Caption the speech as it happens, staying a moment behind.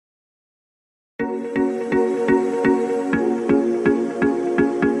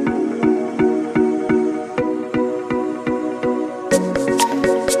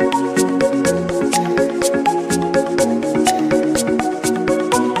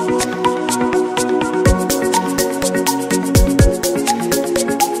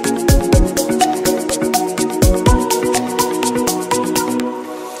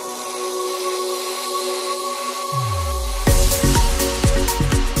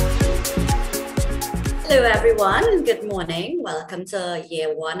Hello everyone, good morning. Welcome to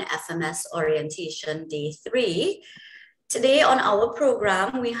Year 1 FMS Orientation Day 3. Today on our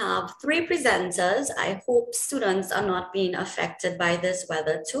program, we have 3 presenters. I hope students are not being affected by this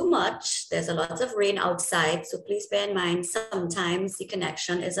weather too much. There's a lot of rain outside, so please bear in mind sometimes the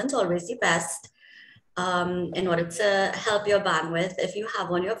connection isn't always the best. In order to help your bandwidth, if you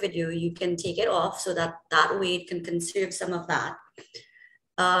have on your video, you can take it off so that way it can conserve some of that.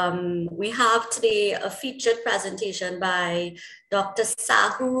 We have today a featured presentation by Dr.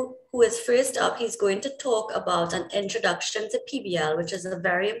 Sahu, who is first up. He's going to talk about an introduction to PBL, which is a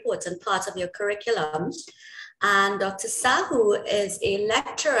very important part of your curriculum. And Dr. Sahu is a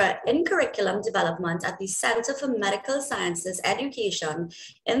lecturer in curriculum development at the Center for Medical Sciences Education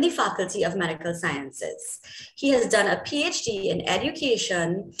in the Faculty of Medical Sciences. He has done a PhD in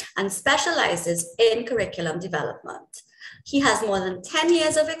education and specializes in curriculum development. He has more than 10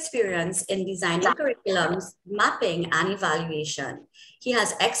 years of experience in designing curriculums, mapping, and evaluation. He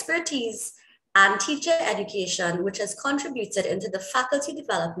has expertise and teacher education, which has contributed into the faculty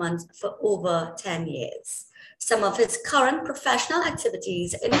development for over 10 years. Some of his current professional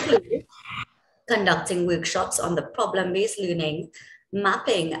activities include conducting workshops on the problem-based learning,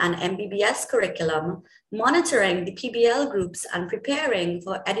 mapping an MBBS curriculum, monitoring the PBL groups, and preparing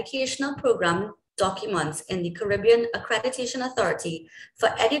for educational program documents in the Caribbean Accreditation Authority for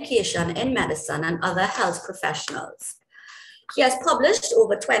Education in Medicine and other health professionals. He has published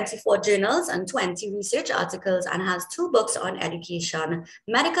over 24 journals and 20 research articles and has 2 books on education,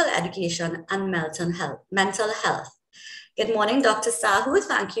 medical education, and mental health. Good morning, Dr. Sahu.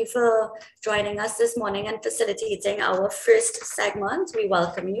 Thank you for joining us this morning and facilitating our first segment. We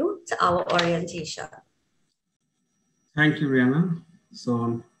welcome you to our orientation. Thank you, Rihanna.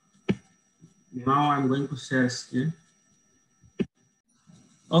 So now I'm going to share screen.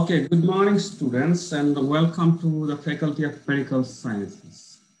 Okay, good morning, students, and welcome to the Faculty of Medical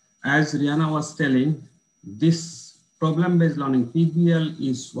Sciences. As Rihanna was telling, this problem-based learning PBL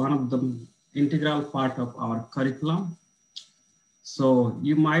is one of the integral part of our curriculum. So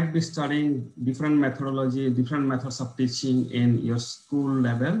you might be studying different methodology, different methods of teaching in your school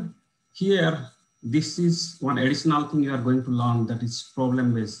level. Here, this is one additional thing you are going to learn, that is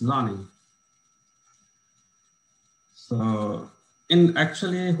problem-based learning. So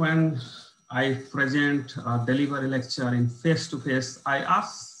actually, when I present a delivery lecture in face-to-face, I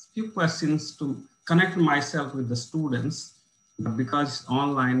ask few questions to connect myself with the students. But because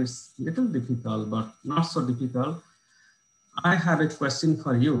online is a little difficult, but not so difficult, I have a question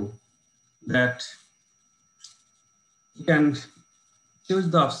for you that you can choose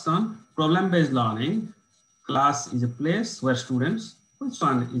the option problem-based learning. Class is a place where students, which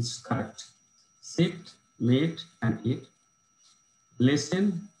one is correct? Sit, meet, and eat.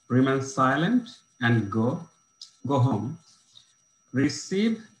 Listen, remain silent, and go home.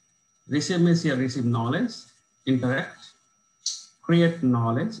 Receive means here receive knowledge, interact, create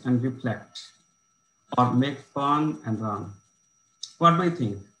knowledge, and reflect, or make fun and run. What do you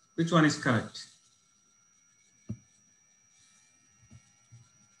think? Which one is correct?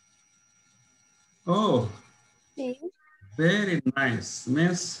 Oh, very nice.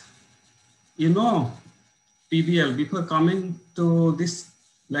 Means, you know, PBL, before coming to this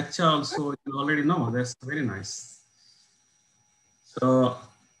lecture also, you already know, that's very nice. So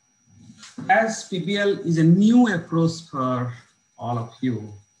as PBL is a new approach for all of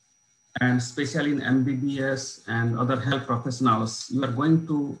you, and especially in MBBS and other health professionals, you are going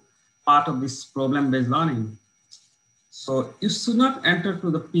to part of this problem-based learning. So you should not enter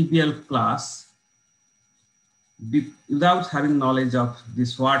to the PBL class without having knowledge of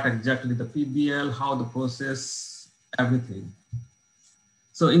this, what exactly the PBL, how the process, everything.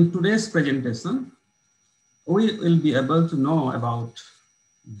 So in today's presentation, we will be able to know about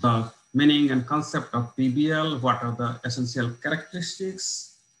the meaning and concept of PBL, what are the essential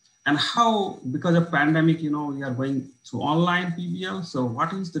characteristics, and how, because of pandemic, you know, we are going to online PBL. So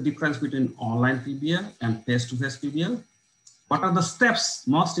what is the difference between online PBL and face-to-face PBL? What are the steps?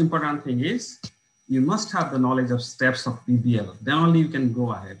 Most important thing is, you must have the knowledge of steps of PBL, then only you can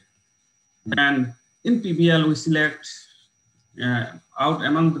go ahead. And in PBL, we select out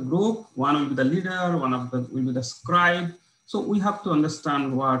among the group, one will be the leader, one of them will be the scribe. So we have to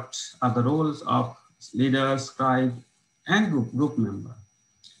understand what are the roles of leader, scribe, and group member.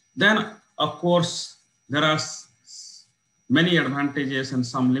 Then, of course, there are many advantages and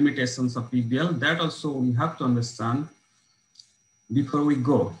some limitations of PBL. That also we have to understand before we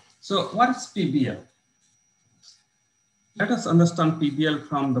go. So what is PBL? Let us understand PBL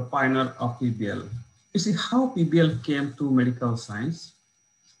from the pioneer of PBL. You see how PBL came to medical science.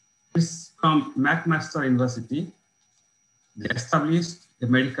 It's from McMaster University. They established a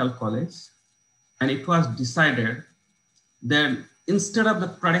medical college, and it was decided that instead of the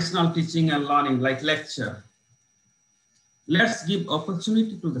traditional teaching and learning like lecture, let's give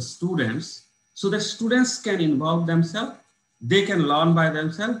opportunity to the students so that students can involve themselves, they can learn by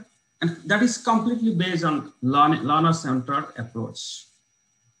themselves, and that is completely based on learner-centered approach.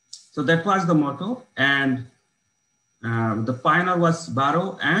 So that was the motto, and the pioneer was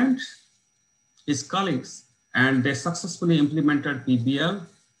Barrow and his colleagues, and they successfully implemented PBL.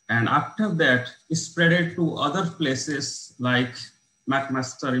 And after that, it spread it to other places like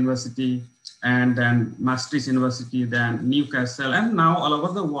McMaster University, and then Maastricht University, then Newcastle, and now all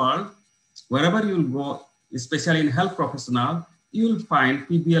over the world, wherever you'll go, especially in health professional, you'll find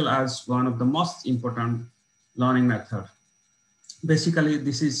PBL as one of the most important learning method. Basically,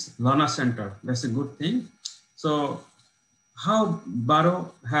 this is learner-centered. That's a good thing. So how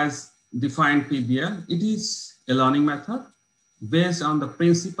Barrow has defined PBL, it is a learning method based on the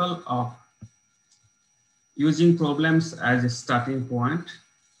principle of using problems as a starting point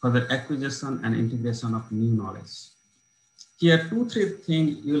for the acquisition and integration of new knowledge. Here, 2-3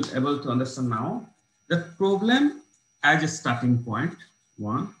 things you'll be able to understand now. The problem as a starting point,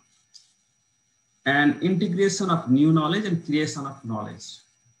 one, and integration of new knowledge and creation of knowledge.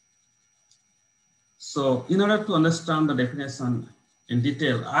 So in order to understand the definition in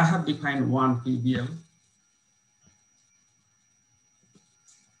detail, I have defined one PBL.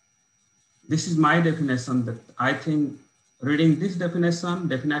 This is my definition that I think reading this definition,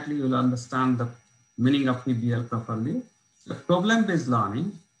 definitely you'll understand the meaning of PBL properly. The problem-based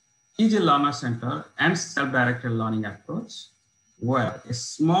learning is a learner-centered and self-directed learning approach where a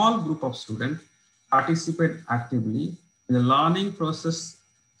small group of students participate actively in the learning process,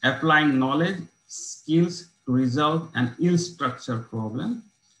 applying knowledge, skills to resolve an ill-structured problem,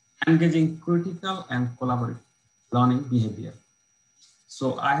 engaging critical and collaborative learning behavior.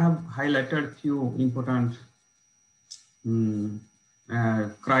 So I have highlighted few important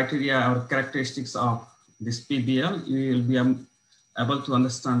criteria or characteristics of this PBL. You will be able to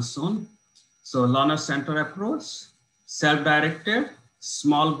understand soon. So learner-centered approach, self-directed,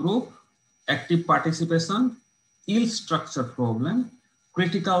 small group, active participation, ill-structured problem,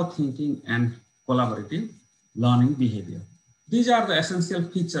 critical thinking, and collaborative learning behavior. These are the essential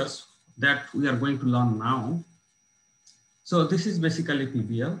features that we are going to learn now. So this is basically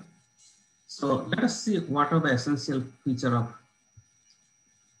PBL. So let us see what are the essential features of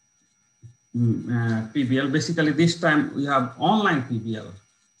PBL. Basically, this time we have online PBL.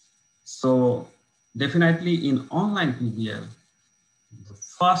 So definitely in online PBL, the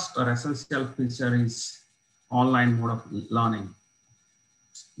first or essential feature is online mode of learning.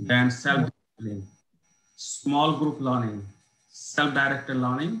 Then self-discipline, small group learning, self-directed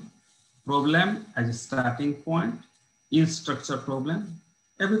learning, problem as a starting point, ill-structured problem,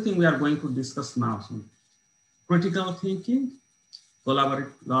 everything we are going to discuss now. So critical thinking,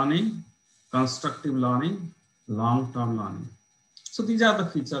 collaborative learning, constructive learning, long-term learning. So these are the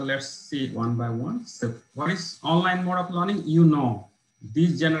features. Let's see one by one. So what is online mode of learning? You know,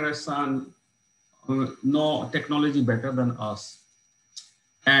 this generation know technology better than us.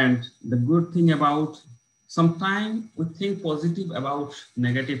 And the good thing about, sometimes we think positive about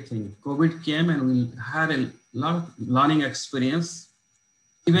negative thing. COVID came and we had a lot of learning experience.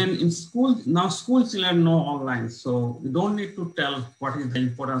 Even in school, now school children know online. So we don't need to tell what is the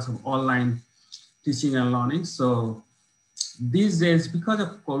importance of online teaching and learning. So these days, because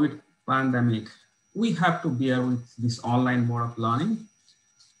of COVID pandemic, we have to bear with this online mode of learning.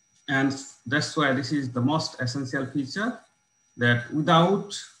 And that's why this is the most essential feature, that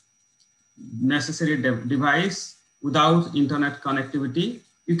without necessary device, without internet connectivity,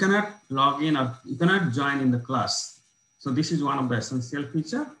 you cannot log in or you cannot join in the class. So this is one of the essential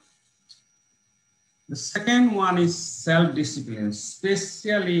features. The second one is self-discipline,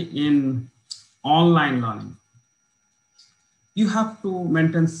 especially in online learning. You have to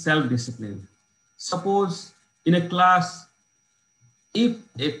maintain self-discipline. Suppose in a class, if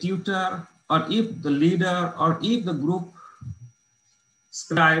a tutor or if the leader or if the group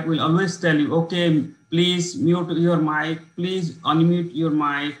scribe will always tell you, okay, please mute your mic, please unmute your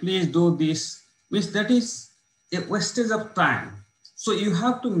mic, please do this, means that is a wastage of time. So you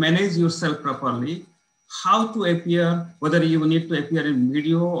have to manage yourself properly, how to appear, whether you need to appear in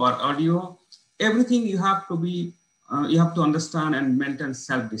video or audio, everything you have to be, you have to understand and maintain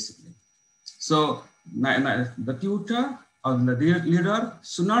self-discipline. So the tutor or the leader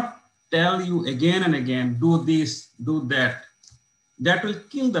should not tell you again and again, do this, do that. That will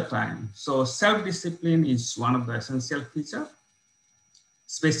kill the time. So self-discipline is one of the essential features.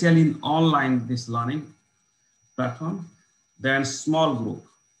 especially in online this learning platform. Then small group.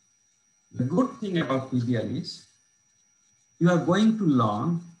 The good thing about PBL is you are going to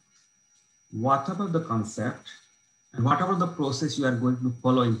learn whatever the concept and whatever the process you are going to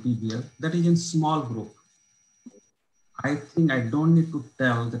follow in PBL, that is in small group. I think I don't need to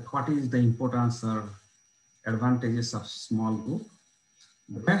tell that what is the importance or advantages of small group.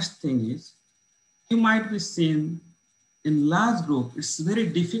 The best thing is you might be seen in large group, it's very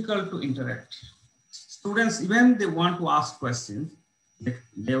difficult to interact. Students, even they want to ask questions,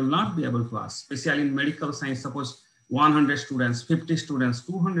 they will not be able to ask, especially in medical science. Suppose 100 students, 50 students,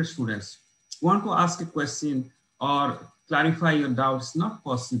 200 students want to ask a question or clarify your doubts, not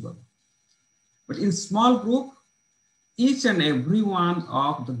possible. But in small group, each and every one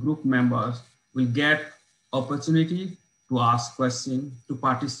of the group members will get opportunity to ask questions, to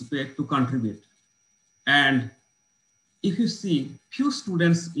participate, to contribute. And if you see few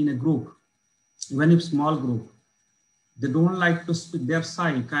students in a group, even if small group, they don't like to speak, they're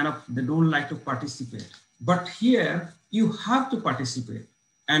shy, they don't like to participate. But here you have to participate.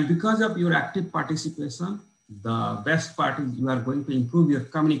 And because of your active participation, the best part is you are going to improve your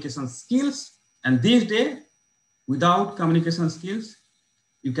communication skills. And these days, without communication skills,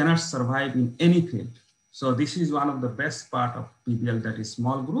 you cannot survive in any field. So this is one of the best part of PBL, that is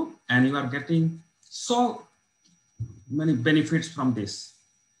small group, and you are getting so many benefits from this.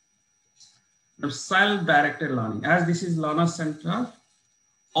 The self-directed learning, as this is learner central,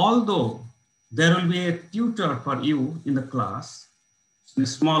 although there will be a tutor for you in the class, in a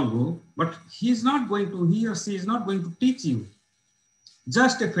small group, but he or she is not going to teach you,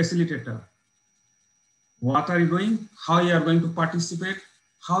 just a facilitator. What are you doing? How you are going to participate?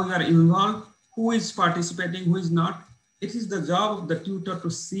 How you are involved? Who is participating? Who is not? It is the job of the tutor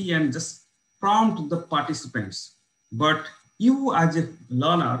to see and just prompt the participants. But you as a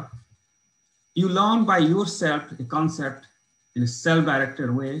learner, you learn by yourself a concept in a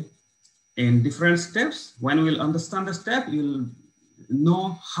self-directed way in different steps. When you will understand the step, you will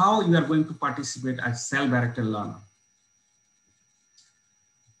know how you are going to participate as self-directed learner.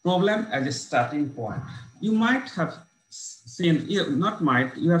 Problem as a starting point. You might have seen, not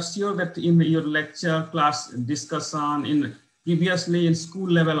might, you are sure that in your lecture, class discussion, previously in school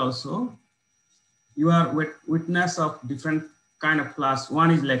level also, you are witness of different kind of class.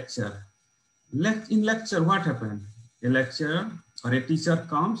 One is lecture. In lecture, what happened? A lecturer or a teacher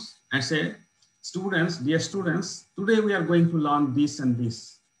comes and say, students, dear students, today we are going to learn this and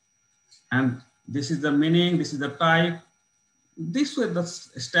this. And this is the meaning, this is the type. This way the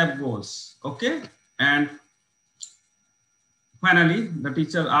step goes, okay? And finally, the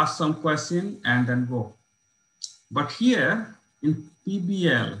teacher asks some question and then go. But here in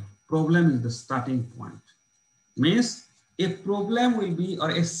PBL, problem is the starting point. Means a problem will be,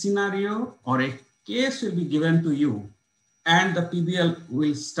 or a scenario or a case will be given to you, and the PBL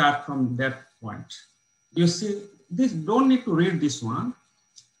will start from that point. You see, this don't need to read this one.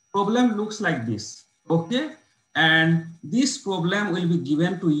 Problem looks like this, okay? And this problem will be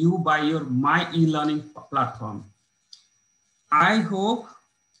given to you by your My E-Learning platform. I hope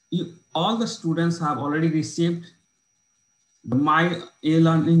all the students have already received the My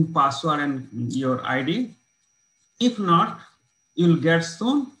E-Learning password and your ID. If not, you'll get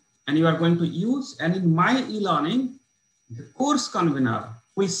soon and you are going to use. And in My E-Learning, the course convener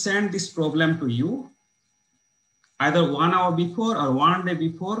will send this problem to you either 1 hour before or 1 day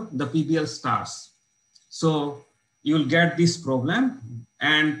before the PBL starts. So you'll get this problem,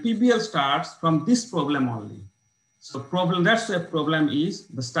 and PBL starts from this problem only. So that's why problem is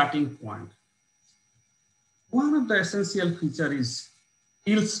the starting point. One of the essential features is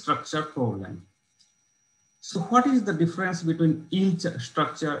ill-structured problem. So what is the difference between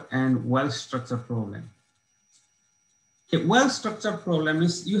ill-structured and well-structured problem? A well-structured problem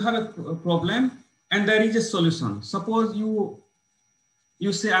is you have a problem and there is a solution. Suppose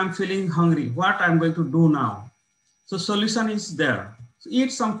you say, I'm feeling hungry. What I'm going to do now? So solution is there. So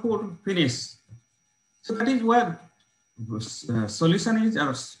eat some food, finish. So that is where solution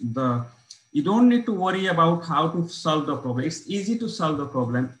is, you don't need to worry about how to solve the problem. It's easy to solve the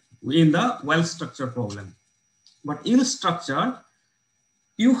problem in the well-structured problem. But ill-structured,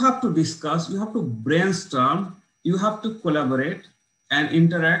 you have to discuss, you have to brainstorm, you have to collaborate and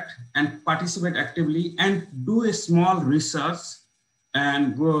interact and participate actively and do a small research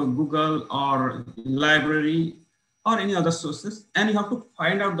and go Google or library or any other sources, and you have to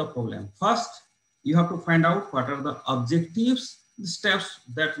find out the problem. First, you have to find out what are the objectives, the steps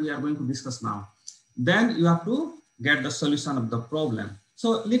that we are going to discuss now. Then you have to get the solution of the problem.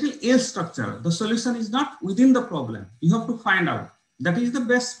 So little ill structure, the solution is not within the problem. You have to find out. that is the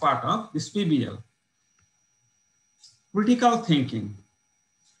best part of this PBL. Critical thinking.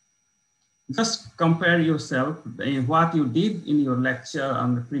 Just compare yourself what you did in your lecture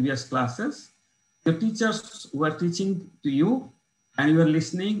on the previous classes. Your teachers were teaching to you and you were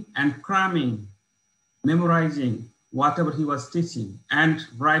listening and cramming, memorizing whatever he was teaching and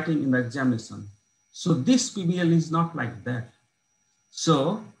writing in the examination. So this PBL is not like that.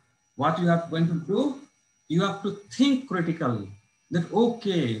 So what you are going to do, you have to think critically that,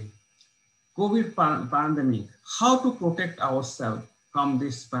 okay, COVID pandemic, how to protect ourselves from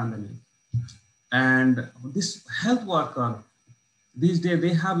this pandemic. And this health worker, these days,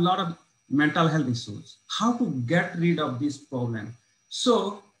 they have a lot of mental health issues. How to get rid of this problem?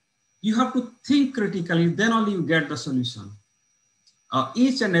 So you have to think critically, then only you get the solution.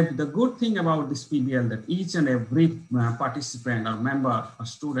 The good thing about this PBL that each and every participant or member or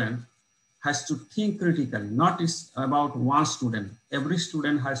student has to think critically, not is about one student. Every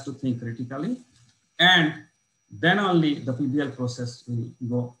student has to think critically, and then only the PBL process will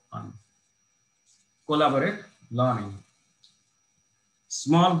go on. Collaborate learning.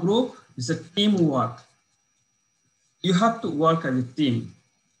 Small group is a teamwork. You have to work as a team.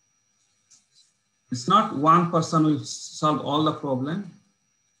 It's not one person will solve all the problem.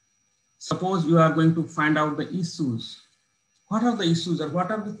 Suppose you are going to find out the issues. What are the issues or what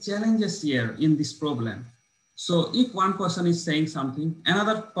are the challenges here in this problem? So if one person is saying something,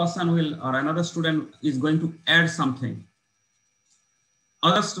 another person will, or another student is going to add something.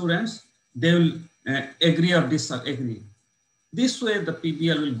 Other students, they will agree or disagree. This way the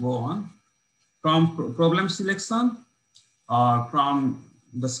PBL will go on from problem selection or from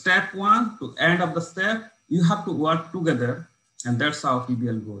the step 1 to end of the step. You have to work together, and that's how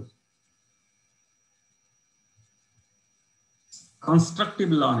PBL goes.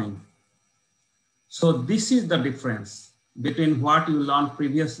 Constructive learning. So this is the difference between what you learned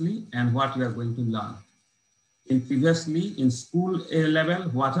previously and what you are going to learn. Previously in school A level,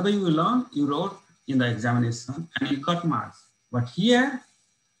 whatever you learned, you wrote in the examination and you got marks. But here,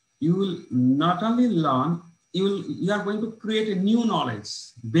 you will not only learn, you are going to create a new knowledge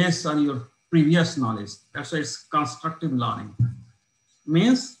based on your previous knowledge. That's why it's constructive learning.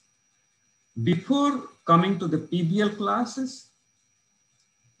 Means before coming to the PBL classes,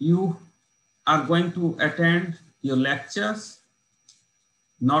 you are going to attend your lectures,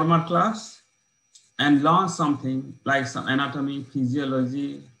 normal class, and learn something like some anatomy,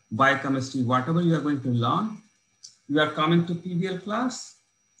 physiology, biochemistry, whatever you are going to learn. You are coming to PBL class,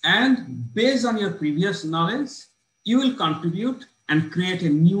 and based on your previous knowledge, you will contribute and create a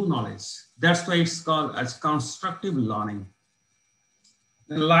new knowledge. That's why it's called as constructive learning.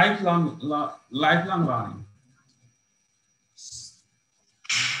 Lifelong learning.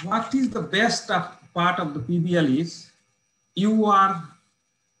 What is the best part of the PBL is you are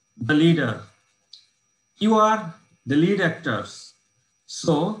the leader. You are the lead actors.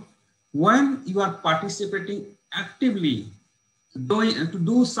 So when you are participating actively to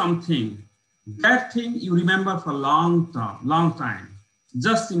do something, that thing you remember for long time.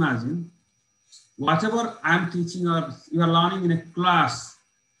 Just imagine whatever I'm teaching or you are learning in a class,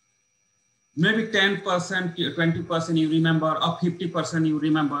 maybe 10%, 20% you remember, or 50% you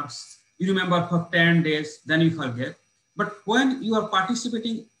remember for 10 days, then you forget. But when you are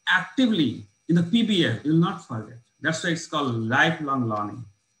participating actively in the PBL, you will not forget. That's why it's called lifelong learning.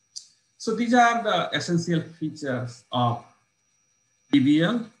 So these are the essential features of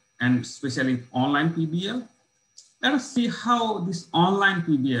PBL, and especially online PBL. Let us see how this online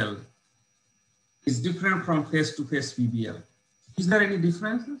PBL is different from face-to-face PBL. Is there any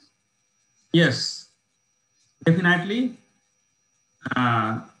differences? Yes, definitely.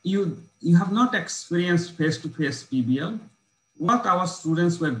 You have not experienced face-to-face PBL. What our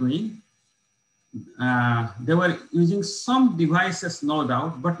students were doing, they were using some devices, no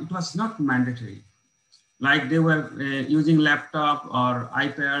doubt, but it was not mandatory. Like they were using laptop or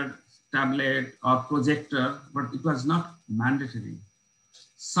iPad, tablet or projector, but it was not mandatory.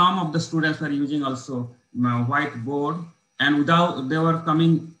 Some of the students were using also whiteboard, and they were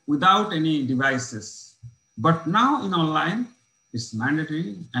coming without any devices. But now in online, it's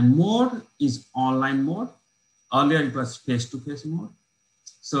mandatory, and mode is online mode. Earlier it was face-to-face mode.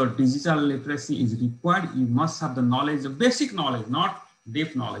 So digital literacy is required. You must have the knowledge, the basic knowledge, not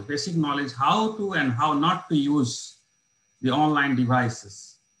deep knowledge, basic knowledge, how to and how not to use the online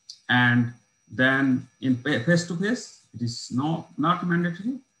devices. And then in face-to-face, it is not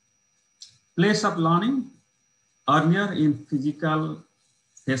mandatory. Place of learning, earlier in physical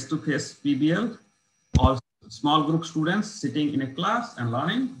face-to-face PBL, all small group students sitting in a class and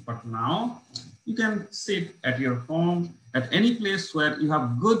learning, but now you can sit at your home at any place where you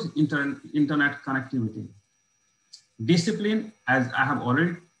have good internet connectivity. Discipline, as I have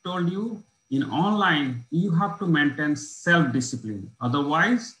already told you, in online, you have to maintain self-discipline.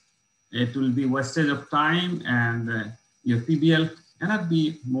 Otherwise, it will be wastage of time and your PBL cannot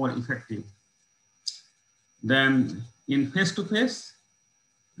be more effective. Then in face-to-face,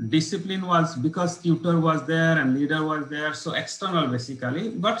 discipline was because tutor was there and leader was there, so external basically,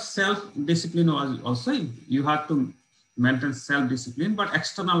 but self-discipline was also, you have to maintain self-discipline, but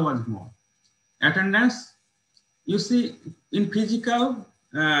external was more. Attendance, you see in physical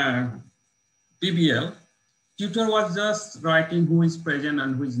PBL, tutor was just writing who is present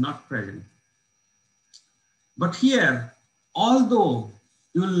and who is not present. But here, although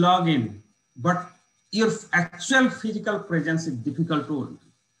you log in, but your actual physical presence is difficult to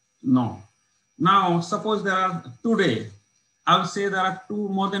know. Now, suppose there are today, I would say there are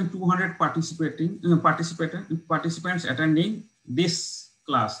more than 200 participants attending this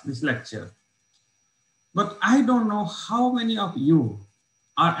class, this lecture. But I don't know how many of you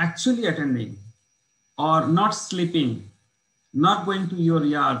are actually attending or not sleeping, not going to your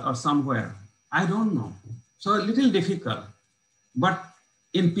yard or somewhere. I don't know. So a little difficult. But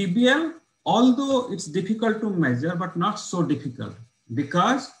in PBL, although it's difficult to measure, but not so difficult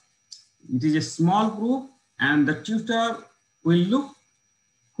because it is a small group and the tutor will look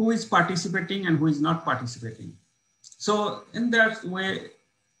who is participating and who is not participating. So in that way,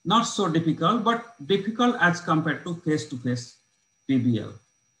 not so difficult, but difficult as compared to face-to-face PBL.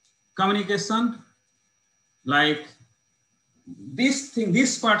 Communication, like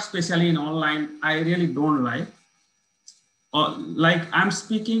this part, especially in online, I really don't like. Or like I'm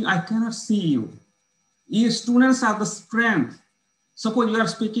speaking, I cannot see you. You students have the strength. Suppose you are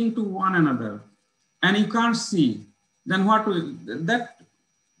speaking to one another and you can't see, then that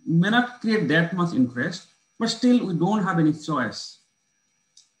may not create that much interest, but still we don't have any choice.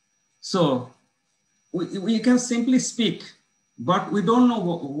 So we can simply speak, but we don't know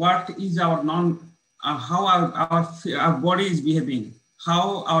what is our how our body is behaving,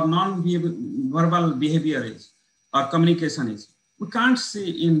 how our non-verbal behavior is, or communication is. We can't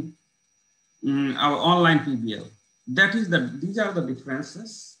see in our online PBL. These are the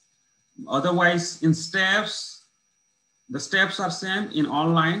differences. Otherwise, in steps, the steps are same in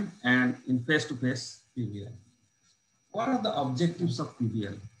online and in face-to-face PBL. What are the objectives of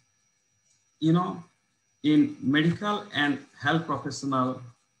PBL? You know, in medical and health professional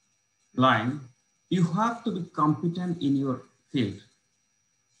line, you have to be competent in your field.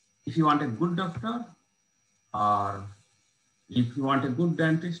 If you want a good doctor or if you want a good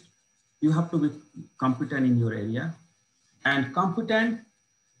dentist, you have to be competent in your area. And competent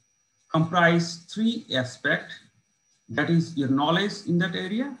comprise 3 aspects. That is your knowledge in that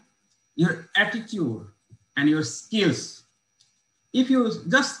area, your attitude, and your skills. If you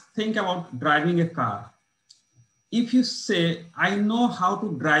just think about driving a car, if you say, I know how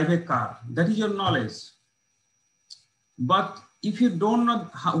to drive a car, that is your knowledge. But if you don't know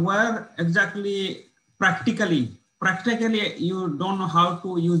where exactly practically you don't know how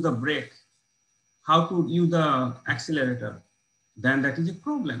to use the brake, how to use the accelerator, then that is a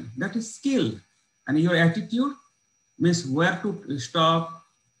problem. That is skill. And your attitude means where to stop.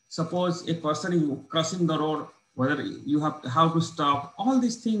 Suppose a person is crossing the road, whether you have how to stop, all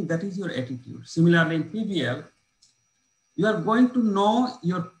these things, that is your attitude. Similarly in PBL, you are going to know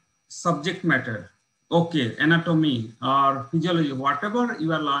your subject matter. Okay, anatomy or physiology, whatever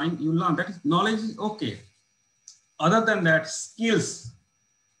you are learning, you learn. That is knowledge is okay. Other than that, skills.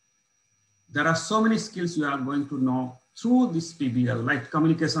 There are so many skills you are going to know through this PBL, like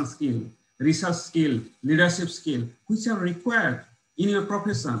communication skill, research skill, leadership skill, which are required in your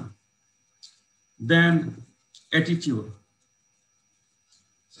profession. Then attitude.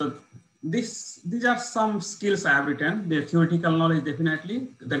 So these are some skills I have written. The theoretical knowledge, definitely.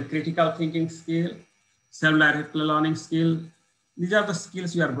 Then critical thinking skill, self-directed learning skill. These are the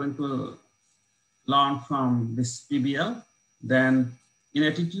skills you are going to learn from this PBL. Then in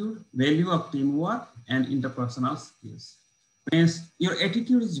attitude, value of teamwork and interpersonal skills. Means your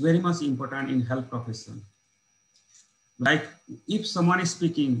attitude is very much important in health profession. Like if someone is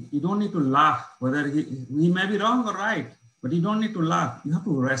speaking, you don't need to laugh, whether he may be wrong or right, but you don't need to laugh. You have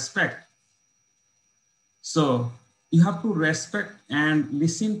to respect. So you have to respect and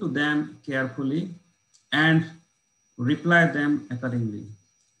listen to them carefully and reply them accordingly.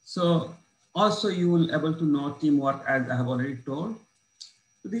 So also you will be able to know teamwork, as I have already told.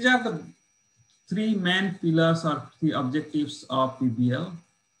 So these are the 3 main pillars or 3 objectives of PBL.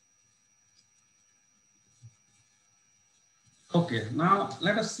 Okay, now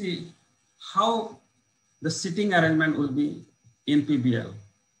let us see how the seating arrangement will be in PBL.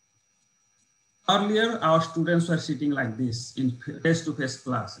 Earlier, our students were sitting like this in face-to-face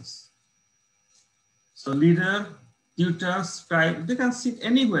classes. So leader, tutor, scribe, they can sit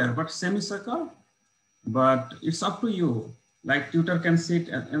anywhere but semicircle, but it's up to you. Like tutor can sit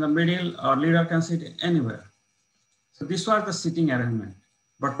in the middle or leader can sit anywhere. So this was the sitting arrangement.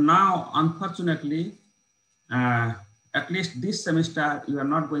 But now, unfortunately, at least this semester, you are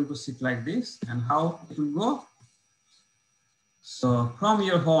not going to sit like this. And how it will go? So from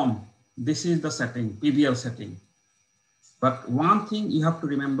your home, this is the setting, PBL setting. But one thing you have to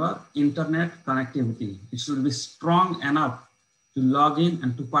remember, internet connectivity. It should be strong enough to log in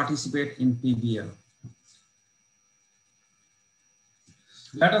and to participate in PBL.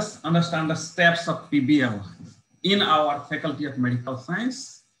 Let us understand the steps of PBL in our Faculty of Medical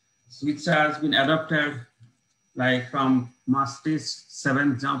Science, which has been adopted like from Maastricht's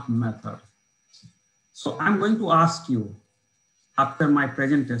 7-jump method. So I'm going to ask you after my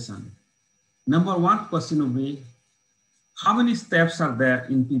presentation, number one question will be, how many steps are there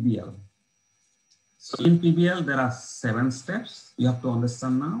in PBL? So in PBL, there are 7 steps. You have to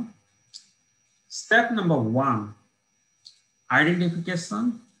understand now. Step number 1,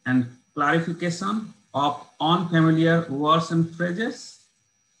 identification and clarification of unfamiliar words and phrases.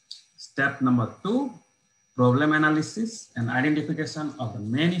 Step number 2, problem analysis and identification of the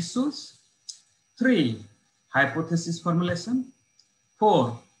main issues. 3, hypothesis formulation.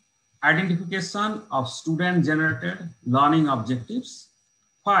 4, identification of student-generated learning objectives.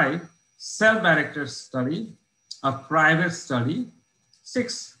 5, self-directed study, a private study.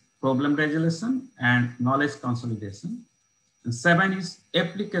 6, problem resolution and knowledge consolidation. And 7 is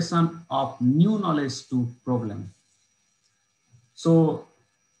application of new knowledge to problem. So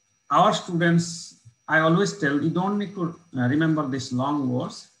our students, I always tell, you don't need to remember these long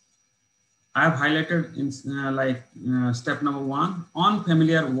words. I have highlighted in step number 1,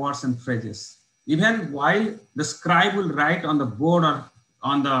 unfamiliar words and phrases. Even while the scribe will write on the board or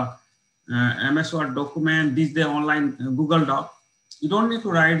on the MS Word document, this day online Google Doc, you don't need to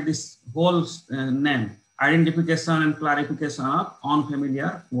write this whole name, identification and clarification of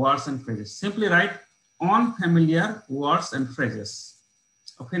unfamiliar words and phrases. Simply write unfamiliar words and phrases.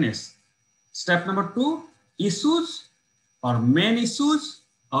 Finish. Step number 2, issues or main issues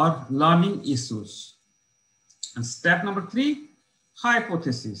or learning issues. And step number 3,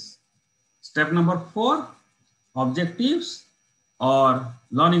 hypothesis. Step number 4, objectives or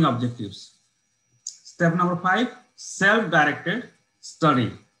learning objectives. Step number 5, self-directed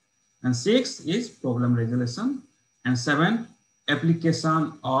study. And 6 is problem resolution. And 7,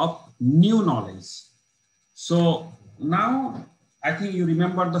 application of new knowledge. So now I think you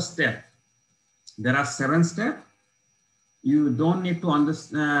remember the step. There are 7 steps. You don't need to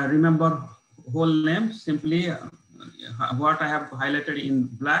remember whole name, simply what I have highlighted in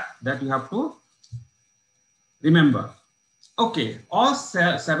black that you have to remember. Okay, all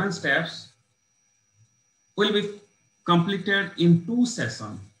 7 steps will be completed in 2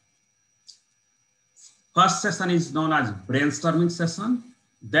 sessions. First session is known as brainstorming session.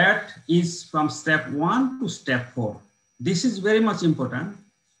 That is from step 1 to step 4. This is very much important.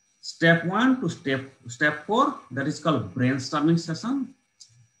 Step 1 to step 4, that is called brainstorming session.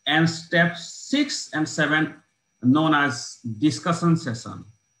 And step 6 and 7 known as discussion session.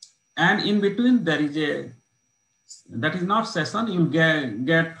 And in between there is that is not session, you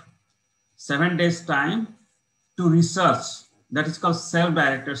get 7 days time to research. That is called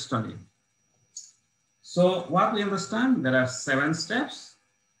self-directed study. So what we understand, there are 7 steps,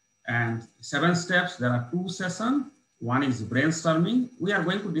 and 7 steps, there are 2 sessions. One is brainstorming. We are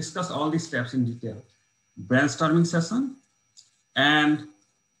going to discuss all these steps in detail. Brainstorming session, and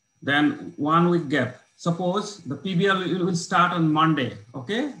then 1 week gap. Suppose the PBL will start on Monday,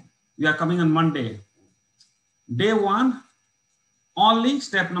 okay? You are coming on Monday. Day 1, only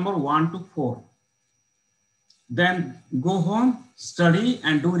step number 1 to 4. Then go home, study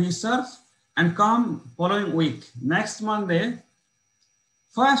and do research, and come following week. Next Monday,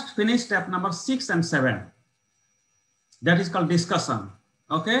 first finish step number 6 and 7. That is called discussion,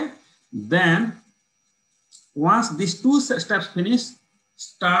 okay? Then once these 2 steps finish,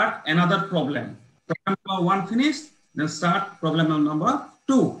 start another problem. Problem number 1 finished, then start problem number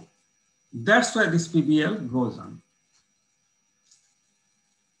 2. That's why this PBL goes on.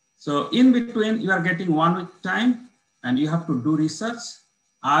 So in between, you are getting 1 week time and you have to do research.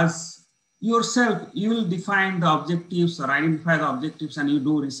 As yourself, you will define the objectives or identify the objectives, and you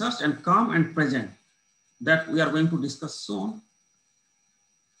do research and come and present. That we are going to discuss soon.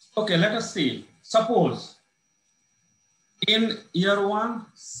 Okay, let us see. Suppose in year 1,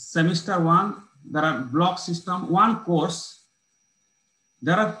 semester 1, there are block system, one course,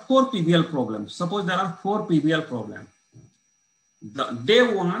 there are 4 PBL problems. Suppose there are 4 PBL problems. The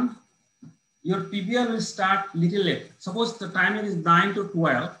day 1, your PBL will start little late. Suppose the timing is 9 to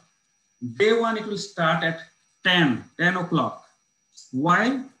 12. Day 1, it will start at 10 o'clock.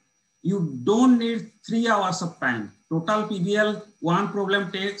 Why? You don't need 3 hours of time. Total PBL, one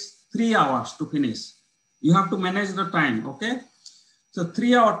problem takes 3 hours to finish. You have to manage the time, okay? So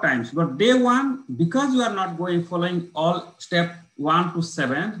 3 hour times, but day 1, because you are not following all step 1 to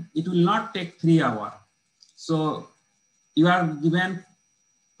 7, it will not take 3 hours. So you are given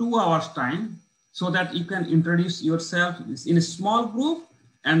 2 hours time so that you can introduce yourself in a small group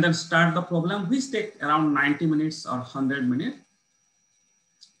and then start the problem, which take around 90 minutes or 100 minutes.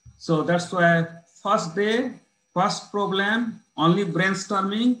 So that's why first day, first problem, only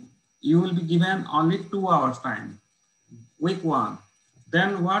brainstorming, you will be given only 2 hours time. Week 1.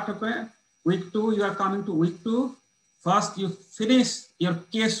 Then what happened? Week 2, you are coming to week 2. First, you finish your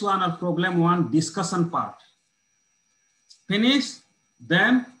case 1 or problem 1 discussion part. Finish,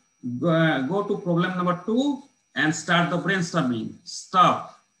 then go to problem number 2 and start the brainstorming.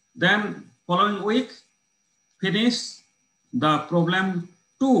 Stop. Then following week, finish the problem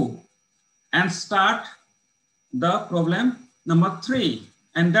 2 and start the problem number 3.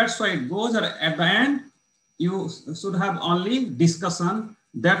 And that's why it goes at the end. You should have only discussion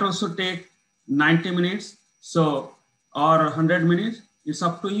that also take 90 minutes. So, or 100 minutes. It's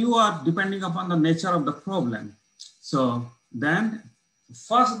up to you or depending upon the nature of the problem. So then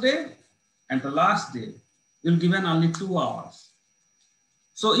first day and the last day, you'll given only 2 hours.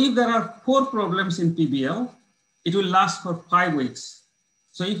 So if there are 4 problems in PBL, it will last for 5 weeks.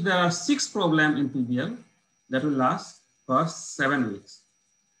 So if there are 6 problems in PBL, that will last for 7 weeks.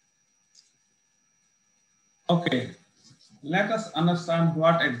 Okay, let us understand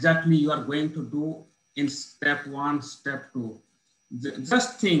what exactly you are going to do in step 1, step 2.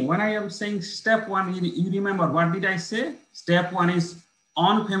 Just think, when I am saying step 1, you remember what did I say? Step 1 is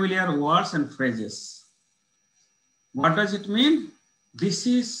unfamiliar words and phrases. What does it mean? This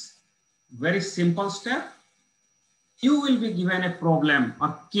is very simple step. You will be given a problem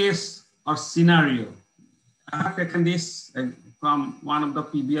or case or scenario. I have taken this from one of the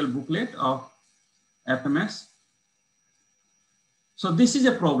PBL booklet of FMS. So this is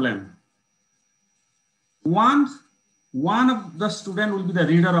a problem. One of the student will be the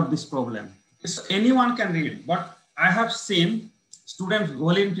reader of this problem. So anyone can read, but I have seen students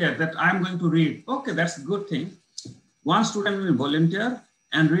volunteer that I'm going to read. Okay, that's a good thing. One student will volunteer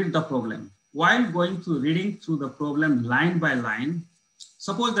and read the problem. While going through reading through the problem line by line,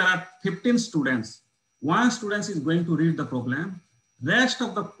 suppose there are 15 students. One student is going to read the problem. Rest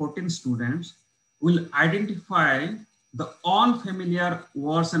of the 14 students will identify the unfamiliar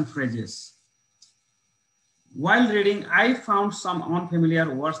words and phrases. While reading, I found some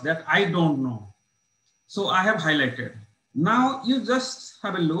unfamiliar words that I don't know. So I have highlighted. Now you just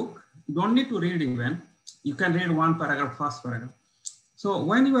have a look. You don't need to read even. You can read one paragraph, first paragraph. So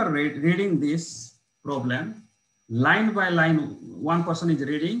when you are reading this problem, line by line, one person is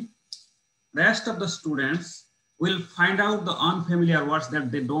reading. Rest of the students will find out the unfamiliar words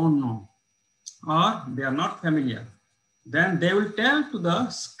that they don't know or they are not familiar. Then they will tell to the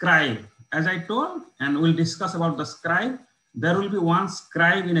scribe. As I told, and we'll discuss about the scribe, there will be one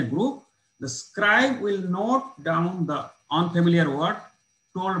scribe in a group. The scribe will note down the unfamiliar word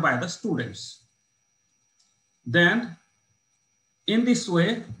told by the students. Then, in this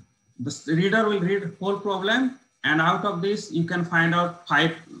way, the reader will read whole problem, and out of this, you can find out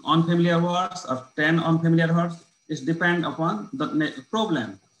 5 unfamiliar words or 10 unfamiliar words. It depends upon the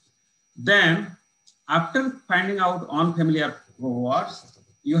problem. Then, after finding out unfamiliar words,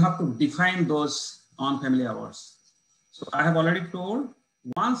 you have to define those unfamiliar words. So I have already told,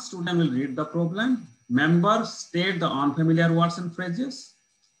 one student will read the problem, members state the unfamiliar words and phrases.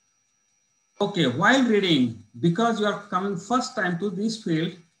 Okay, while reading, because you are coming first time to this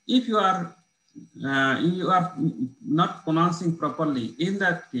field, if you are not pronouncing properly, in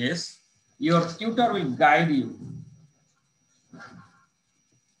that case, your tutor will guide you,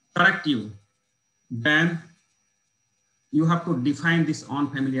 correct you. Then you have to define these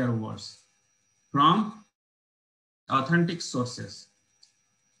unfamiliar words from authentic sources.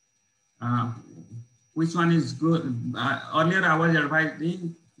 Which one is good? Earlier I was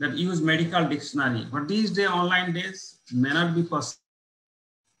advising that use medical dictionary, but these days, online days, may not be possible.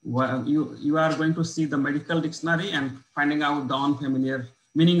 Well, you are going to see the medical dictionary and finding out the unfamiliar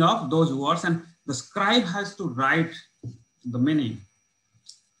meaning of those words, and the scribe has to write the meaning.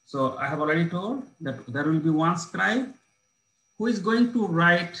 So I have already told that there will be one scribe who is going to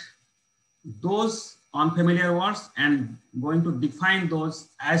write those unfamiliar words and going to define those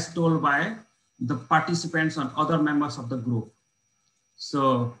as told by the participants and other members of the group.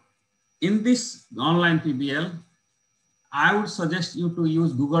 So in this online PBL, I would suggest you to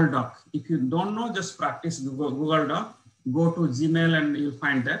use Google Doc. If you don't know, just practice Google Doc. Go to Gmail and you'll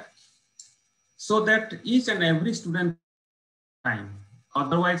find that. So that each and every student time.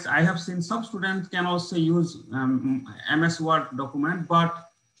 Otherwise, I have seen some students can also use MS Word document, but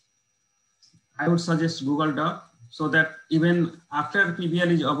I would suggest Google Doc so that even after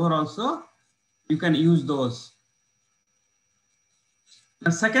PBL is over also, you can use those.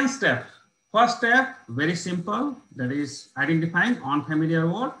 The second step, first step, very simple, that is identifying unfamiliar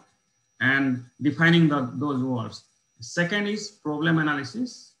word and defining those words. Second is problem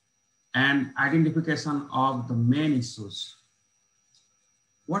analysis and identification of the main issues.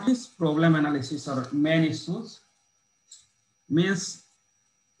 What is problem analysis or main issues? Means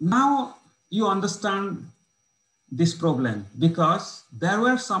now you understand this problem because there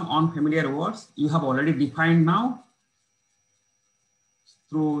were some unfamiliar words you have already defined now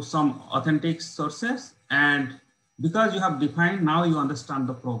through some authentic sources, and because you have defined, now you understand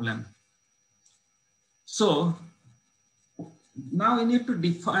the problem. So now we need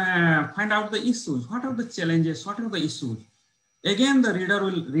to find out the issues. What are the challenges? What are the issues? Again, the reader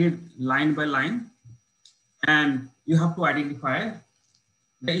will read line by line and you have to identify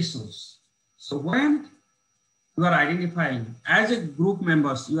the issues. So when you are identifying as a group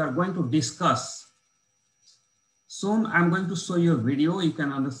members, you are going to discuss. Soon I'm going to show you a video, you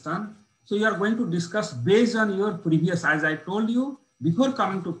can understand. So you are going to discuss based on your previous, as I told you, before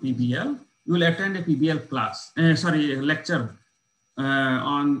coming to PBL, you will attend a PBL class, lecture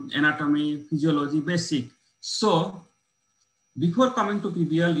on anatomy, physiology, basic. So before coming to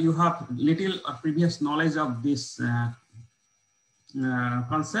PBL, you have little previous knowledge of this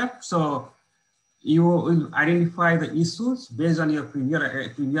concept. So you will identify the issues based on your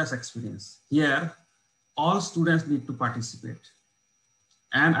previous experience. Here, all students need to participate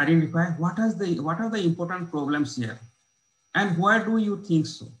and identify what are the important problems here and why do you think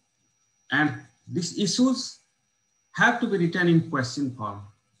so? And these issues have to be written in question form.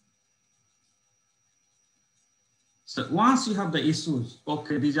 So once you have the issues,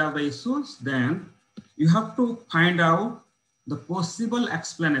 okay, these are the issues, then you have to find out the possible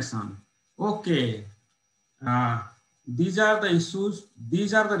explanation. Okay, these are the issues,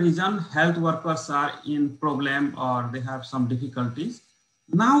 these are the reasons health workers are in problem or they have some difficulties.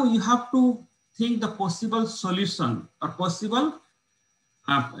 Now you have to think the possible solution or possible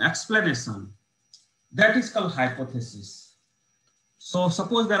explanation. That is called hypothesis. So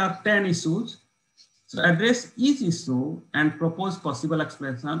suppose there are 10 issues. So address each issue and propose possible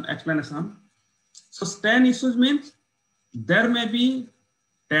explanation. So 10 issues means there may be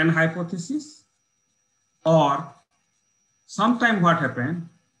 10 hypotheses, or sometime what happened,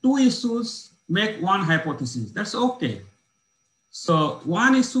 2 issues make 1 hypothesis. That's okay. So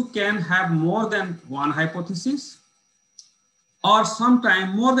one issue can have more than 1 hypothesis, or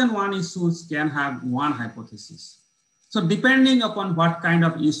sometime more than 1 issues can have 1 hypothesis. So depending upon what kind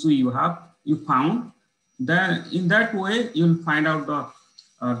of issue you found, then in that way you'll find out the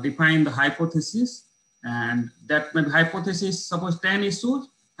define the hypothesis, and that may be hypothesis. Suppose 10 issues,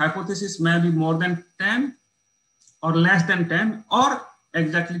 hypothesis may be more than 10 or less than 10 or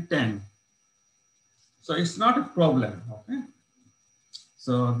exactly 10. So it's not a problem. Okay.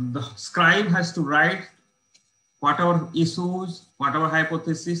 So the scribe has to write whatever issues, whatever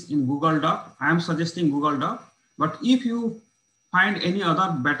hypothesis in Google Doc. I am suggesting Google Doc, but if you find any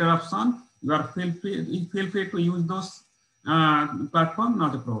other better option, you are feel free to use those platform,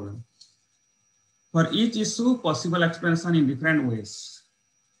 not a problem. For each issue, possible explanation in different ways.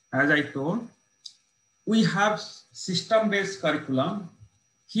 As I told, we have system-based curriculum.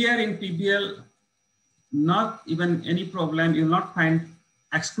 Here in PBL, not even any problem, you will not find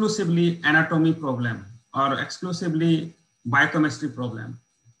exclusively anatomy problem or exclusively biochemistry problem.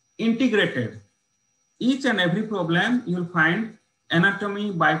 Integrated. Each and every problem you will find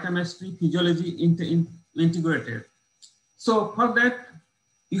anatomy, biochemistry, physiology integrated. So for that,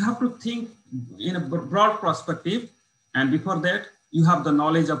 you have to think in a broad perspective, and before that, you have the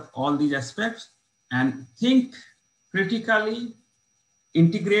knowledge of all these aspects and think critically,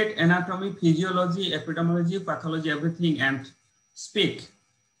 integrate anatomy, physiology, epidemiology, pathology, everything, and speak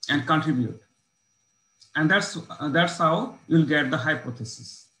and contribute. And that's how you'll get the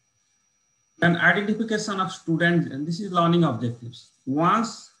hypothesis. Then identification of students, and this is learning objectives.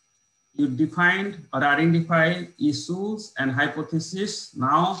 Once you defined or identify issues and hypothesis,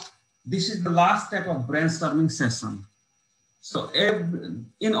 now this is the last step of brainstorming session. So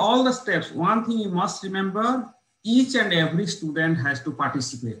in all the steps, one thing you must remember, each and every student has to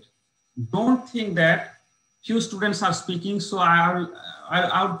participate. Don't think that few students are speaking, so I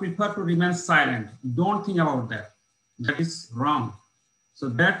would prefer to remain silent. Don't think about that. That is wrong. So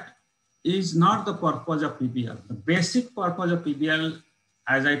that is not the purpose of PBL. The basic purpose of PBL,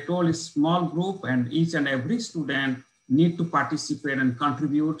 as I told, is small group, and each and every student need to participate and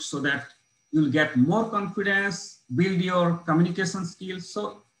contribute so that you'll get more confidence, build your communication skills.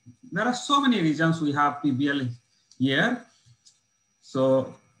 So there are so many reasons we have PBL here.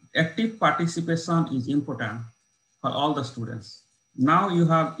 So active participation is important for all the students. Now you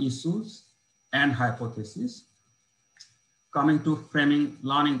have issues and hypotheses. Coming to framing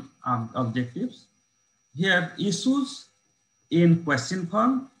learning objectives. Here, issues in question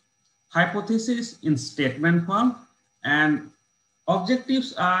form, hypothesis in statement form, and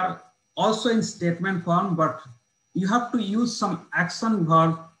objectives are also in statement form, but you have to use some action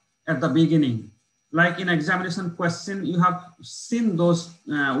verb at the beginning. Like in examination question, you have seen those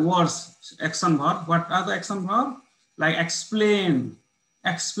words, action verb. What are the action verb? Like explain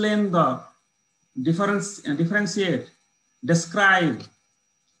the differentiate, describe,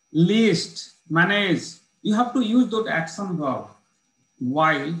 list, manage. You have to use those action verb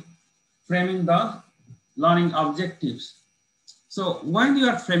while framing the learning objectives. So when you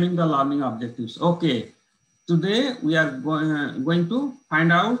are framing the learning objectives, okay, today we are going to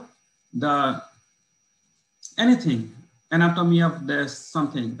find out the anything, anatomy of this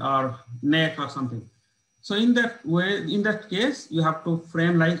something or neck or something. So in that way, in that case, you have to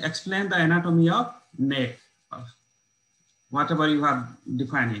frame like explain the anatomy of neck, whatever you have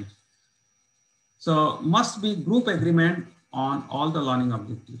defined it. So must be group agreement on all the learning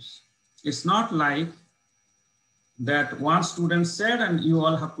objectives. It's not like that one student said and you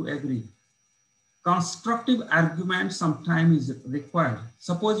all have to agree. Constructive argument sometimes is required.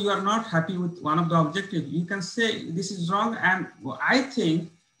 Suppose you are not happy with one of the objectives, you can say this is wrong, and I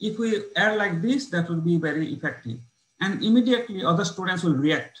think if we add like this, that will be very effective. And immediately other students will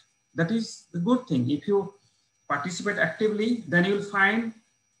react. That is the good thing. If you participate actively, then you will find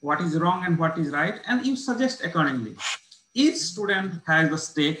what is wrong and what is right, and you suggest accordingly. Each student has a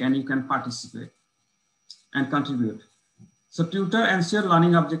stake and you can participate and contribute. So tutor ensure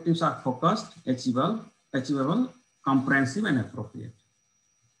learning objectives are focused, achievable, comprehensive, and appropriate.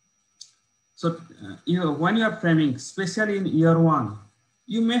 So when you are framing, especially in year one,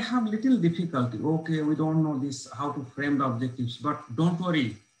 you may have little difficulty. Okay, we don't know this, how to frame the objectives, but don't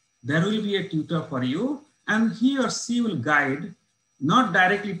worry. There will be a tutor for you, and he or she will guide, not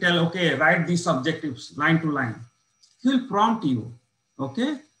directly tell, okay, write these objectives line to line. He will prompt you,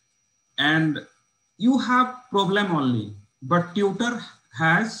 okay? And you have problem only, but tutor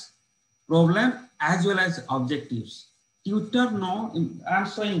has problem as well as objectives. Tutor know, I'm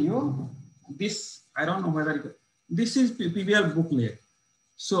showing you this, I don't know whether, this is PBL booklet.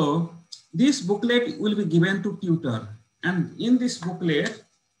 So this booklet will be given to tutor, and in this booklet,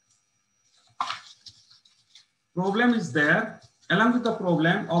 problem is there. Along with the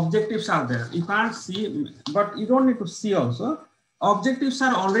problem, objectives are there. You can't see, but you don't need to see also. Objectives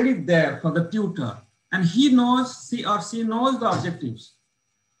are already there for the tutor, and he knows, he or she knows the objectives.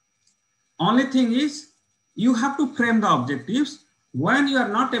 Only thing is, you have to frame the objectives. When you are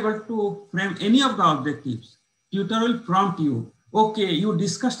not able to frame any of the objectives, tutor will prompt you. Okay, you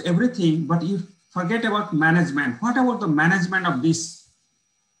discussed everything, but you forget about management. What about the management of this?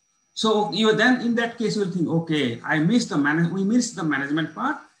 So you then, in that case, you will think, okay, we missed the management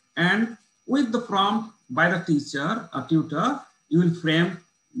part, and with the prompt by the teacher or tutor, you will frame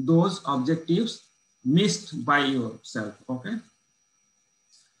those objectives missed by yourself. Okay.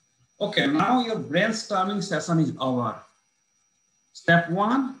 Okay, now your brainstorming session is over. Step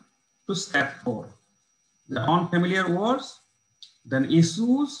 1 to step 4. The unfamiliar words, then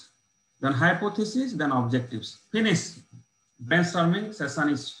issues, then hypothesis, then objectives. Finish. Brainstorming session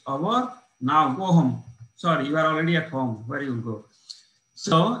is over. Now go home. Sorry, you are already at home. Where you will go?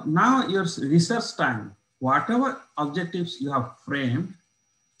 So now your research time. Whatever objectives you have framed,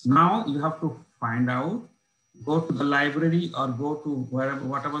 now you have to find out, go to the library or go to wherever,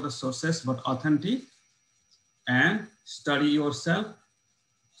 whatever the sources, but authentic, and study yourself.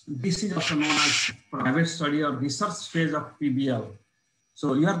 This is also known as private study or research phase of PBL.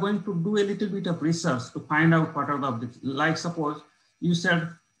 So you are going to do a little bit of research to find out what are the objectives. Like suppose you said,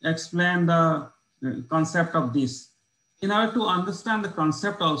 explain the concept of this. In order to understand the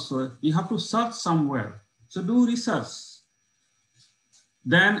concept also, you have to search somewhere. So do research.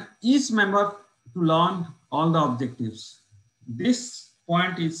 Then each member to learn all the objectives. This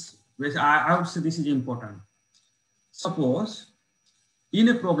point is, I would say this is important. suppose in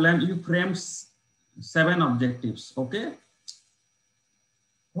a problem you frame 7 objectives, okay?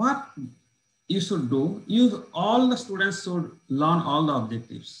 What you should do, all the students should learn all the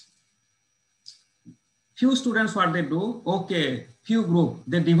objectives. Few students, what they do, okay, few group,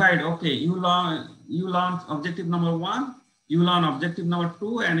 they divide, okay, you learn objective number 1, you learn objective number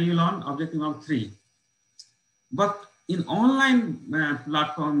 2, and you learn objective number 3. But in online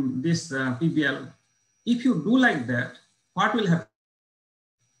platform, this PBL, if you do like that, what will happen?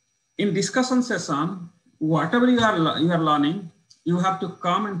 In discussion session, whatever you are learning, you have to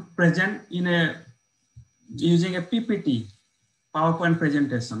come and present using a PPT, PowerPoint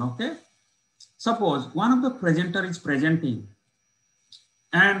presentation, okay? Suppose one of the presenter is presenting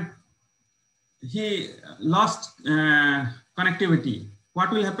and he lost connectivity. What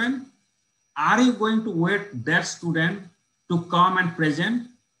will happen? Are you going to wait that student to come and present?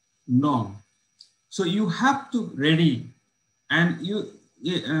 No. So you have to ready, and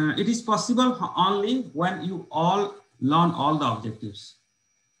it is possible only when you all learn all the objectives.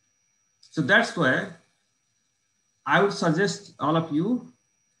 So that's why I would suggest all of you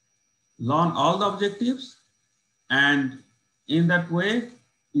learn all the objectives, and in that way,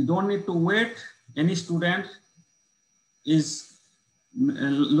 you don't need to wait. Any student is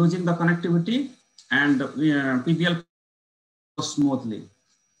losing the connectivity, and PBL goes smoothly.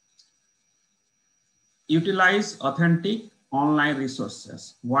 Utilize authentic online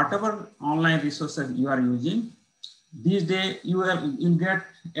resources. Whatever online resources you are using, these days you'll get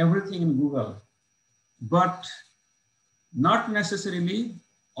everything in Google, but not necessarily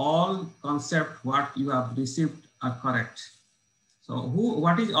all concepts what you have received are correct. So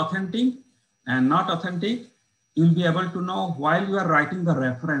what is authentic and not authentic, you'll be able to know while you are writing the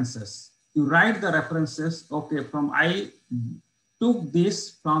references. You write the references, okay, I took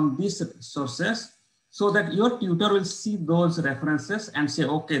this from these sources, so that your tutor will see those references and say,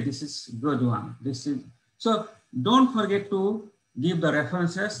 okay, this is good one. So don't forget to give the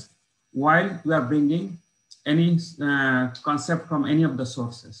references while you are bringing any concept from any of the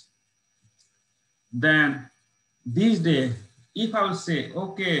sources. Then these days, if I will say,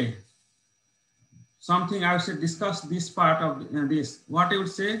 okay, something I should discuss this part of this, what I would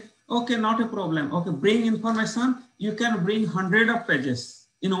say, okay, not a problem. Okay, bring information. You can bring 100 of pages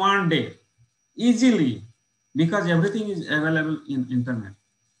in one day easily, because everything is available in internet.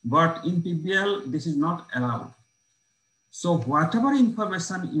 But in PBL, this is not allowed. So whatever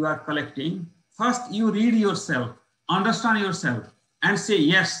information you are collecting, first you read yourself, understand yourself, and say,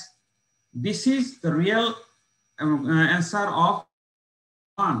 yes, this is the real answer of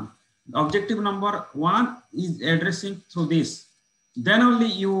 1. Objective number 1 is addressing through this. Then only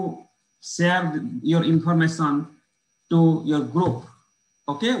you share your information to your group.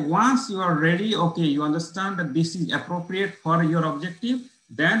 Okay, once you are ready, okay, you understand that this is appropriate for your objective,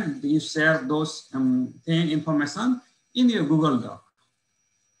 then you share those information in your Google Doc.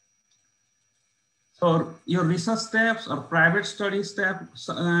 So your research steps or private study step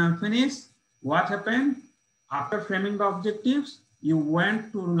finish. What happened? After framing the objectives, you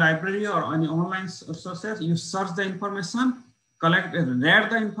went to library or any online sources, you search the information, read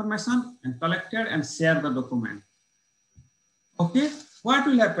the information, and collected and share the document. Okay, what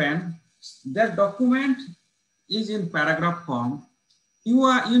will happen? That document is in paragraph form. You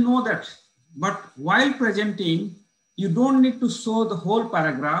know that, but while presenting, you don't need to show the whole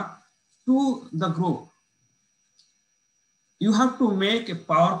paragraph to the group. You have to make a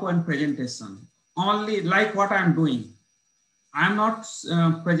PowerPoint presentation, only like what I'm doing. I'm not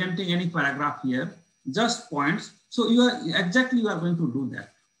presenting any paragraph here, just points. So you are going to do that.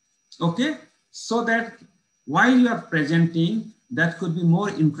 Okay, so that while you are presenting, that could be more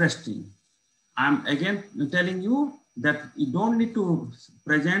interesting. I'm again telling you that you don't need to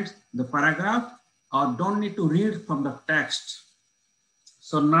present the paragraph or don't need to read from the text.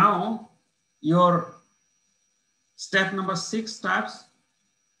 So now your step number 6 starts,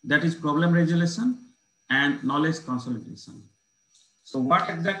 that is problem resolution and knowledge consolidation. So what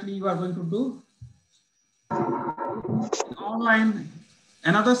exactly you are going to do? Online,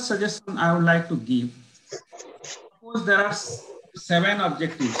 another suggestion I would like to give. Suppose there are 7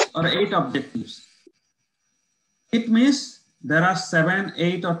 objectives or 8 objectives. It means there are 7,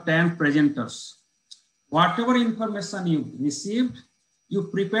 8 or 10 presenters. Whatever information you received, you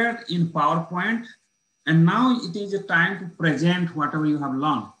prepared in PowerPoint, and now it is a time to present whatever you have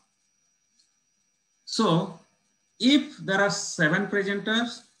learned. So if there are 7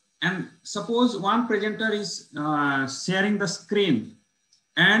 presenters, and suppose one presenter is sharing the screen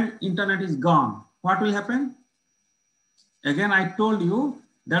and internet is gone, what will happen? Again, I told you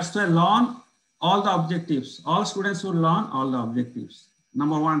that's why learn all the objectives. All students will learn all the objectives.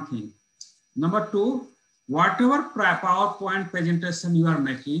 Number one thing. Number two, whatever PowerPoint presentation you are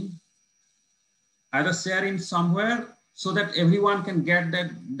making, either share it somewhere so that everyone can get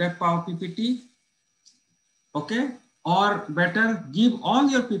that Power PPT, okay? Or better, give all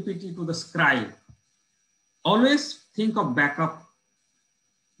your PPT to the scribe. Always think of backup.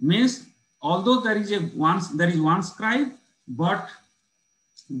 Means, although there is one scribe, but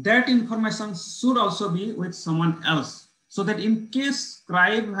that information should also be with someone else, so that in case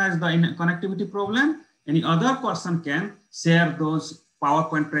scribe has the connectivity problem, any other person can share those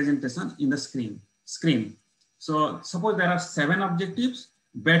PowerPoint presentation in the screen. So suppose there are 7 objectives,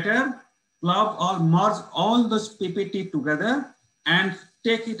 better club or merge all those PPT together and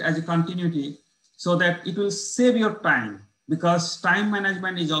take it as a continuity so that it will save your time, because time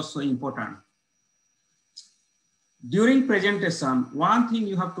management is also important. During presentation, one thing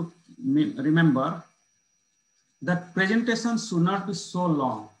you have to remember, that presentation should not be so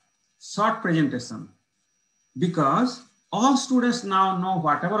long, short presentation, because all students now know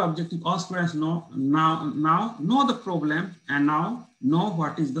whatever objective, all students know know the problem and now know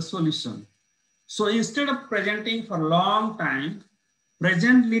what is the solution. So instead of presenting for a long time,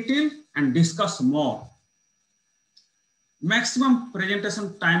 present little and discuss more. Maximum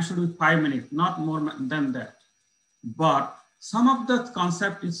presentation time should be 5 minutes, not more than that. But some of the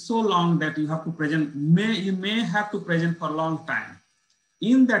concept is so long that you have to present, you may have to present for a long time.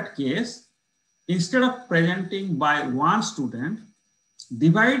 In that case, instead of presenting by one student,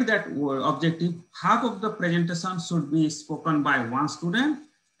 divide that objective. Half of the presentation should be spoken by one student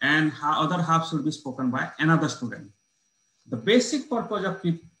and other half should be spoken by another student. The basic purpose of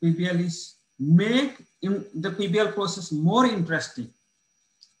PBL is make the PBL process more interesting.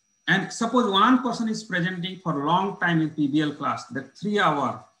 And suppose one person is presenting for a long time in PBL class, that 3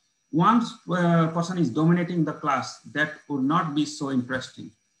 hours, one person is dominating the class, that would not be so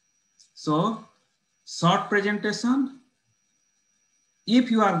interesting. So short presentation,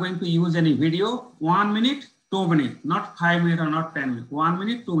 if you are going to use any video, 1 minute, 2 minutes, not 5 minutes or not 10 minutes, 1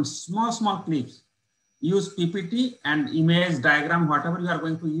 minute, 2 minutes, small clips. Use PPT and image, diagram, whatever you are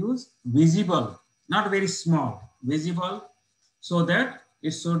going to use, visible, not very small, visible, so that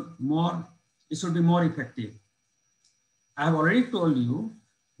it should be more effective. I have already told you,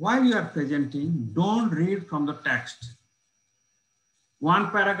 while you are presenting, don't read from the text.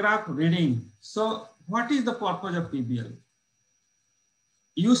 One paragraph reading. So what is the purpose of PBL?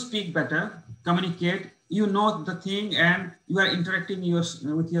 You speak better, communicate, you know the thing, and you are interacting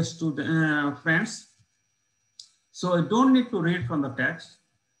with your friends. So you don't need to read from the text.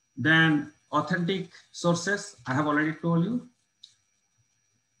 Then authentic sources, I have already told you.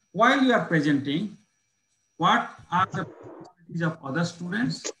 While you are presenting, what are the possibilities of other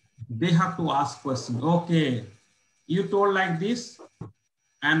students? They have to ask questions. Okay, you told like this,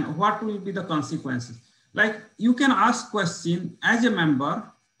 and what will be the consequences? Like, you can ask question as a member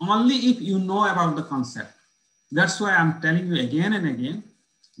only if you know about the concept. That's why I'm telling you again and again,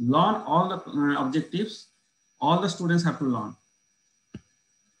 learn all the objectives. All the students have to learn.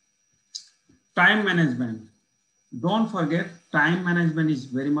 Time management. Don't forget, time management is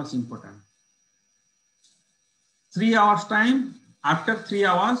very much important. 3 hours time, after 3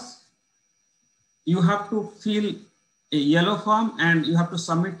 hours, you have to fill a yellow form and you have to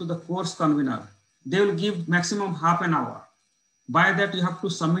submit to the course convener. They will give maximum half an hour. By that, you have to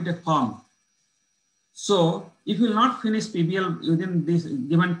submit a form. So if you will not finish PBL within this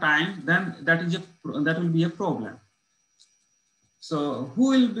given time, then that will be a problem. So who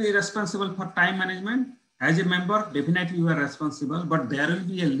will be responsible for time management? As a member, definitely you are responsible, but there will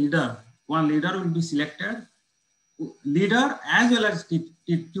be a leader. One leader will be selected. Leader as well as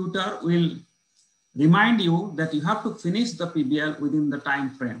tutor will remind you that you have to finish the PBL within the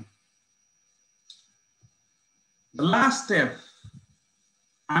time frame. The last step,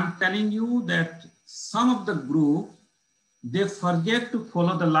 I'm telling you that some of the group, they forget to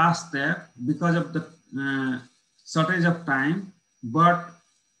follow the last step because of the shortage of time. But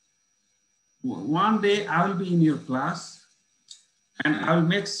one day I will be in your class and I will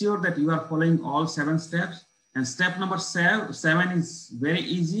make sure that you are following all 7 steps. And step number 7 is very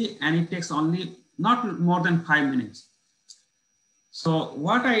easy and it takes only not more than 5 minutes. So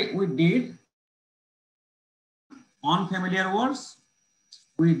what we did on familiar words,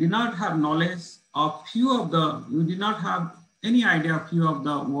 we did not have knowledge of we did not have any idea of few of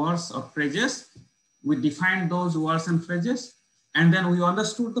the words or phrases. We defined those words and phrases, and then we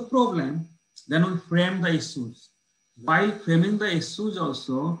understood the problem. Then we framed the issues. While framing the issues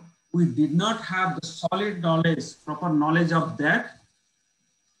also, we did not have the solid knowledge, proper knowledge of that.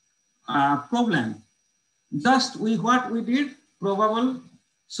 problem. Just what we did, probable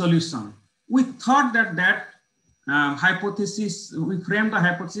solution. We thought that hypothesis, we framed the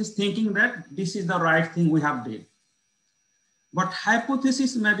hypothesis thinking that this is the right thing we have did. But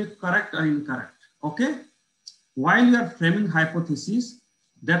hypothesis may be correct or incorrect, okay? While you are framing hypothesis,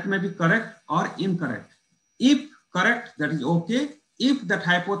 that may be correct or incorrect. If correct, that is okay. If that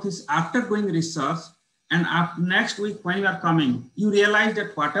hypothesis, after doing research and next week when you are coming, you realize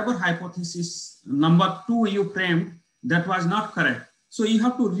that whatever hypothesis number 2 you framed, that was not correct. So you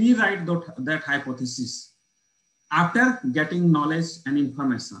have to rewrite that hypothesis after getting knowledge and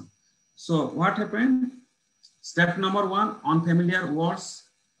information. So what happened? Step number 1, unfamiliar words.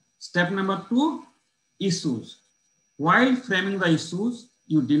 Step number 2, issues. While framing the issues,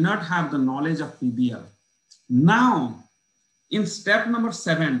 you did not have the knowledge of PBL. Now, in step number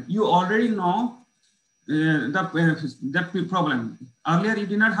 7, you already know that problem. Earlier, you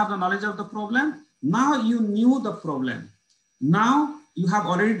did not have the knowledge of the problem. Now you knew the problem. Now you have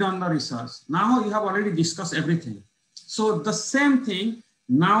already done the research. Now you have already discussed everything. So the same thing,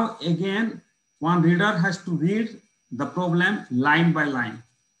 now again, one reader has to read the problem line by line.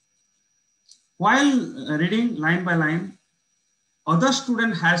 While reading line by line, other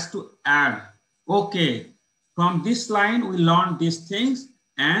student has to add, okay, from this line we learned these things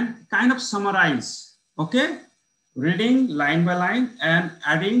and kind of summarize, okay? Reading line by line and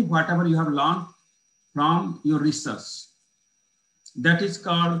adding whatever you have learned from your research. That is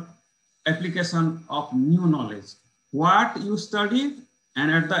called application of new knowledge. What you studied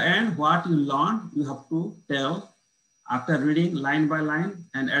and at the end, what you learned, you have to tell after reading line by line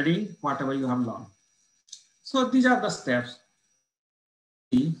and adding whatever you have learned. So these are the steps.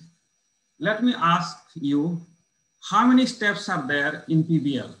 Let me ask you, how many steps are there in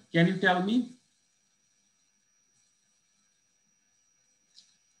PBL? Can you tell me?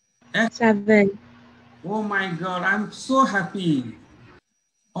 7. Oh my God, I'm so happy.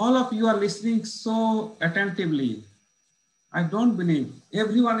 All of you are listening so attentively. I don't believe.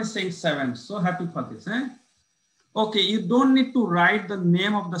 Everyone is saying 7. So happy for this. Eh? Okay, you don't need to write the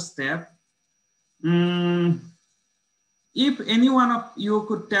name of the step. If any one of you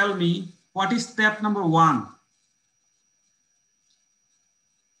could tell me what is step number 1?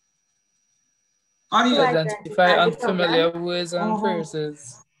 Or you identify unfamiliar words and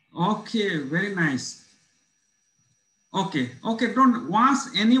phrases. Okay, very nice. Okay, don't once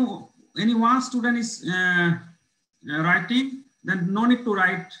any one student is writing, then no need to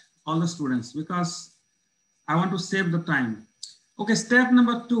write all the students because I want to save the time. Okay, step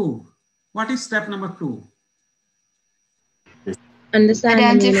number 2. What is step number 2?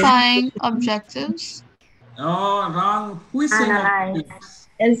 Identifying objectives. Oh, wrong. Who is saying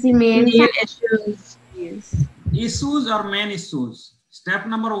objectives? Issues or main issues. Step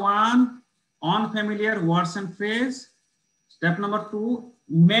number 1, unfamiliar words and phrase. Step number 2,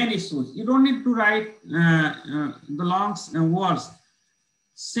 main issues. You don't need to write the long words.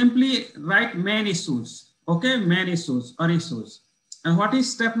 Simply write main issues. Okay, main issues or issues. And what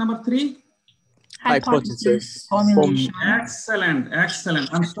is step number 3? Hypothesis. Excellent, excellent.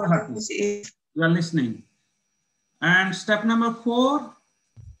 I'm so happy you are listening. And step number 4?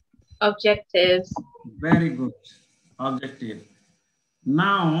 Objectives. Very good. Objective.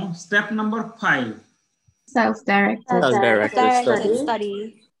 Now, step number 5. Self-directed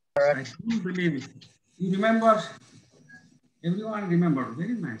study. I don't believe it. You remember? Everyone remember.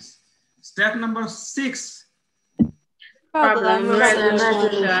 Very nice. Step number 6. Problem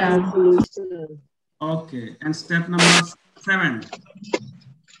resolution. Okay. And step number 7.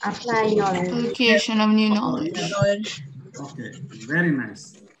 Applying knowledge. Application of new knowledge. Okay. Very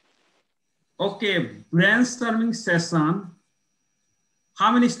nice. Okay. Brainstorming session.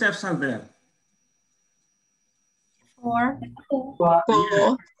 How many steps are there? 4.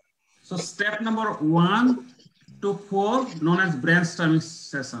 Yeah. So step number 1 to 4 known as brainstorming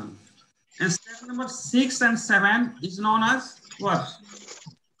session. And step number 6 and 7 is known as what?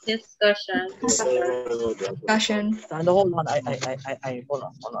 Discussion. Hold on.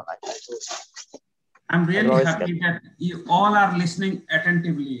 I'm really happy that you all are listening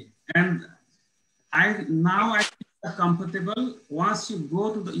attentively. And I feel comfortable. Once you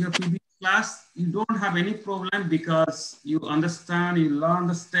go to your PBL class, you don't have any problem because you understand, you learn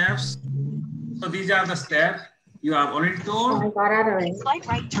the steps. So these are the steps you have already told.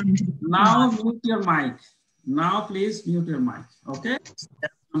 Now mute your mic. Now please mute your mic. Okay.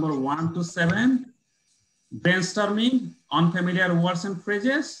 Step number 1 to 7. Brainstorming unfamiliar words and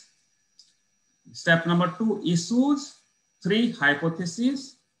phrases. Step number 2, issues. 3,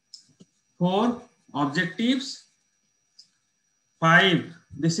 hypotheses. 4, objectives. 5,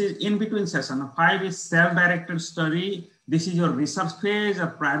 This is in between session. 5 is self-directed study. This is your research phase or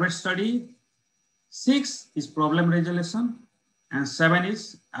private study. 6 is problem resolution. And 7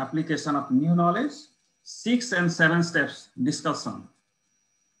 is application of new knowledge. 6 and 7 steps discussion.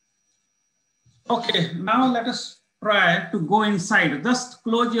 Okay, now let us try to go inside. Just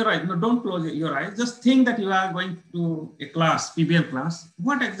close your eyes. No, don't close your eyes. Just think that you are going to a class, PBL class.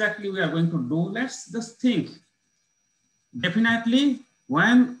 What exactly we are going to do? Let's just think. Definitely,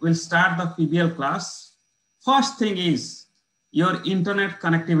 when we'll start the PBL class, first thing is your internet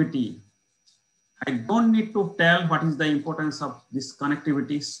connectivity. I don't need to tell what is the importance of this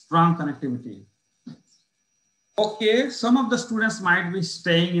connectivity, strong connectivity. Okay, some of the students might be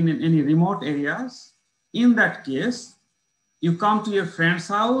staying in any remote areas. In that case, you come to your friend's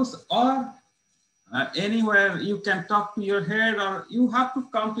house or anywhere you can talk to your head, or you have to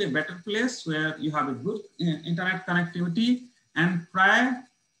come to a better place where you have a good internet connectivity and try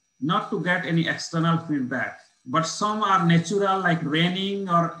not to get any external feedback. But some are natural, like raining,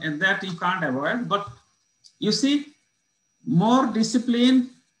 or that you can't avoid. But you see, more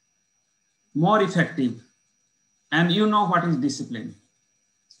discipline, more effective. And you know what is discipline.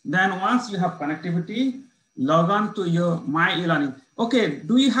 Then once you have connectivity, log on to your My E-Learning. Okay,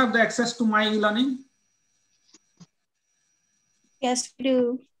 do you have the access to My E-Learning? Yes, we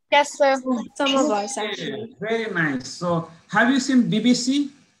do. Yes, sir. Some of us, Okay, actually. very nice. So have you seen BBC?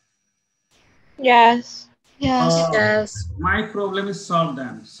 Yes. Yes. Yes. My problem is solved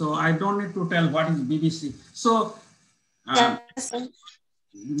then. So I don't need to tell what is BBC. So, Yes.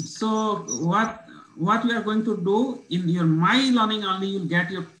 so what we are going to do in your My E-Learning only, you'll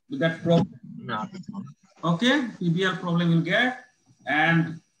get your that problem. No. Okay, PBL problem you'll get,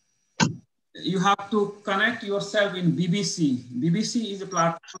 and you have to connect yourself in BBC. BBC is a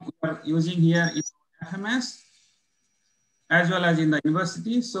platform we are using here in FMS as well as in the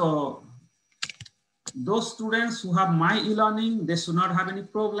university. So those students who have My E-Learning, they should not have any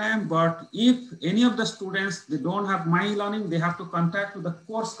problem. But if any of the students, they don't have My E-Learning, they have to contact the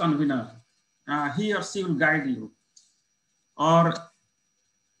course convener. He or she will guide you. Or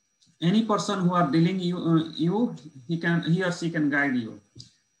any person who are dealing he or she can guide you.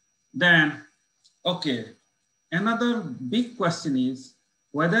 Then, okay, another big question is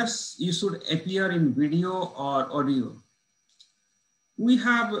whether you should appear in video or audio. We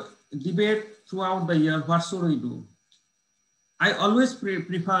have debate throughout the year, what should we do? I always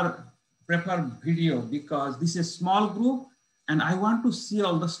prefer video because this is a small group and I want to see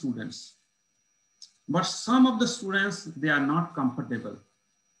all the students. But some of the students, they are not comfortable.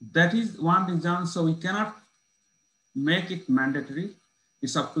 That is one reason, so we cannot make it mandatory.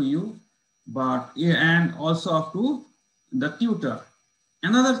 It's up to you, but and also up to the tutor.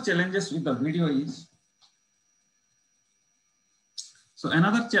 Another challenges with the video is, so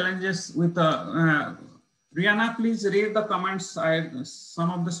another challenges with the, Rihanna, please read the comments. Some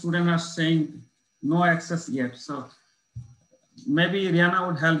of the students are saying no access yet. So maybe Rihanna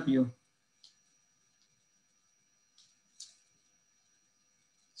would help you.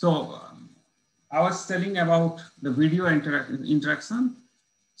 So I was telling about the video interaction.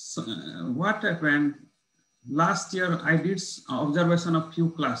 So, what happened last year, I did observation of few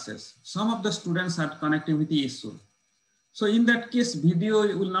classes. Some of the students had connectivity issue. So in that case, video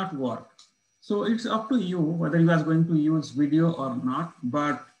will not work. So it's up to you whether you are going to use video or not,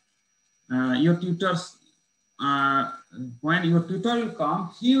 but your tutors, when your tutor will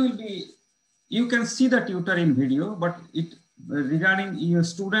come, he will be, you can see the tutor in video, but regarding your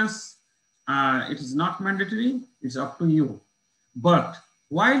students, it is not mandatory, it's up to you. But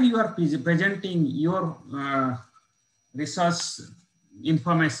while you are presenting your research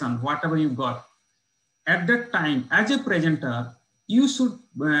information, whatever you got, at that time, as a presenter, you should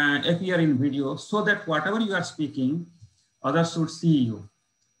appear in video so that whatever you are speaking, others should see you.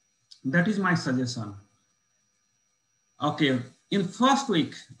 That is my suggestion. Okay, in first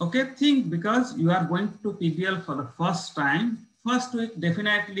week, okay, think because you are going to PBL for the first time. First week,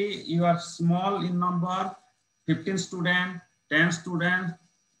 definitely you are small in number, 15 students, 10 students.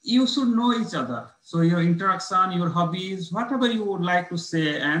 You should know each other. So your interaction, your hobbies, whatever you would like to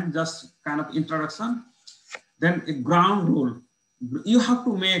say, and just kind of introduction. Then a ground rule. You have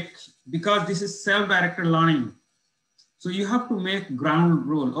to make, because this is self-directed learning. So you have to make ground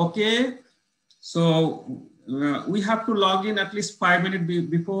rule. Okay, so we have to log in at least 5 minutes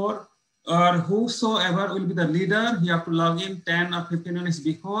before, or whosoever will be the leader, he have to log in 10 or 15 minutes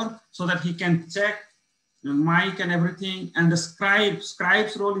before so that he can check the mic and everything. And the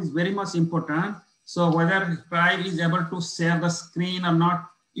scribe's role is very much important. So whether scribe is able to share the screen or not,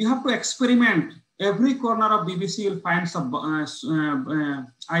 you have to experiment every corner of BBC you'll find some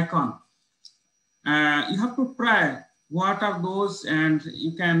icon. You have to try what are those, and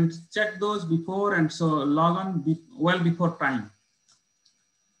you can check those before, and so log on well before time.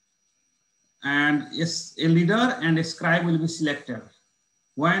 And yes, a leader and a scribe will be selected.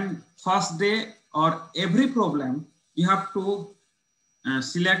 When first day or every problem, you have to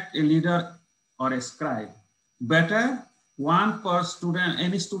select a leader or a scribe. Better one per student,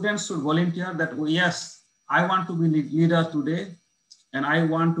 any student should volunteer that, oh, yes, I want to be leader today and I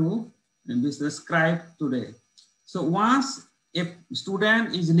want to be the scribe today. So once a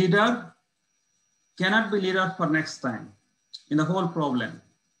student is leader, cannot be leader for next time in the whole problem.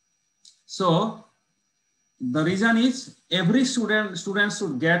 So the reason is every student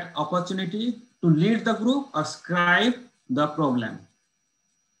should get opportunity to lead the group or scribe the problem.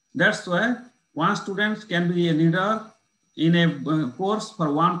 That's why one student can be a leader in a course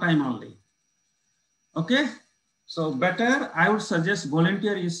for one time only. Okay, so better I would suggest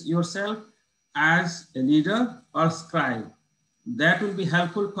volunteer yourself as a leader or scribe. That will be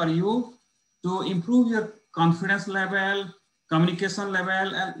helpful for you to improve your confidence level, communication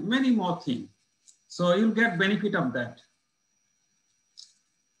level, and many more things. So you'll get benefit of that.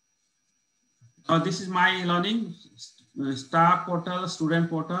 This is my learning staff portal, student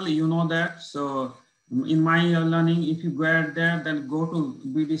portal, you know that. So in my learning, if you go there, then go to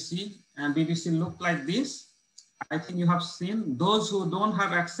BBC, and BBC look like this. I think you have seen. Those who don't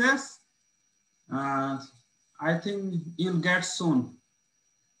have access, I think you'll get soon.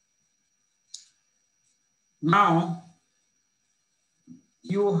 Now,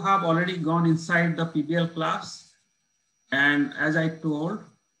 you have already gone inside the PBL class, and as I told,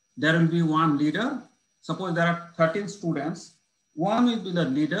 there will be one leader. Suppose there are 13 students, one will be the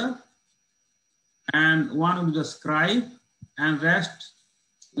leader and one will be the scribe, and rest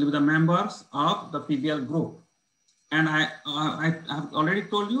will be the members of the PBL group. And I have already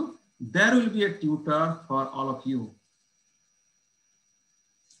told you, there will be a tutor for all of you.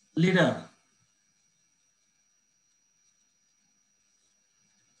 Leader.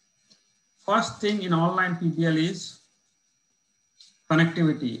 First thing in online PBL is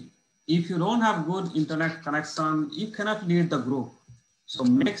connectivity. If you don't have good internet connection, you cannot lead the group. So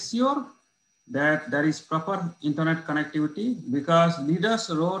make sure that there is proper internet connectivity, because leader's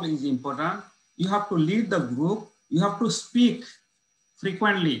role is important. You have to lead the group. You have to speak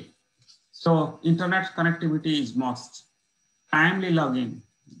frequently. So internet connectivity is must. Timely login.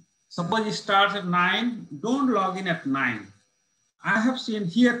 Suppose it starts at 9, don't log in at 9. I have seen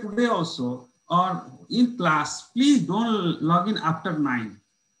here today also, or in class, please don't log in after 9.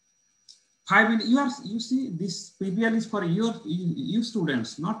 5 minutes, you see, this PBL is for you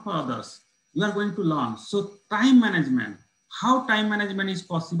students, not for others. You are going to learn. So time management, how time management is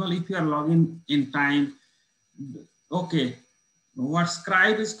possible if you are logging in time. Okay, what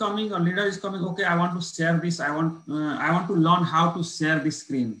scribe is coming or leader is coming. Okay, I want to share this. I want to learn how to share this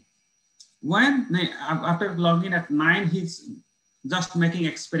screen. When after logging at 9, he's just making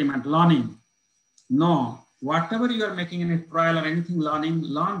experiment, learning. No, whatever you are making in a trial or anything learning,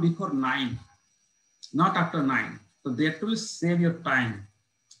 learn before 9, not after 9. So that will save your time.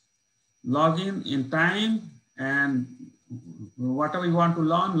 Log in time, and whatever you want to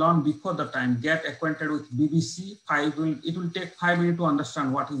learn before the time. Get acquainted with BBC. It will take 5 minutes to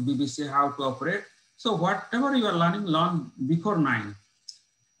understand what is BBC, how to operate. So whatever you are learning, learn before 9.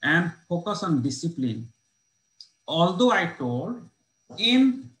 And focus on discipline. Although I told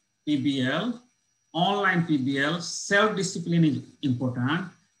in PBL, online PBL, self-discipline is important,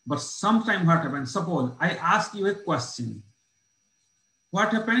 but sometimes what happens, suppose I ask you a question.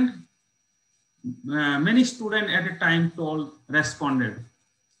 What happened? Many students at a time responded.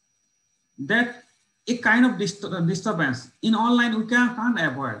 That a kind of disturbance. In online, we can't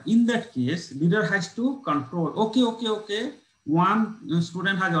avoid. In that case, leader has to control. Okay. One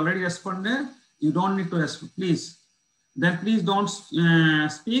student has already responded. You don't need to respond, please. Then please don't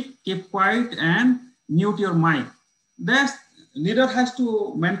speak, keep quiet and mute your mic. That leader has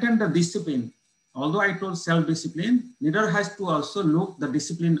to maintain the discipline. Although I told self-discipline, leader has to also look the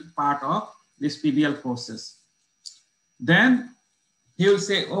discipline part of this PBL process. Then he will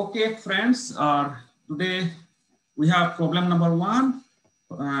say, okay, friends, today we have problem number 1.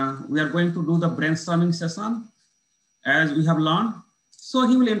 We are going to do the brainstorming session as we have learned. So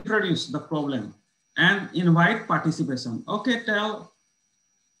he will introduce the problem and invite participation. Okay, tell,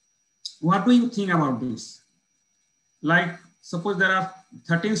 what do you think about this? Like, suppose there are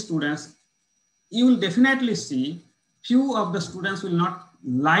 13 students, you will definitely see few of the students will not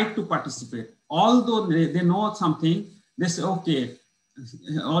like to participate. Although they know something, they say, okay,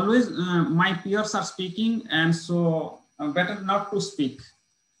 always my peers are speaking, and so better not to speak.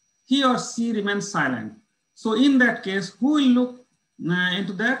 He or she remains silent. So in that case, who will look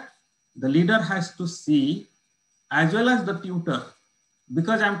into that? The leader has to see, as well as the tutor.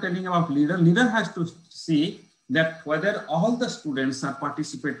 Because I'm telling about leader has to see that whether all the students are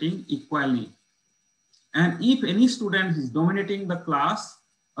participating equally. And if any student is dominating the class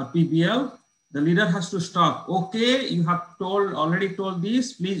or PBL, the leader has to stop. Okay, you have already told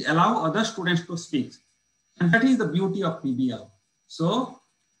this, please allow other students to speak. And that is the beauty of PBL. So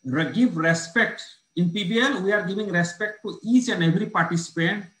give respect. In PBL, we are giving respect to each and every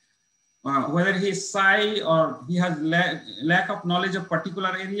participant, whether he is shy or he has lack of knowledge of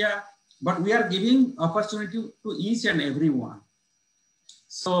particular area, but we are giving opportunity to each and every one.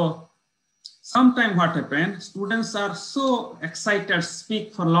 So sometimes what happens, students are so excited,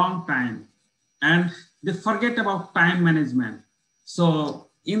 speak for a long time, and they forget about time management. So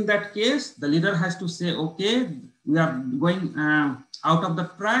in that case, the leader has to say, okay, we are going out of the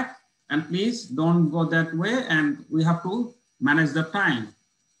track, and please don't go that way, and we have to manage the time.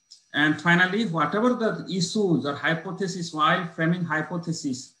 And finally, whatever the issues or hypothesis, while framing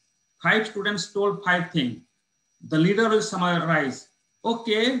hypothesis, 5 students told 5 things. The leader will summarize,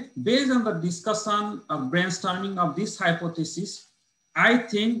 okay, based on the discussion or brainstorming of this hypothesis, I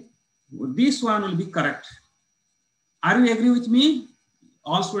think this one will be correct. Are you agree with me?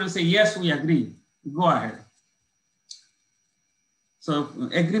 All students say, yes, we agree. Go ahead. So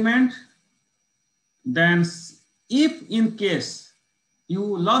agreement. Then if in case you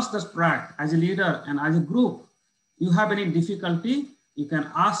lost the track as a leader and as a group, you have any difficulty, you can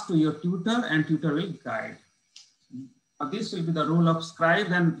ask to your tutor and tutor will guide. This will be the rule of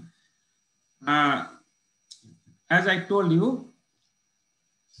scribe. And as I told you,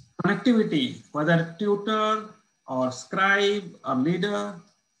 connectivity, whether tutor or scribe or leader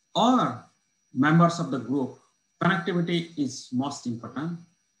or members of the group, connectivity is most important.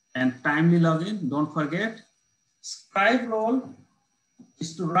 And timely login, don't forget. Scribe role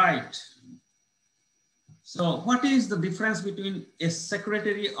is to write. So what is the difference between a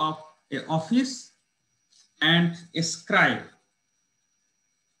secretary of an office and a scribe?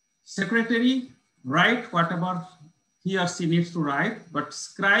 Secretary write whatever he or she needs to write, but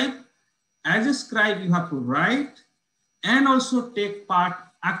scribe, as a scribe, you have to write and also take part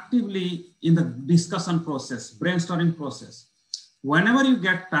actively in the discussion process, brainstorming process. Whenever you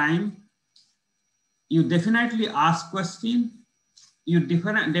get time, you definitely ask questions, you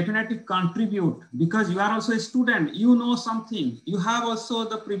definitely contribute, because you are also a student, you know something, you have also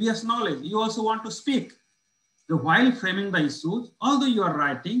the previous knowledge, you also want to speak. So while framing the issues, although you are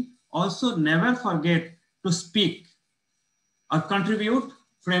writing, also never forget to speak or contribute,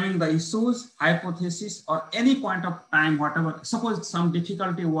 framing the issues, hypothesis, or any point of time, whatever. Suppose some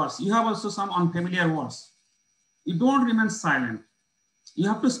difficulty words, you have also some unfamiliar words. You don't remain silent. You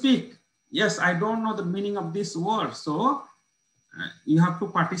have to speak. Yes, I don't know the meaning of this word. So you have to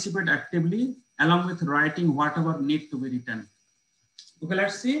participate actively along with writing whatever need to be written. Okay,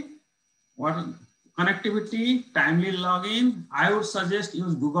 let's see. What connectivity, timely login. I would suggest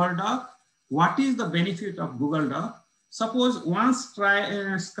use Google Doc. What is the benefit of Google Doc? Suppose one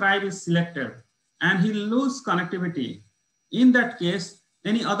scribe is selected and he loses connectivity. In that case,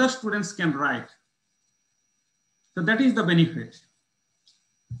 any other students can write. So that is the benefit.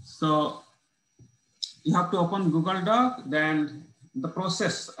 So you have to open Google Doc, then the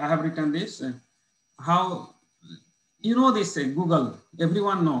process, I have written this. How, you know this, Google,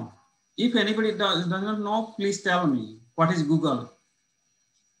 everyone know. If anybody doesn't know, please tell me, what is Google?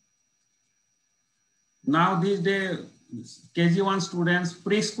 Now these days, KG1 students,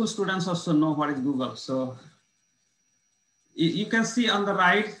 preschool students also know what is Google. So you can see on the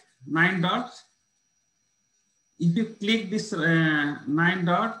right, 9 dots. If you click this 9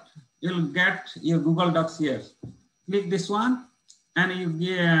 dot, you'll get your Google Docs here. Click this one and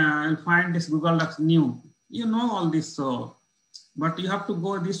you'll find this Google Docs new. You know all this, so, but you have to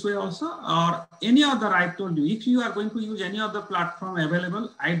go this way also, or any other. I told you, if you are going to use any other platform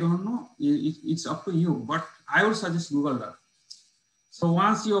available, I don't know, it's up to you, but I would suggest Google Docs. So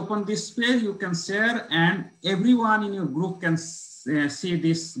once you open this page, you can share and everyone in your group can see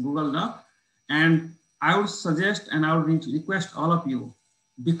this Google Doc. And I would suggest and I would request all of you,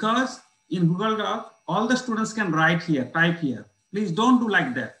 because in Google Doc, all the students can write here, type here. Please don't do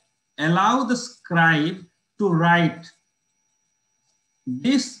like that. Allow the scribe to write.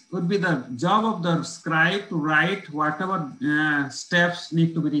 This would be the job of the scribe, to write whatever steps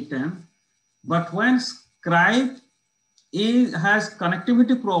need to be written. But when scribe has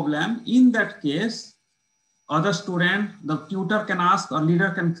connectivity problem, in that case, other student, the tutor can ask or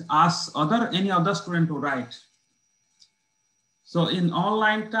leader can ask any other student to write. So in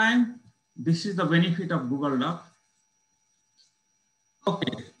online time, this is the benefit of Google Doc.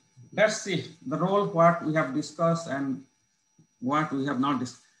 Okay, let's see the role, what we have discussed and what we have not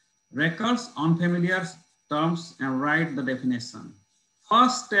discussed. Records unfamiliar terms and write the definition.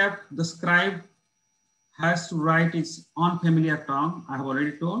 First step, the scribe has to write its unfamiliar term, I have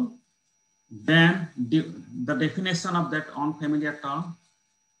already told. Then the definition of that unfamiliar term.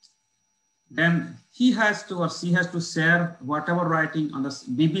 Then he has to or she has to share whatever writing on the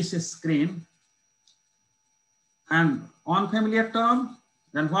BBC screen. And unfamiliar term,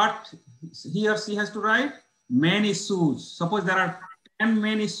 then what he or she has to write? Main issues. Suppose there are 10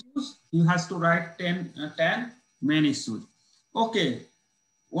 main issues, you has to write 10 main issues. Okay,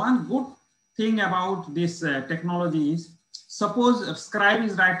 one good thing about this technology is, suppose a scribe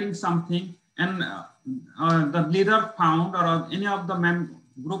is writing something and the leader found or any of the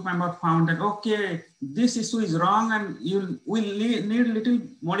group member found that, okay, this issue is wrong and you will need little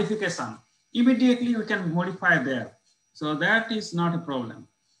modification. Immediately you can modify there. So that is not a problem.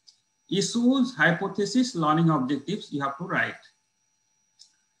 Issues, hypothesis, learning objectives, you have to write.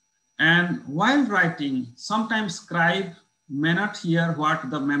 And while writing, sometimes scribe may not hear what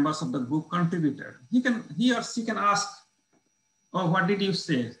the members of the group contributed. He or she can ask, oh, what did you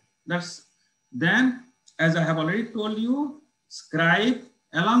say? Then, as I have already told you, scribe,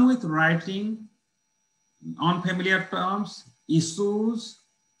 along with writing unfamiliar terms, issues,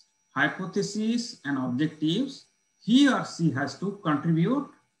 hypotheses, and objectives, he or she has to contribute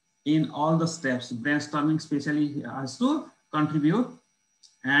in all the steps. Brainstorming especially has to contribute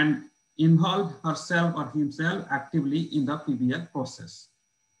and involve herself or himself actively in the PBL process.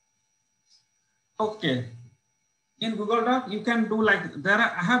 Okay, in Google Doc, you can do like,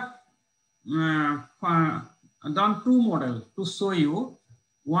 I have done two models to show you.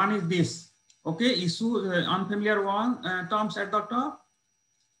 One is this, okay, issue, unfamiliar terms at the top,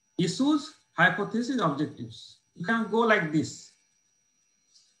 issues, hypothesis, objectives. You can go like this,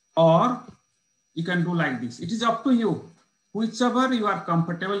 or you can do like this. It is up to you. Whichever you are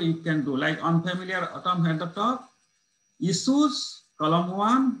comfortable, you can do. Like unfamiliar term at the top, issues, column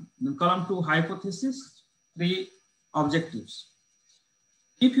 1, then column 2, hypothesis, 3, objectives.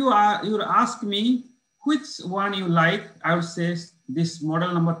 If you ask me which one you like, I would say this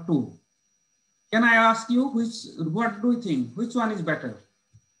model number 2. Can I ask you what do you think? Which one is better?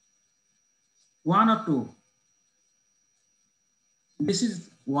 1 or 2? This is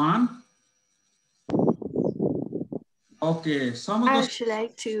 1. Okay, some of I those. actually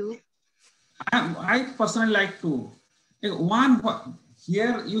like 2. I personally like 2. One,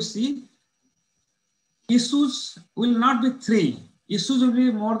 here you see, issues will not be 3. Issues will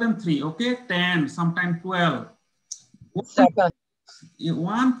be more than 3, okay? 10, sometimes 12.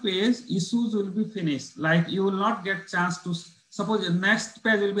 One page, issues will be finished. Like you will not get chance to, suppose the next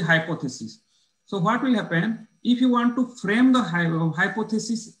page will be hypothesis. So what will happen? If you want to frame the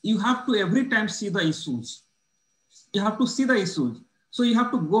hypothesis, you have to every time see the issues. You have to see the issues. So you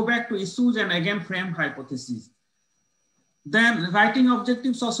have to go back to issues and again frame hypotheses. Then writing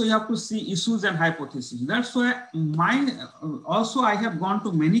objectives also, you have to see issues and hypotheses. That's why also I have gone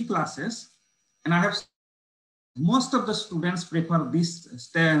to many classes and I have, most of the students prefer this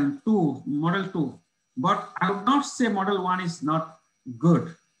model 2, but I would not say model 1 is not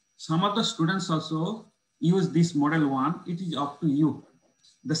good. Some of the students also use this model 1. It is up to you.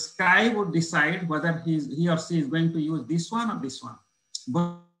 The scribe would decide whether he or she is going to use this one or this one.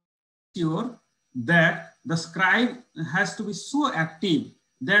 But sure that the scribe has to be so active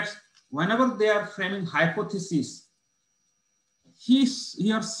that whenever they are framing hypotheses, he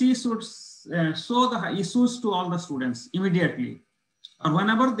or she should show the issues to all the students immediately. Or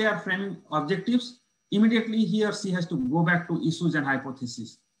whenever they are framing objectives, immediately he or she has to go back to issues and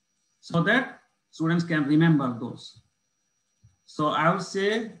hypotheses so that students can remember those. So I would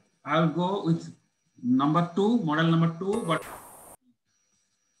say I'll go with number 2, model number 2, but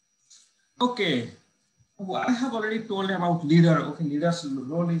okay. I have already told about leader. Okay, leader's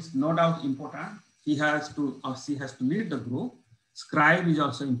role is no doubt important. He has to or she has to lead the group. Scribe is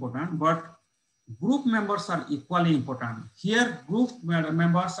also important, but group members are equally important. Here, group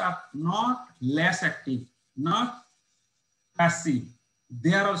members are not less active, not passive.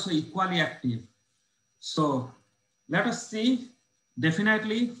 They are also equally active. So let us see.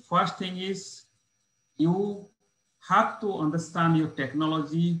 Definitely, first thing is you have to understand your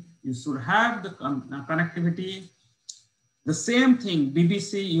technology. You should have the connectivity. The same thing,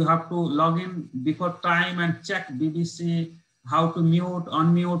 BBC, you have to log in before time and check BBC, how to mute,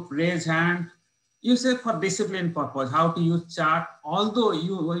 unmute, raise hand. You say for discipline purpose, how to use chart, although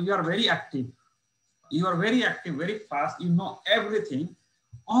you are very active, very fast, you know everything.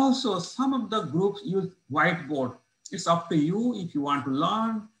 Also, some of the groups use whiteboard. It's up to you if you want to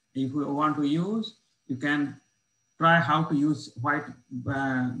learn, if you want to use, you can try how to use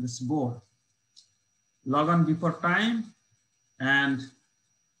this board. Log on before time and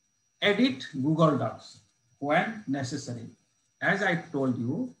edit Google Docs when necessary. As I told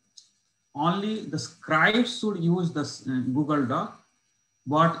you, only the scribe should use this Google Doc,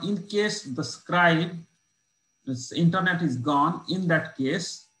 but in case the scribe, this internet is gone, in that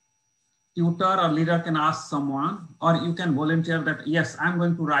case, tutor or leader can ask someone, or you can volunteer that, yes, I'm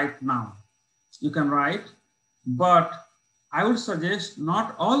going to write now. You can write, but I would suggest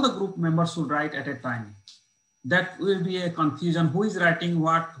not all the group members should write at a time. That will be a confusion. Who is writing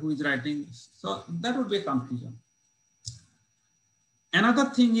what, who is writing? So that would be a confusion. Another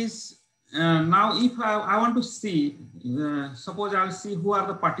thing is, now if I want to see, suppose I will see who are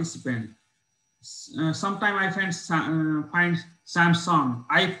the participants. Sometime I find Samsung,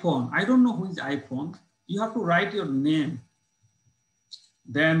 iPhone. I don't know who is iPhone. You have to write your name.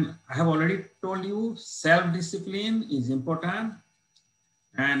 Then I have already told you self-discipline is important,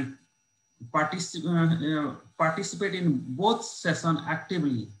 and participate in both sessions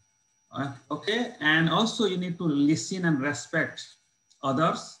actively. Okay, and also you need to listen and respect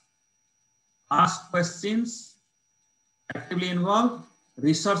others, ask questions, actively involved,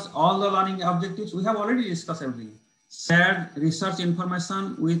 research all the learning objectives. We have already discussed everything. Share research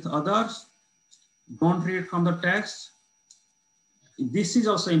information with others. Don't read from the text. This is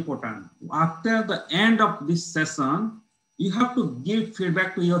also important. After the end of this session, you have to give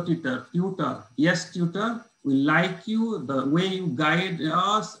feedback to your tutor. Yes, tutor, we like you, the way you guide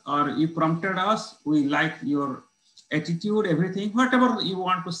us or you prompted us. We like your attitude, everything, whatever you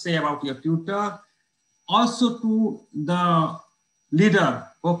want to say about your tutor. Also to the leader.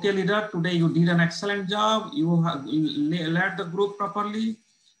 Okay, leader, today you did an excellent job. You led the group properly.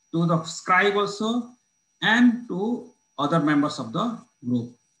 To the scribe also, and to other members of the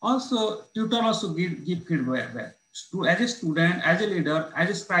group. Also, tutor also give feedback. As a student, as a leader, as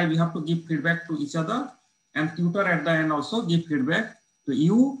a scribe, you have to give feedback to each other, and tutor at the end also give feedback to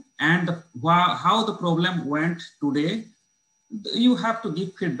you and how the problem went today. You have to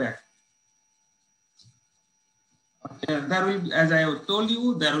give feedback. There will, as I have told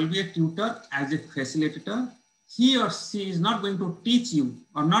you, there will be a tutor as a facilitator. He or she is not going to teach you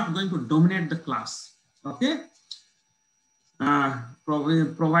or not going to dominate the class. Okay.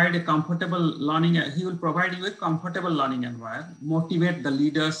 Provide a comfortable learning. He will provide you a comfortable learning environment, motivate the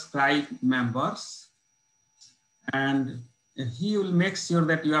leaders, scribe members, and he will make sure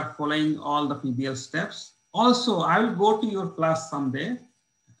that you are following all the PBL steps. Also, I will go to your class someday.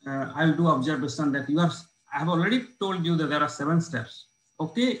 I will do observation that you are, I have already told you that there are 7 steps.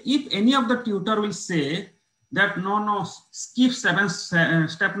 Okay. If any of the tutor will say that, no, skip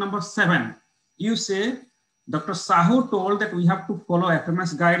step number 7, you say, Dr. Sahu told that we have to follow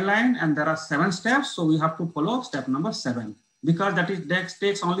FMS guideline and there are 7 steps. So we have to follow step number 7 because that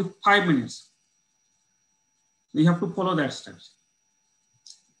takes only 5 minutes. We have to follow that steps.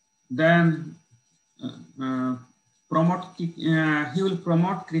 Then he will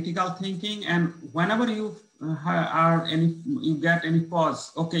promote critical thinking, and whenever you get any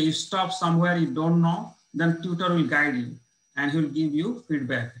pause, okay, you stop somewhere you don't know, then tutor will guide you and he will give you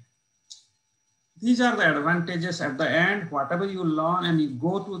feedback. These are the advantages at the end. Whatever you learn and you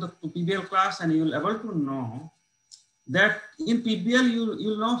go to the PBL class and you will able to know that in PBL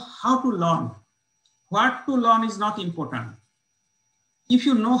you'll know how to learn. What to learn is not important. If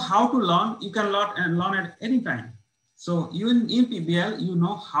you know how to learn, you can learn at any time. So in PBL, you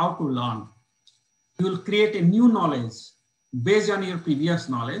know how to learn. You will create a new knowledge based on your previous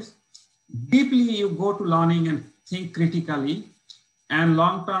knowledge. Deeply you go to learning and think critically. And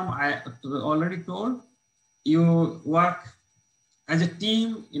long term, I already told, you work as a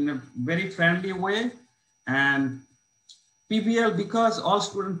team in a very friendly way. And PBL, because all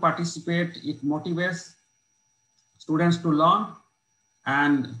students participate, it motivates students to learn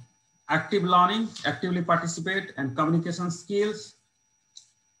and active learning, actively participate, and communication skills.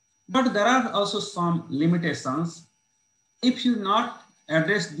 But there are also some limitations. If you not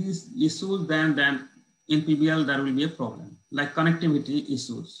address these issues, then in PBL there will be a problem, like connectivity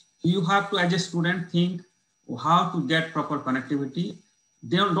issues. You have to, as a student, think how to get proper connectivity.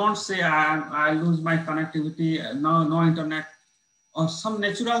 Don't say I lose my connectivity, no internet, or some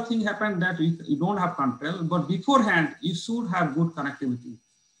natural thing happened that you don't have control. But beforehand, you should have good connectivity.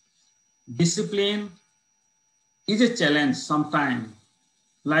 Discipline is a challenge sometimes.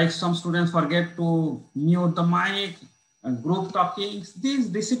 like some students forget to mute the mic, group talking. These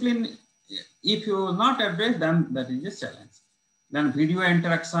discipline, if you not address them, that is a challenge. Then video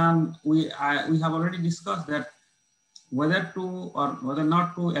interaction, we have already discussed that whether to or whether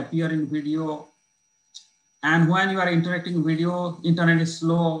not to appear in video. And when you are interacting video, internet is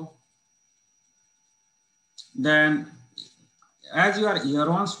slow. Then as you are year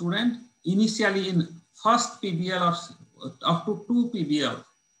one student, initially in first PBL or up to 2 PBL,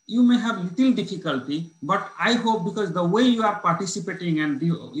 you may have little difficulty, but I hope because the way you are participating and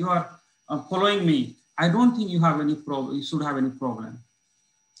you are following me, I don't think you have any problem. You should have any problem.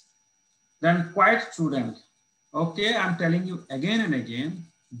 Then quiet student. Okay, I'm telling you again and again,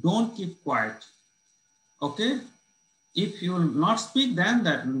 don't keep quiet. Okay, if you will not speak, then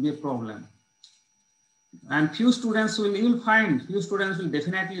that will be a problem. And few students will, you will find few students will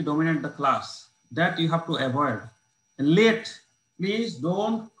definitely dominate the class. That you have to avoid. And late, please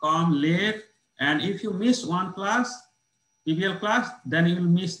don't come late. And if you miss one class, PBL class, then you will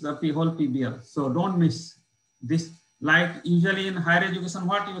miss the whole PBL. So don't miss this. Like usually in higher education,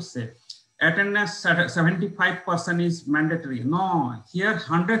 what you say? Attendance 75% is mandatory. No, here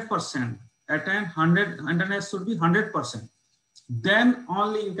 100%. Attendance should be 100%. Then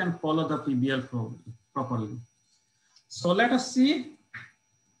only you can follow the PBL properly. So let us see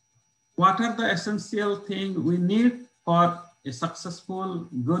what are the essential things we need for a successful,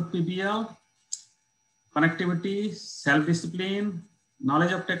 good PBL. Connectivity, self-discipline,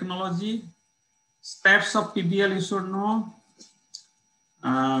 knowledge of technology, steps of PBL you should know,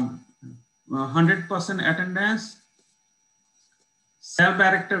 100% attendance,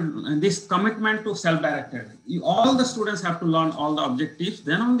 self-directed, this commitment to self-directed. All the students have to learn all the objectives,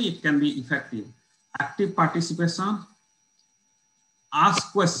 then only it can be effective. Active participation,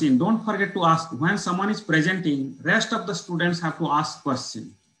 ask question. Don't forget to ask. When someone is presenting, rest of the students have to ask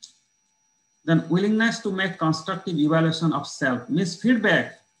question. Then willingness to make constructive evaluation of self, means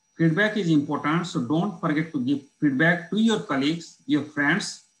feedback. Feedback is important, so don't forget to give feedback to your colleagues, your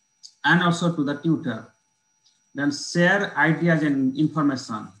friends, and also to the tutor. Then share ideas and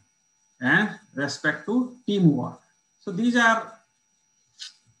information and respect to teamwork. So these are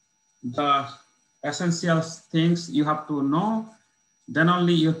the essential things you have to know. Then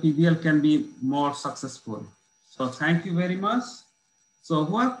only your PBL can be more successful. So thank you very much. So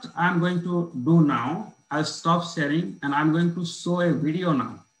what I'm going to do now, I'll stop sharing and I'm going to show a video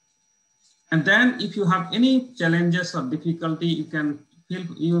now. And then if you have any challenges or difficulty, you can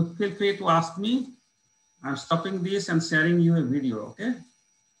feel free to ask me. I'm stopping this and sharing you a video, okay?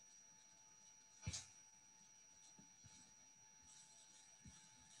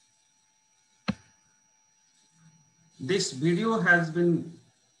 This video has been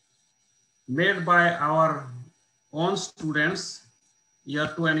made by our own students,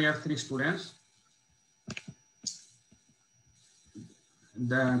 year 2 and year 3 students.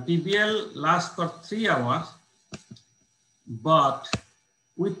 The PBL lasts for 3 hours, but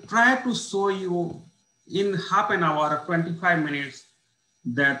we try to show you in half an hour or 25 minutes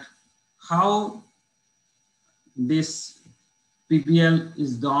that how this PBL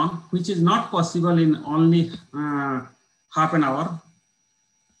is done, which is not possible in only half an hour.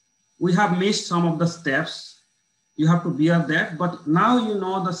 We have missed some of the steps. You have to bear that, but now you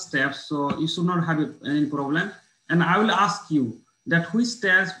know the steps, so you should not have any problem. And I will ask you that which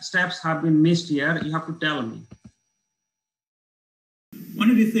steps have been missed here, you have to tell me. One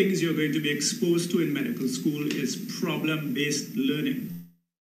of the things you're going to be exposed to in medical school is problem-based learning.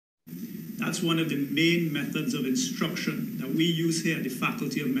 That's one of the main methods of instruction that we use here at the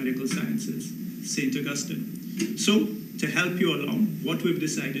Faculty of Medical Sciences, St. Augustine. So, to help you along, what we've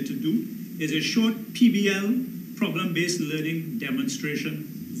decided to do is a short PBL, problem-based learning demonstration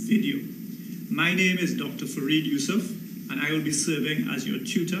video. My name is Dr. Farid Yusuf, and I will be serving as your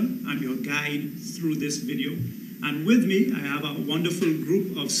tutor and your guide through this video. And with me, I have a wonderful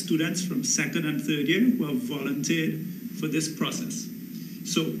group of students from 2nd and 3rd year who have volunteered for this process.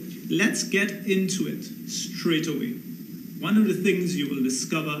 So let's get into it straight away. One of the things you will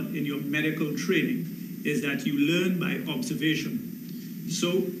discover in your medical training is that you learn by observation.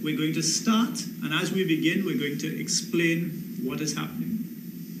 So we're going to start, and as we begin, we're going to explain what is happening.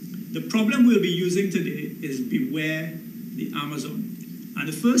 The problem we'll be using today is Beware the Amazon. And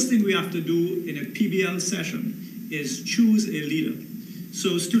the first thing we have to do in a PBL session is choose a leader.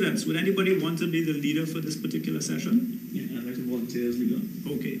 So students, would anybody want to be the leader for this particular session? Yeah, I'd like to volunteer as leader.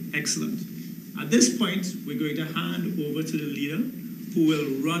 Okay, excellent. At this point, we're going to hand over to the leader who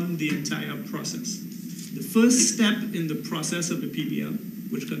will run the entire process. The first step in the process of the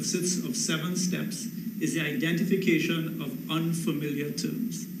PBL, which consists of 7 steps, is the identification of unfamiliar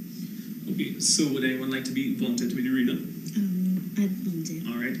terms. Okay, so would anyone like to be volunteer to be the reader? I'd volunteer.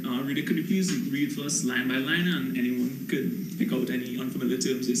 All right, reader, could you please read for us line by line, and anyone could pick out any unfamiliar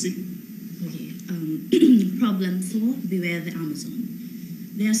terms you see? Okay. Problem 4, beware the Amazon.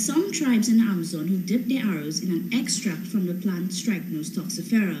 There are some tribes in the Amazon who dip their arrows in an extract from the plant Strychnos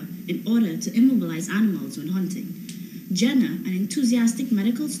toxifera in order to immobilize animals when hunting. Jenna, an enthusiastic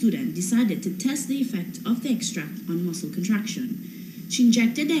medical student, decided to test the effect of the extract on muscle contraction. She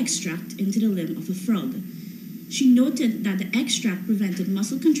injected the extract into the limb of a frog. She noted that the extract prevented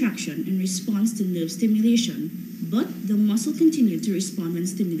muscle contraction in response to nerve stimulation, but the muscle continued to respond when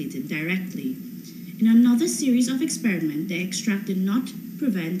stimulated directly. In another series of experiments, the extract did not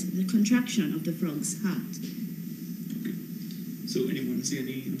prevent the contraction of the frog's heart. Okay. So anyone see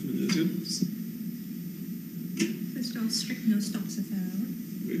any unfamiliar terms? First off, Strychnos toxifera.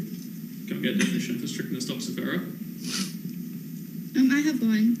 Okay. Can we get a definition for Strychnos toxifera? I have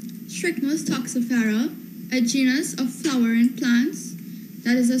one. Strychnos toxifera, a genus of flowering plants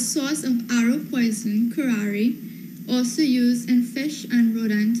that is a source of arrow poison, curare, also used in fish and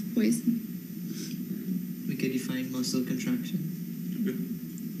rodent poison. We could define muscle contraction. Okay.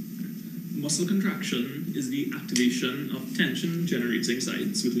 Muscle contraction is the activation of tension-generating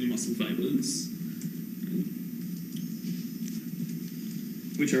sites within muscle fibers,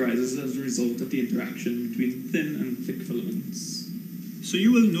 which arises as a result of the interaction between thin and thick filaments. So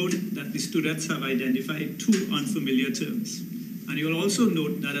you will note that the students have identified 2 unfamiliar terms. And you will also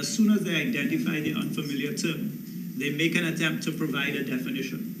note that as soon as they identify the unfamiliar term, they make an attempt to provide a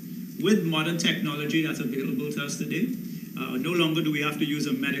definition. With modern technology that's available to us today, no longer do we have to use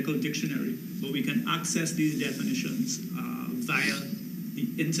a medical dictionary, but we can access these definitions via the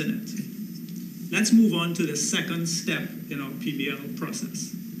internet. Let's move on to the second step in our PBL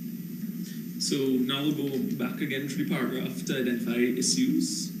process. So now we'll go back again through the paragraph to identify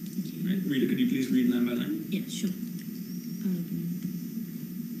issues. Right. Reader, could you please read line by line? Yeah, sure.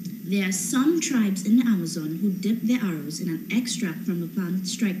 There are some tribes in the Amazon who dip their arrows in an extract from the plant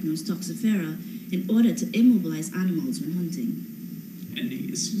Strychnos toxifera in order to immobilize animals when hunting.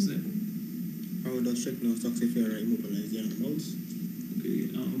 Any issues there? How does Strychnos toxifera immobilize the animals? Okay,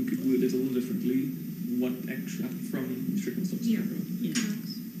 we could word it a little differently. What extract from Strychnos toxifera? Yeah.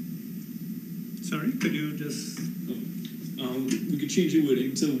 Sorry, could you just... we could change the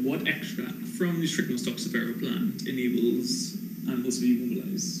wording to what extract from the Strychnos toxifera plant enables animals to be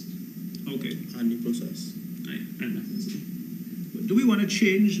immobilized. Okay. And the process. And mechanism. Do we want to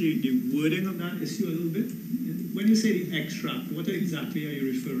change the wording of that issue a little bit? When you say the extract, what exactly are you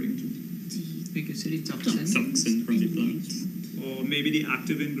referring to? We could say the toxin. Toxin from the plant. Or maybe the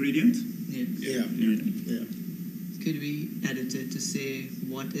active ingredient? Yeah. Could we edit it to say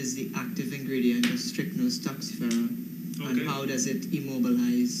what is the active ingredient of Strychnos toxifera and how does it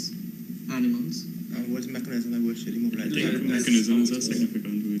immobilize animals? And what's the mechanism by which it immobilizes animals? Mechanism is a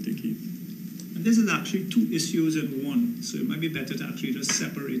significant word to keep. And this is actually 2 issues in one, so it might be better to actually just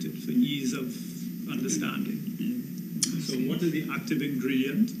separate it for ease of understanding. So what is the active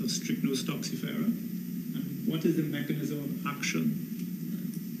ingredient of Strychnos toxifera? And what is the mechanism of action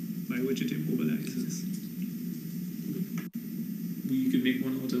by which it immobilizes? We could make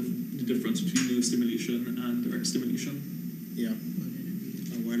one out of the difference between nerve stimulation and direct stimulation. Yeah.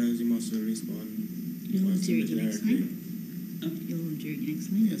 And why does the muscle respond? You'll want to read the next line? You'll want to read the next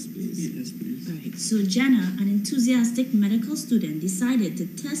line? Yes, please. Yes, please. All right. So Jenna, an enthusiastic medical student, decided to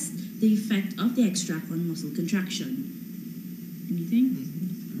test the effect of the extract on muscle contraction. Anything?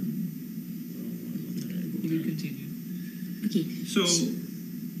 You can continue. Okay. So, Sorry.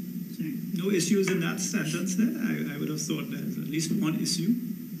 no issues in that sentence there? I would have thought there's at least one issue.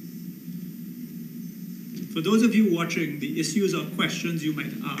 For those of you watching, the issues are questions you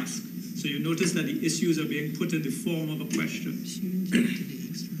might ask. So you notice that the issues are being put in the form of a question. She injected the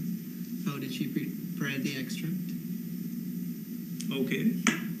extract. How did she prepare the extract? Okay.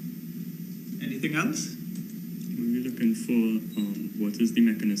 Anything else? We're looking for what is the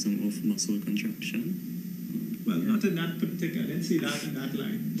mechanism of muscle contraction. Well, not in that particular, I didn't see that in that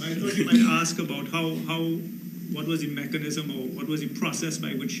line. But I thought you might ask about what was the mechanism or what was the process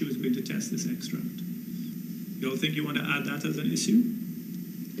by which she was going to test this extract. You all think you want to add that as an issue?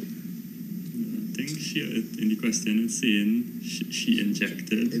 I think in the question it's saying she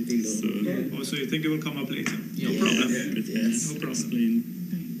injected. So, Also, you think it will come up later? Yeah. No problem. Yes. No problem. Explain.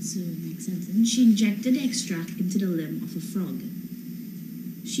 Alright, so next sentence. She injected the extract into the limb of a frog.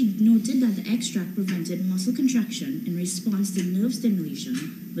 She noted that the extract prevented muscle contraction in response to nerve stimulation,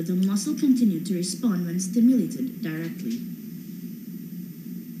 but the muscle continued to respond when stimulated directly.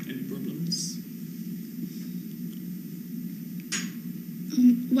 Any problems?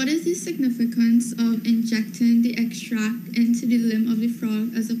 what is the significance of injecting the extract into the limb of the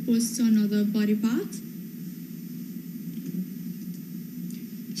frog as opposed to another body part?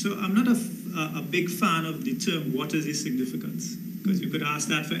 So I'm not a big fan of the term, what is the significance? Because you could ask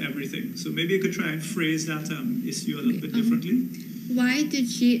that for everything. So maybe you could try and phrase that issue a little bit differently. Why did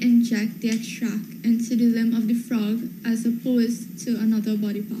she inject the extract into the limb of the frog as opposed to another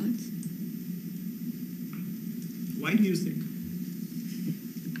body part? Why do you think?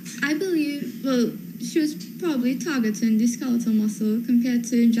 I believe, well, she was probably targeting the skeletal muscle compared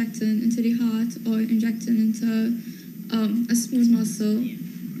to injecting into the heart or injecting into a smooth muscle.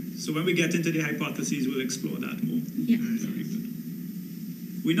 So when we get into the hypotheses, we'll explore that more. Yeah. Very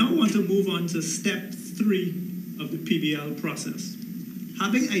good. We now want to move on to step 3 of the PBL process.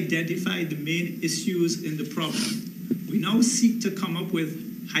 Having identified the main issues in the problem, we now seek to come up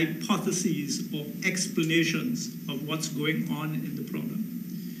with hypotheses or explanations of what's going on in the problem.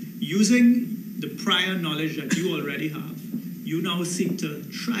 Using the prior knowledge that you already have, you now seek to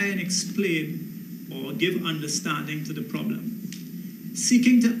try and explain or give understanding to the problem.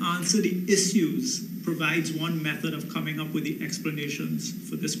 Seeking to answer the issues provides one method of coming up with the explanations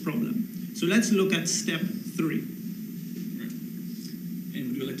for this problem. So let's look at step 3. Right. And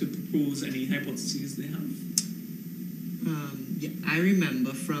would you like to propose any hypotheses they have? Yeah, I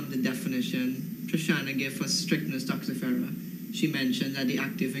remember from the definition Trishana gave for Strychnos toxifera, she mentioned that the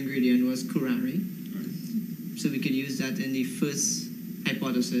active ingredient was curare. Right. So we could use that in the first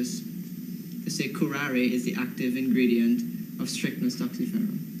hypothesis to say curare is the active ingredient of Strychnos toxifera.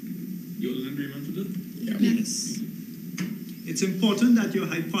 You're in agreement with it? Yeah. Yes. It's important that your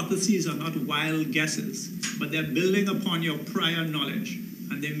hypotheses are not wild guesses, but they're building upon your prior knowledge,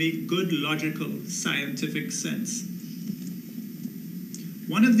 and they make good, logical, scientific sense.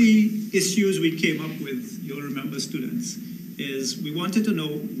 One of the issues we came up with, you'll remember, students, is we wanted to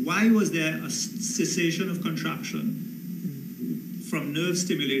know why was there a cessation of contraction from nerve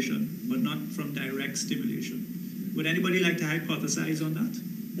stimulation, but not from direct stimulation. Would anybody like to hypothesize on that?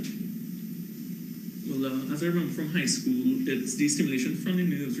 Well, as I remember from high school, it's the stimulation from the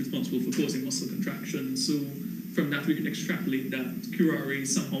nerves responsible for causing muscle contraction. So from that, we can extrapolate that curare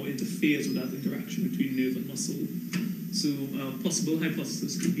somehow interferes with that interaction between nerve and muscle. So a possible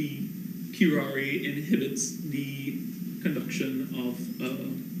hypothesis could be curare inhibits the conduction of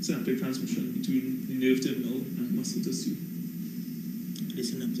synaptic transmission between the nerve terminal and muscle tissue. The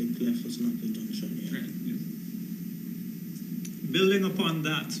synaptic cleft or synaptic junction, yeah. Right, yeah. Building upon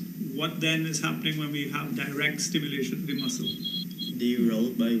that, what then is happening when we have direct stimulation of the muscle? The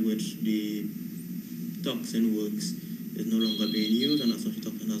route by which the toxin works is no longer being used, and as such, the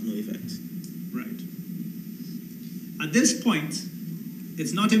toxin has no effect. Right. At this point,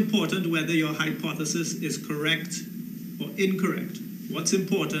 it's not important whether your hypothesis is correct or incorrect. What's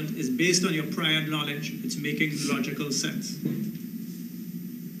important is based on your prior knowledge, it's making logical sense.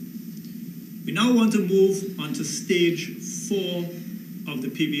 We now want to move on to stage 4 of the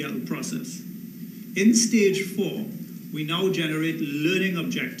PBL process. In stage 4, we now generate learning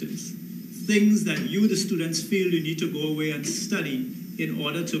objectives, things that you, the students, feel you need to go away and study in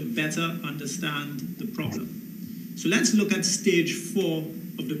order to better understand the problem. So let's look at stage 4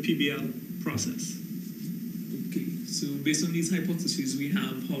 of the PBL process. Okay, so based on these hypotheses we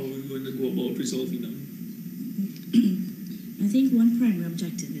have, how are we going to go about resolving them? I think one primary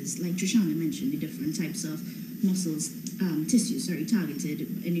objective is, like Trishana mentioned, the different types of muscles, tissues,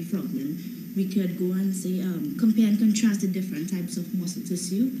 targeted in the frog limb. We could go and say, compare and contrast the different types of muscle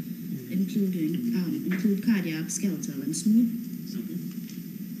tissue, include cardiac, skeletal, and smooth. Okay.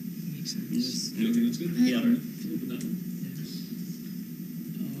 Makes sense. You think that's good? Yeah. All right. Open that one.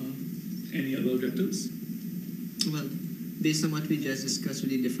 Any other objectives? Well, based on what we just discussed with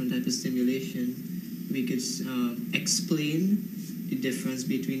the different types of stimulation, we could explain the difference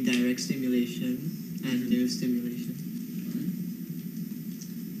between direct stimulation and nerve stimulation.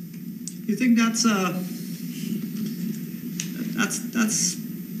 You think that's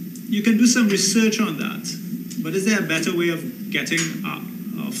you can do some research on that, but is there a better way of getting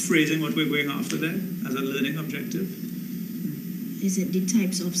phrasing what we're going after there as a learning objective? Is it the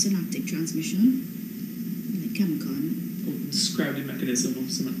types of synaptic transmission, like chemical? Describe the mechanism of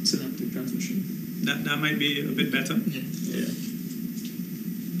synaptic transmission. That might be a bit better. Yeah.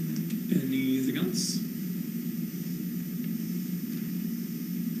 Anything else?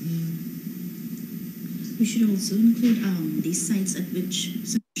 We should also include the sites at which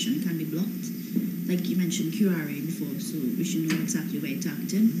solution can be blocked. Like you mentioned curare before, so we should know exactly where it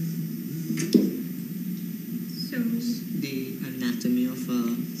acted. So The anatomy of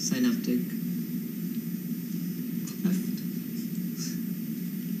a synaptic cleft.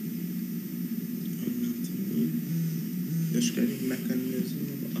 prescribing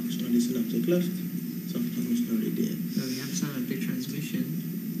mechanism of action on the synaptic cleft. Some information already there. So we have synaptic transmission.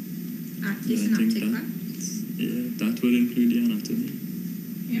 At the synaptic cleft. Yeah, that would include the anatomy.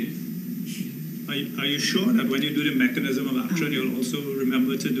 Are you sure that when you do the mechanism of action, you'll also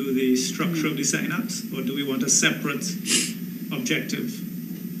remember to do the structure of the synapse? Or do we want a separate objective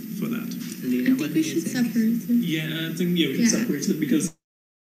for that? I think we should separate it. Yeah, I think we should separate it because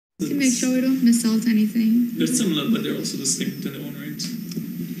to make sure we don't miss out anything. they're similar, but they're also distinct in their own right.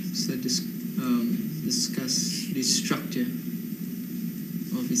 So discuss the structure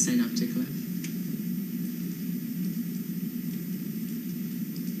of the synaptic cleft.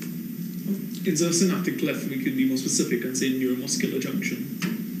 Instead of synaptic cleft, we could be more specific and say neuromuscular junction.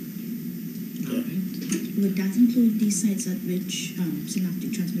 Would that include the sites at which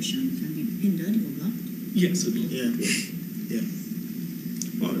synaptic transmission can be hindered or blocked? Yes, it will. Yeah, it will. Yeah.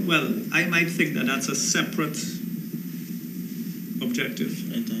 Well, I might think that that's a separate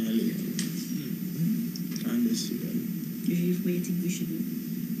objective. Entirely. And this again. Usually, where you think we should do?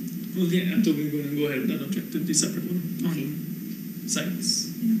 Well, yeah, I thought we were going to go ahead with that objective, the separate one. Okay. Sites.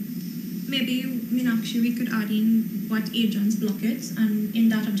 Maybe, we could add in what agents block it, and in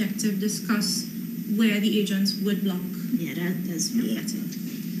that objective discuss where the agents would block. Yeah, that's better.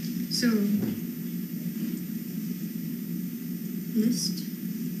 So, list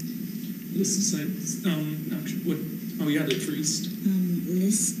the sites. Actually, what? Oh, we had it first.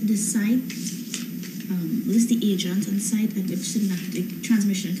 List the site. List the agent and site at which synaptic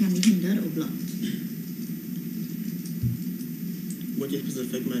transmission can be hindered or blocked. What your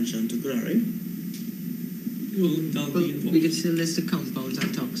specific mention to Curare? Well, we could still list the compounds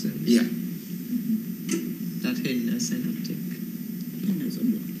and toxins. Yeah. That hinder synaptic.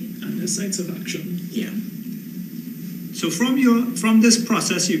 And the sites of action. Yeah. So from this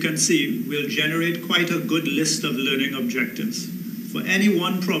process, you can see we'll generate quite a good list of learning objectives. For any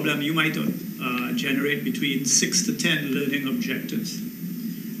one problem, you might generate between 6 to 10 learning objectives.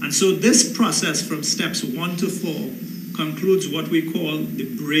 And so this process from steps 1 to 4 concludes what we call the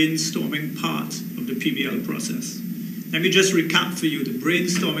brainstorming part of the PBL process. Let me just recap for you. The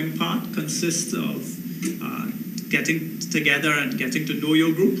brainstorming part consists of getting together and getting to know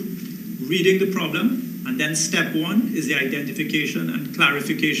your group, reading the problem, and then step 1 is the identification and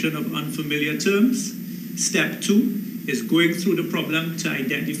clarification of unfamiliar terms. Step 2 is going through the problem to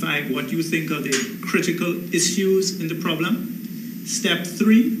identify what you think are the critical issues in the problem. Step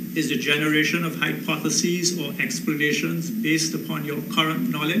 3 is the generation of hypotheses or explanations based upon your current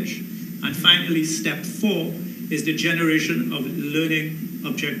knowledge. And finally, step 4 is the generation of learning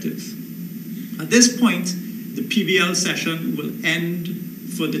objectives. At this point, the PBL session will end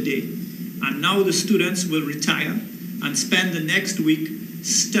for the day. And now the students will retire and spend the next week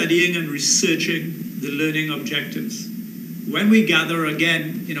studying and researching the learning objectives. When we gather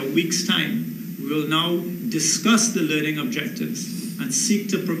again in a week's time, we will now discuss the learning objectives and seek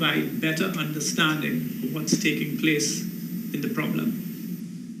to provide better understanding of what's taking place in the problem.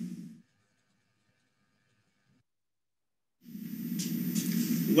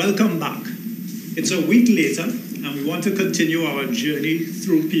 Welcome back. It's a week later, and we want to continue our journey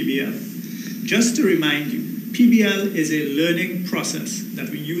through PBL. Just to remind you, PBL is a learning process that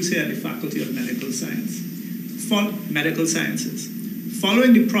we use here at the Faculty of Medical Sciences.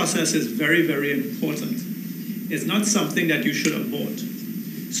 Following the process is very, very important. It's not something that you should abort.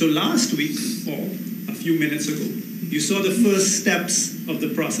 So last week, or a few minutes ago, you saw the first steps of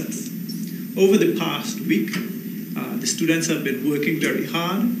the process. Over the past week, the students have been working very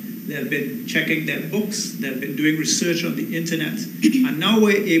hard. They have been checking their books. They have been doing research on the internet. And now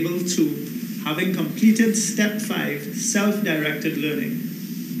we're able to, having completed step 5, self-directed learning,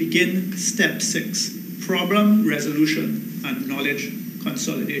 begin step 6, problem resolution and knowledge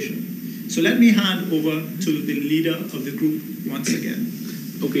consolidation. So let me hand over to the leader of the group once again.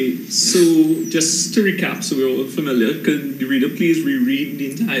 Okay, so just to recap, so we're all familiar, could the reader please reread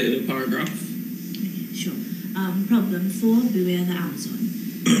the entire paragraph? Sure. Problem 4, beware the Amazon.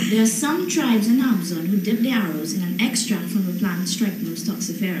 There are some tribes in Amazon who dip their arrows in an extract from the plant Strychnos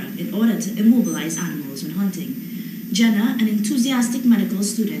toxifera in order to immobilize animals when hunting. Jenna, an enthusiastic medical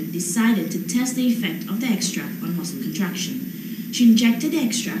student, decided to test the effect of the extract on muscle contraction. She injected the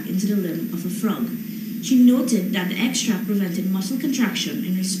extract into the limb of a frog. She noted that the extract prevented muscle contraction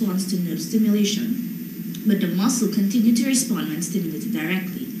in response to nerve stimulation, but the muscle continued to respond when stimulated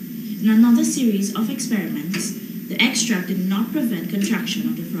directly. In another series of experiments, the extract did not prevent contraction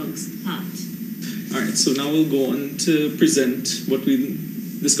of the frog's heart. All right, so now we'll go on to present what we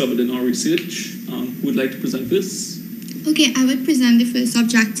discovered in our research. Who would like to present this? Okay, I would present the first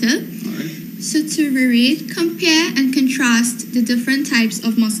objective. All right. So to reread, compare and contrast the different types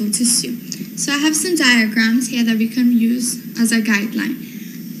of muscle tissue. So I have some diagrams here that we can use as a guideline.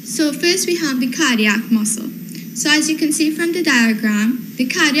 So first we have the cardiac muscle. So as you can see from the diagram, the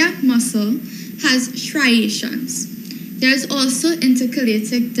cardiac muscle has striations. There is also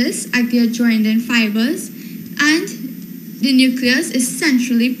intercalated discs at the adjoining fibers, and the nucleus is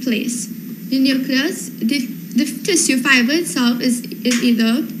centrally placed. The nucleus, the tissue fiber itself is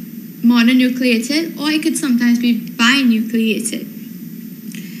either mononucleated or it could sometimes be binucleated.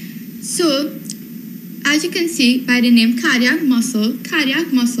 So, as you can see by the name cardiac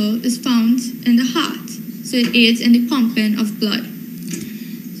muscle is found in the heart. So it aids in the pumping of blood.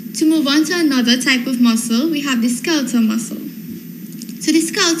 To move on to another type of muscle, we have the skeletal muscle. So the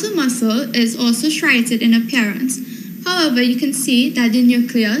skeletal muscle is also striated in appearance. However, you can see that the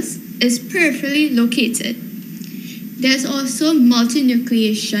nucleus is peripherally located. There's also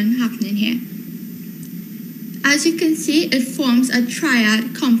multinucleation happening here. As you can see, it forms a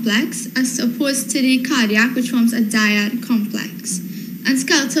triad complex as opposed to the cardiac, which forms a dyad complex. And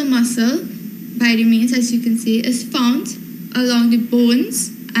skeletal muscle, by the means, as you can see, is found along the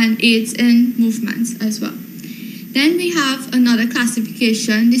bones and aids in movements as well. Then we have another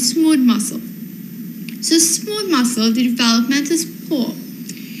classification, the smooth muscle. So smooth muscle, the development is poor,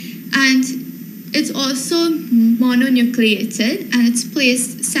 and it's also mononucleated and it's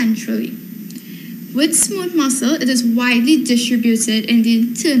placed centrally. With smooth muscle, it is widely distributed in the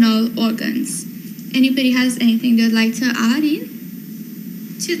internal organs. Anybody has anything they'd like to add in?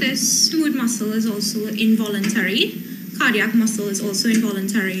 To this, smooth muscle is also involuntary. Cardiac muscle is also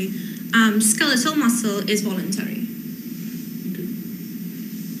involuntary. Skeletal muscle is voluntary. Okay.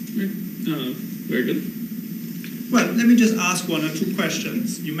 Very good. Well, let me just ask one or two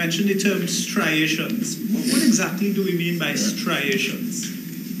questions. You mentioned the term striations. What exactly do we mean by striations?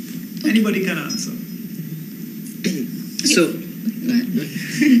 Anybody can answer.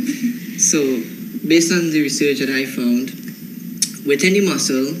 So, based on the research that I found, within the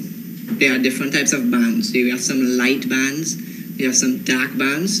muscle, there are different types of bands. So you have some light bands, you have some dark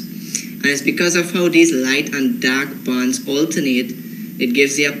bands, and it's because of how these light and dark bands alternate, it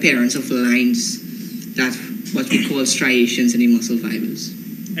gives the appearance of lines. That's what we call striations in the muscle fibers.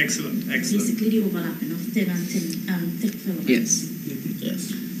 Excellent. Basically the overlapping of thin and thick filaments.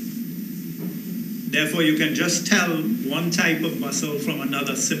 Yes. Therefore, you can just tell one type of muscle from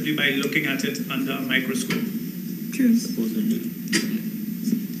another simply by looking at it under a microscope. True.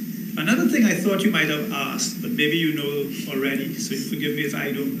 Another thing I thought you might have asked, but maybe you know already, so forgive me if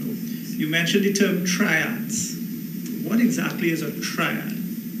I don't know. You mentioned the term triads. What exactly is a triad?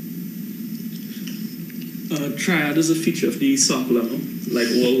 Triad is a feature of the sarcolemma. Like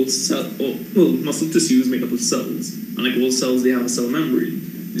all muscle tissue is made up of cells, and like all cells, they have a cell membrane.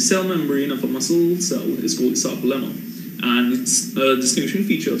 The cell membrane of a muscle cell is called the sarcolemma, and its distinguishing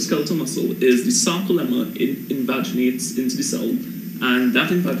feature of skeletal muscle is the sarcolemma invaginates into the cell, and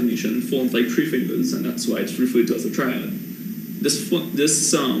that invagination forms like three fingers, and that's why it's referred to as a triad. This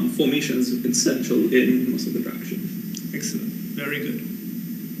formation is essential in muscle contraction. Excellent, very good.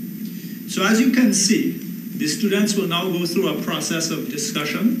 So as you can see, the students will now go through a process of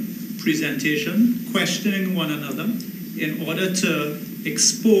discussion, presentation, questioning one another in order to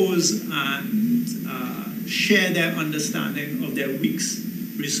expose and share their understanding of their week's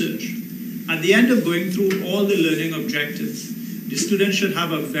research. At the end of going through all the learning objectives, the students should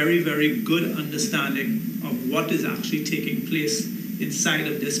have a very, very good understanding of what is actually taking place inside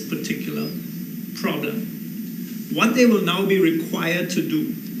of this particular problem. What they will now be required to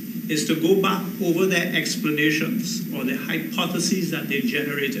do is to go back over their explanations or the hypotheses that they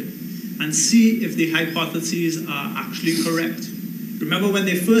generated and see if the hypotheses are actually correct. Remember, when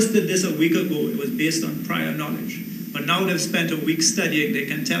they first did this a week ago, it was based on prior knowledge. But now they've spent a week studying, they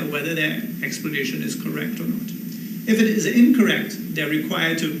can tell whether their explanation is correct or not. If it is incorrect, they're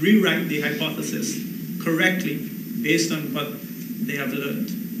required to rewrite the hypothesis correctly based on what they have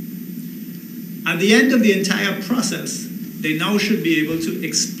learned. At the end of the entire process, they now should be able to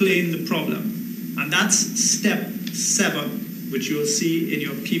explain the problem. And that's step 7, which you'll see in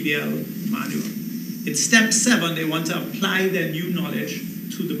your PBL manual. In step 7, they want to apply their new knowledge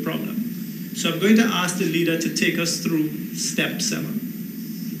to the problem. So I'm going to ask the leader to take us through step 7.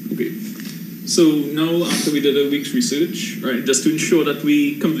 Okay. So now, after we did a week's research, right, just to ensure that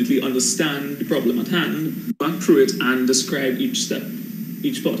we completely understand the problem at hand, back through it and describe each step,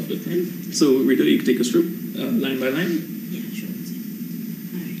 each part of it, right? So Rita, you can take us through line by line. Yeah, sure.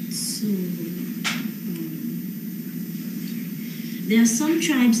 All right. So there are some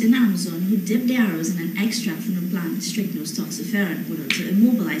tribes in Amazon who dip their arrows in an extract from the plant Strychnos toxifera in order to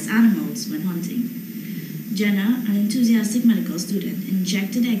immobilize animals when hunting. Jenna, an enthusiastic medical student,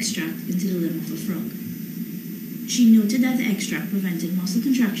 injected the extract into the limb of a frog. She noted that the extract prevented muscle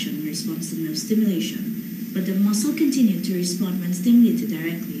contraction in response to nerve stimulation, but the muscle continued to respond when stimulated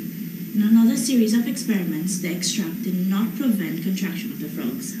directly. In another series of experiments, the extract did not prevent contraction of the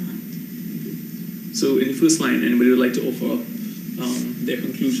frog's heart. So in the first line, anybody would like to offer up their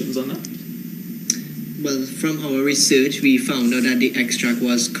conclusions on that? Well, from our research, we found out that the extract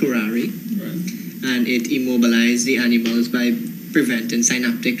was curare, and it immobilized the animals by preventing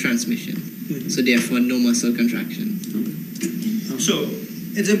synaptic transmission. So therefore, no muscle contraction. So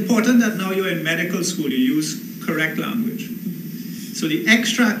it's important that now you're in medical school, you use correct language. So the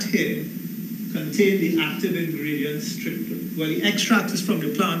extract here contains the active ingredient strychnos. Well, the extract is from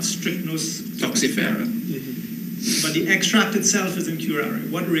the plant Strychnos toxifera. But the extract itself isn't curare.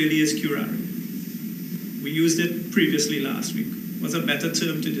 What really is curare? We used it previously last week. What's a better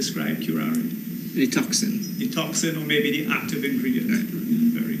term to describe curare? The toxin. The toxin, or maybe the active ingredient.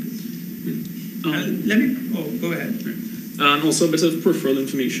 Very good. Go ahead. And also a bit of peripheral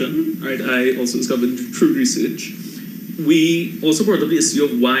information, right? I also discovered through research. We also brought up the issue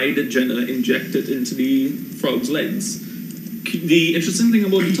of why did Jenna inject it into the frog's legs. The interesting thing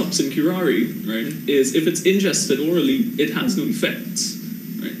about the toxin curare, right, is if it's ingested orally, it has no effect.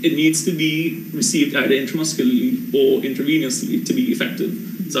 Right? It needs to be received either intramuscularly or intravenously to be effective.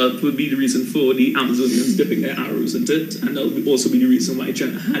 So that would be the reason for the Amazonians dipping their arrows into it, and that would also be the reason why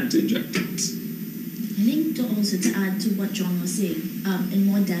Jenna had to inject it. I think to add to what John was saying in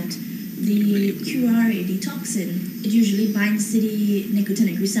more depth, the curare, the toxin, it usually binds to the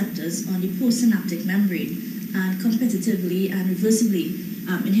nicotinic receptors on the postsynaptic membrane and competitively and reversibly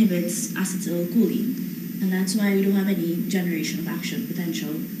inhibits acetylcholine. And that's why we don't have any generation of action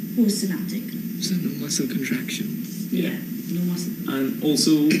potential postsynaptic. So no muscle contraction. Yeah, no muscle. And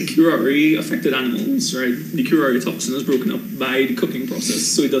also curare affected animals, right? The curare toxin is broken up by the cooking process,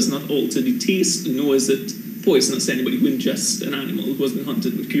 so it does not alter the taste, nor is it poisonous to anybody who ingests an animal who has been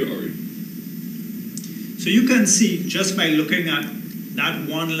hunted with curare. So you can see just by looking at that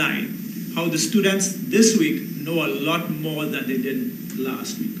one line, how the students this week know a lot more than they did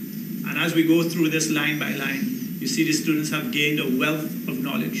last week. And as we go through this line by line, you see the students have gained a wealth of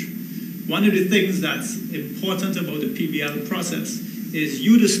knowledge. One of the things that's important about the PBL process is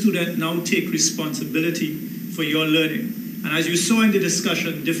you, the student, now take responsibility for your learning. And as you saw in the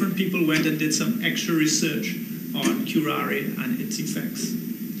discussion, different people went and did some extra research on curare and its effects.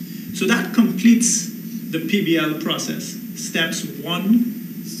 So that completes the PBL process, steps 1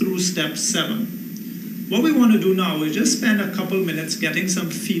 through step 7. What we want to do now is just spend a couple minutes getting some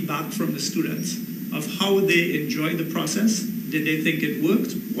feedback from the students of how they enjoyed the process. Did they think it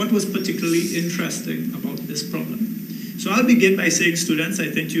worked? What was particularly interesting about this problem? So I'll begin by saying, students, I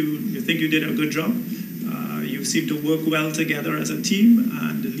think you did a good job. You seem to work well together as a team,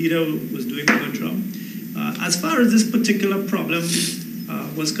 and the leader was doing a good job. As far as this particular problem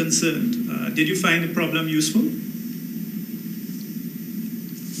was concerned, did you find the problem useful?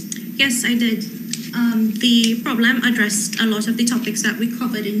 Yes, I did. The problem addressed a lot of the topics that we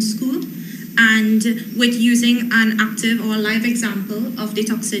covered in school, and with using an active or live example of the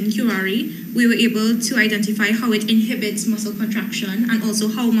toxin curare, we were able to identify how it inhibits muscle contraction and also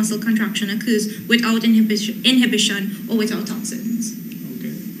how muscle contraction occurs without inhibition or without toxins.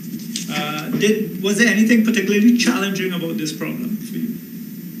 Okay. Was there anything particularly challenging about this problem for you?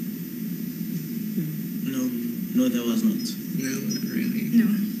 No, there was not. No, not really. No.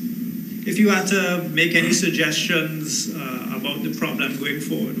 If you had to make any suggestions about the problem going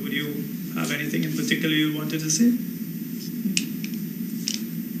forward, would you have anything in particular you wanted to say?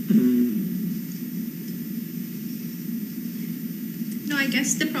 No, I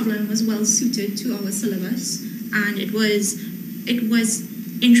guess the problem was well suited to our syllabus, and it was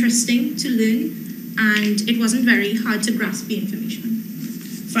interesting to learn, and it wasn't very hard to grasp the information.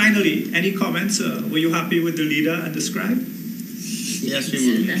 Finally, any comments? Were you happy with the leader and the scribe? Yes, we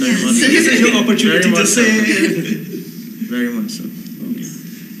were. Very much. This is your opportunity to say. Very much so.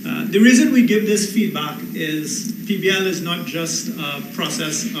 The reason we give this feedback is PBL is not just a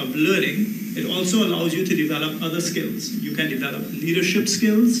process of learning. It also allows you to develop other skills. You can develop leadership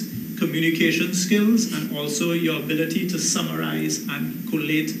skills, communication skills, and also your ability to summarize and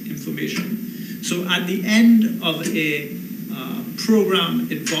collate information. So at the end of a program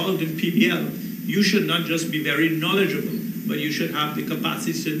involved in PBL, you should not just be very knowledgeable, but you should have the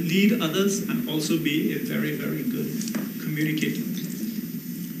capacity to lead others and also be a very, very good communicator.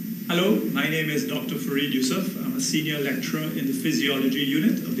 Hello, my name is Dr. Farid Yusuf. I'm a senior lecturer in the physiology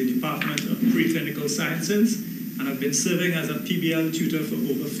unit of the Department of Preclinical Sciences and I've been serving as a PBL tutor for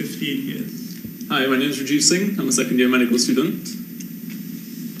over 15 years. Hi, my name is Rajiv Singh. I'm a second-year medical student.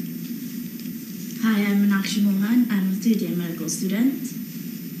 Hi, I'm Meenakshi Mohan. I'm a third-year medical student.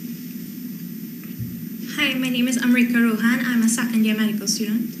 Hi, my name is Amrika Rohan. I'm a second-year medical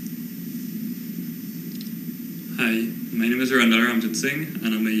student. Hi, my name is Randall Ramjit Singh,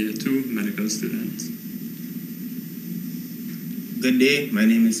 and I'm a year 2 medical student. Good day, my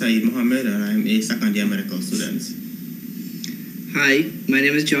name is Saeed Mohammed, and I'm a second-year medical student. Hi, my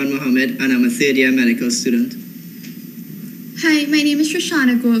name is John Mohammed, and I'm a third-year medical student. Hi, my name is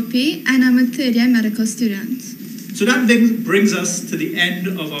Shoshana Gopi, and I'm a third-year medical student. So that brings us to the end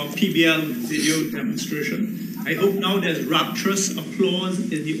of our PBL video demonstration. I hope now there's rapturous applause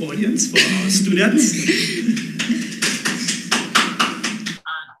in the audience for our students.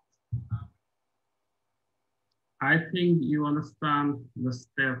 I think you understand the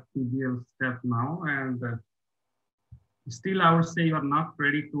PBL step now, and still I would say you are not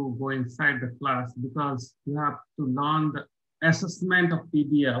ready to go inside the class because you have to learn the assessment of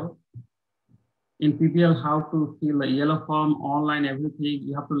PBL. In PBL, how to fill the yellow form, online, everything,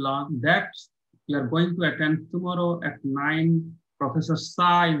 you have to learn that. You are going to attend tomorrow at 9. Professor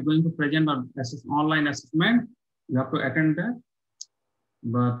Shah is going to present an online assessment. You have to attend that.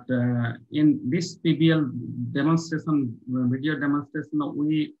 But in this PBL demonstration, video demonstration,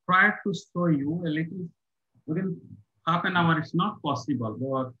 we try to show you a little, within half an hour, it's not possible,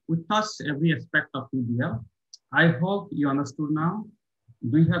 but we touch every aspect of PBL. I hope you understood now.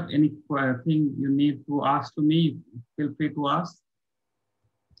 Do you have anything you need to ask to me? Feel free to ask.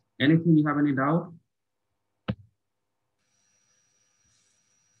 Anything you have any doubt?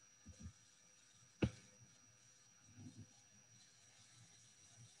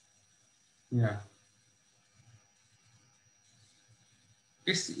 Yeah.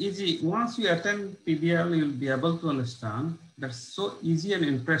 It's easy. Once you attend PBL, you'll be able to understand. That's so easy and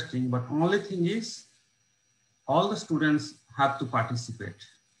interesting, but only thing is, all the students have to participate.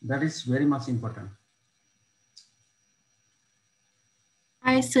 That is very much important.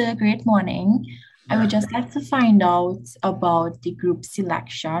 Hi, sir. Great morning. I would just like to find out about the group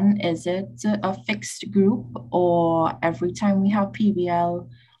selection. Is it a fixed group, or every time we have PBL,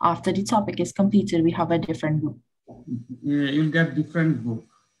 after the topic is completed, we have a different group? Yeah, you'll get different group.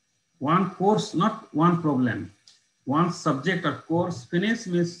 One course, not one problem. One subject or course finish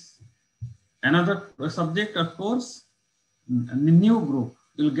means another subject or course, a new group.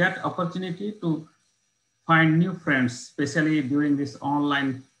 You'll get opportunity to find new friends, especially during this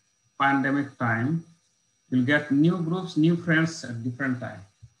online pandemic time. You'll get new groups, new friends at different time.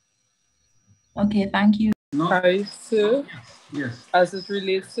 Okay, thank you. No? Hi, sir. Yes. As it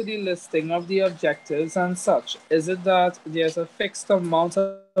relates to the listing of the objectives and such, is it that there's a fixed amount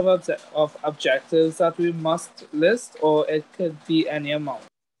of objectives that we must list, or it could be any amount?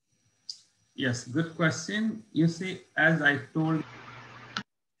 Yes, good question. You see, as I told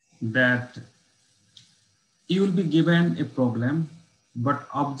that you will be given a problem, but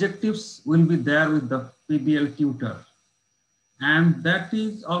objectives will be there with the PBL tutor. And that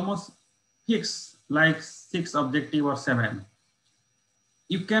is almost fixed, like 6 objective or 7.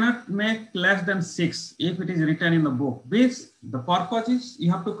 You cannot make less than 6 if it is written in the book. Because the purpose is you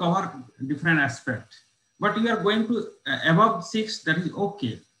have to cover different aspects. But you are going to above 6, that is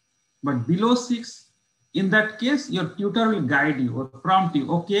okay. But below 6, in that case, your tutor will guide you or prompt you.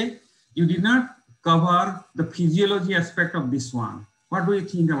 Okay, you did not cover the physiology aspect of this one. What do you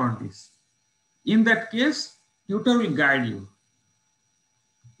think about this? In that case, tutor will guide you.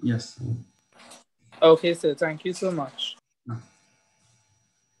 Yes. Okay, sir. Thank you so much.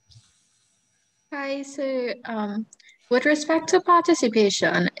 Hi, so with respect to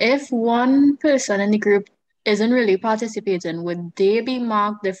participation, if one person in the group isn't really participating, would they be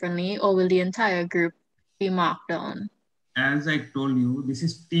marked differently, or will the entire group be marked down? As I told you, this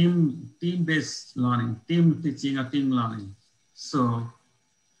is team-based learning, team teaching or team learning. So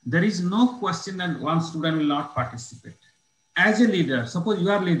there is no question that one student will not participate. As a leader, suppose you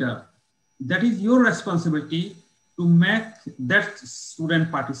are leader, that is your responsibility to make that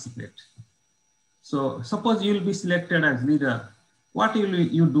student participate. So suppose you will be selected as leader, what will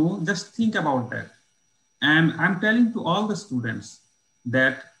you do? Just think about that. And I'm telling to all the students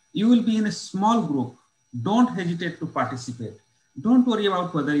that you will be in a small group. Don't hesitate to participate. Don't worry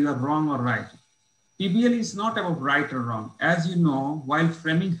about whether you are wrong or right. PBL is not about right or wrong. As you know, while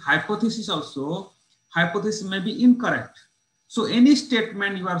framing hypothesis also, hypothesis may be incorrect. So any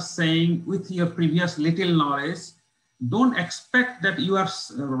statement you are saying with your previous little knowledge, don't expect that you are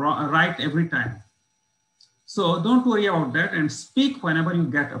right every time. So don't worry about that and speak whenever you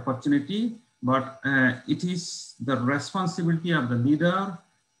get opportunity. but it is the responsibility of the leader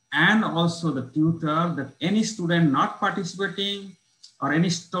and also the tutor that any student not participating or any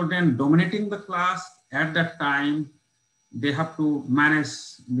student dominating the class at that time, they have to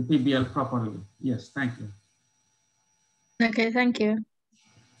manage the PBL properly. Yes, thank you. Okay, thank you.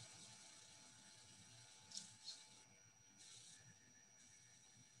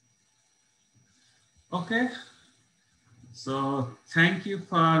 Okay, so thank you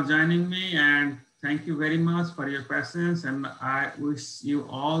for joining me and thank you very much for your patience, and I wish you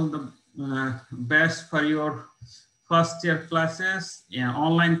all the best for your first year classes,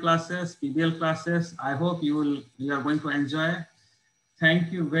 online classes, PBL classes. I hope you are going to enjoy.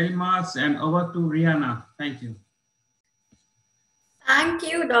 Thank you very much, and over to Rihanna. Thank you. Thank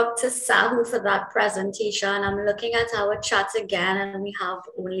you, Dr. Sahu, for that presentation. I'm looking at our chat again and we have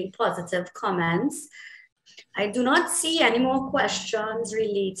only positive comments. I do not see any more questions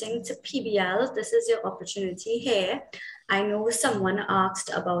relating to PBL. This is your opportunity here. I know someone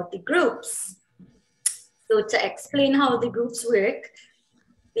asked about the groups. So to explain how the groups work,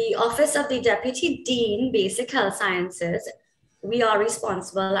 the Office of the Deputy Dean, Basic Health Sciences, we are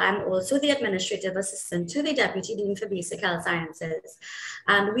responsible. I'm also the administrative assistant to the Deputy Dean for Basic Health Sciences.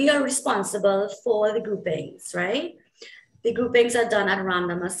 And we are responsible for the groupings, right? The groupings are done at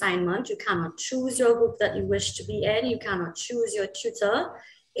random assignment. You cannot choose your group that you wish to be in. You cannot choose your tutor.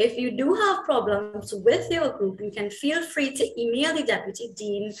 If you do have problems with your group, you can feel free to email the Deputy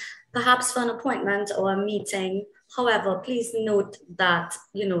Dean, perhaps for an appointment or a meeting. However, please note that,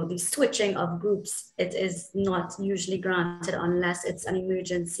 the switching of groups, it is not usually granted unless it's an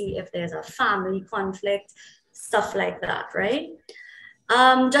emergency, if there's a family conflict, stuff like that, right?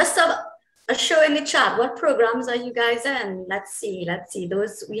 Just a show in the chat, what programs are you guys in? Let's see.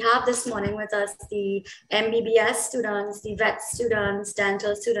 Those we have this morning with us, the MBBS students, the vet students,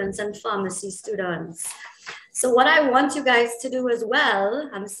 dental students, and pharmacy students. So what I want you guys to do as well,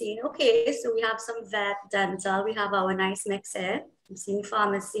 I'm seeing, okay, so we have some vet, dental, we have our nice mix here. I'm seeing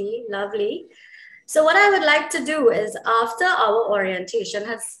pharmacy, lovely. So what I would like to do is after our orientation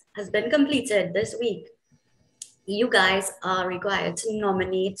has been completed this week, you guys are required to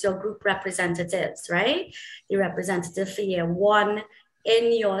nominate your group representatives, right? The representative for year one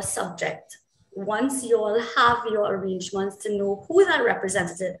in your subject. Once you all have your arrangements to know who that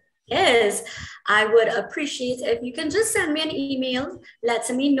representative is, I would appreciate if you can just send me an email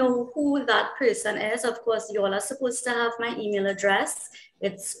letting me know who that person is. Of course, you all are supposed to have my email address.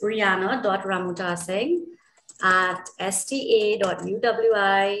 It's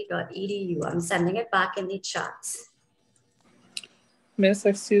rihanna.ramutasingh@sta.uwi.edu. I'm sending it back in the chat. Miss,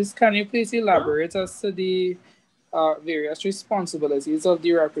 excuse, can you please elaborate as to the various responsibilities of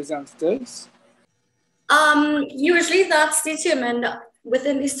the representatives? Usually that's determined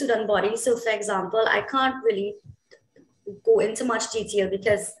within the student body. So for example, I can't really go into much detail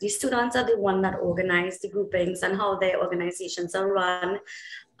because the students are the one that organize the groupings and how their organizations are run.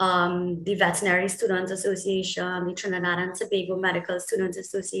 The Veterinary Students Association, the Trinidad and Tobago Medical Students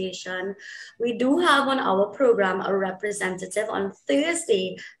Association. We do have on our program a representative on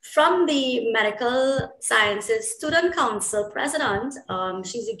Thursday from the Medical Sciences Student Council president.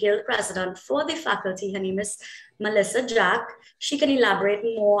 She's a guild president for the faculty. Her name is Melissa Jack. She can elaborate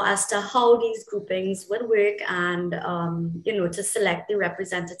more as to how these groupings would work and, to select the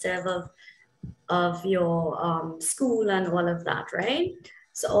representative of your school and all of that, right?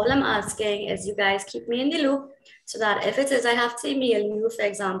 So all I'm asking is you guys keep me in the loop so that if it is I have to email you, for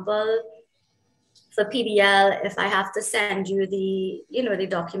example, for PBL, if I have to send you the, the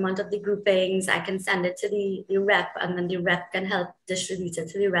document of the groupings, I can send it to the rep and then the rep can help distribute it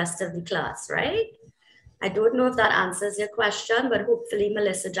to the rest of the class, right? I don't know if that answers your question, but hopefully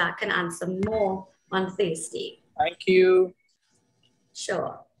Melissa Jack can answer more on Thursday. Thank you.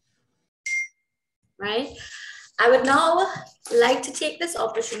 Sure. Right. I would now like to take this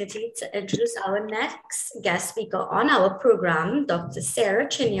opportunity to introduce our next guest speaker on our program, Dr. Sarah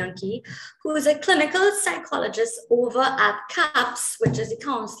Chinyanki, who is a clinical psychologist over at CAPS, which is the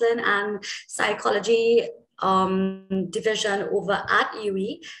Counseling and Psychology division over at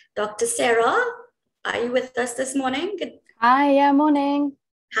UWI. Dr. Sarah, are you with us this morning? Hi, yeah, morning.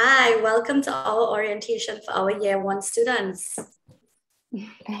 Hi, welcome to our orientation for our year one students.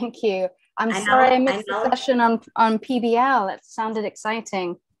 Thank you. I'm sorry I missed the session on PBL. It sounded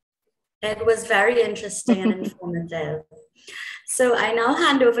exciting. It was very interesting and informative. So I now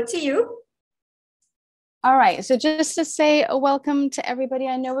hand over to you. All right, so just to say a welcome to everybody.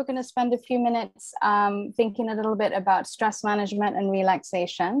 I know we're going to spend a few minutes thinking a little bit about stress management and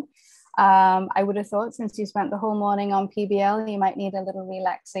relaxation. I would have thought since you spent the whole morning on PBL, you might need a little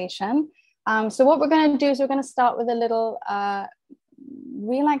relaxation. So what we're going to do is we're going to start with a little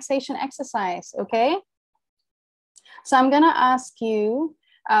relaxation exercise, okay? So I'm going to ask you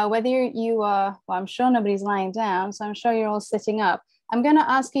whether you are, well, I'm sure nobody's lying down, so I'm sure you're all sitting up. I'm going to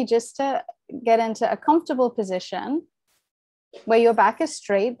ask you just to get into a comfortable position where your back is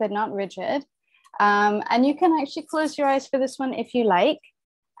straight but not rigid. And you can actually close your eyes for this one if you like.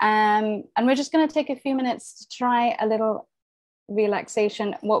 And we're just going to take a few minutes to try a little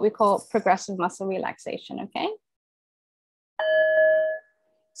relaxation, what we call progressive muscle relaxation, okay?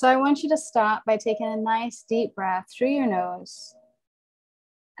 So I want you to start by taking a nice deep breath through your nose.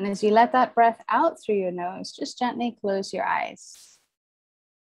 And as you let that breath out through your nose, just gently close your eyes.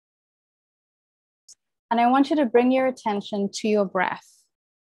 And I want you to bring your attention to your breath.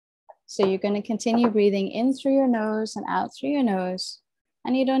 So you're going to continue breathing in through your nose and out through your nose.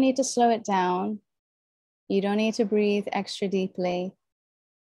 And you don't need to slow it down. You don't need to breathe extra deeply.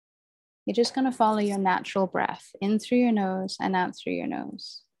 You're just going to follow your natural breath in through your nose and out through your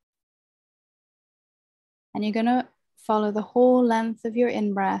nose. And you're going to follow the whole length of your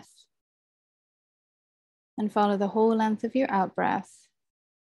in-breath and follow the whole length of your out-breath.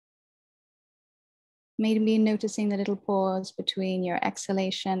 Maybe noticing the little pause between your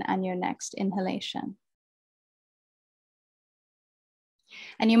exhalation and your next inhalation.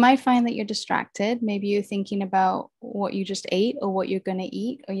 And you might find that you're distracted. Maybe you're thinking about what you just ate or what you're going to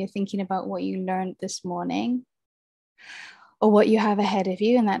eat, or you're thinking about what you learned this morning or what you have ahead of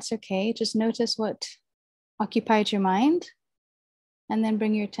you, and that's okay. Just notice what occupied your mind and then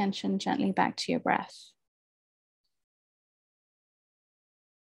bring your attention gently back to your breath.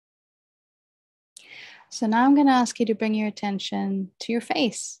 So now I'm going to ask you to bring your attention to your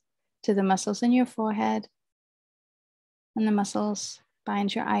face, to the muscles in your forehead and the muscles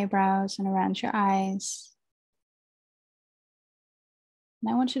behind your eyebrows and around your eyes.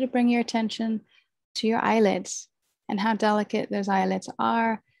 And I want you to bring your attention to your eyelids and how delicate those eyelids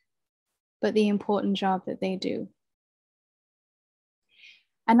are, but the important job that they do.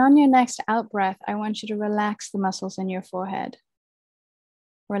 And on your next out breath, I want you to relax the muscles in your forehead.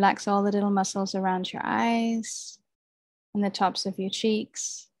 Relax all the little muscles around your eyes and the tops of your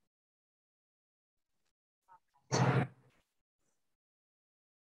cheeks. And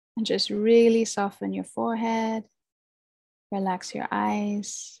just really soften your forehead. Relax your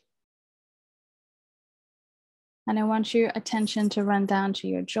eyes. And I want your attention to run down to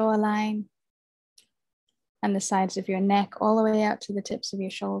your jawline and the sides of your neck, all the way out to the tips of your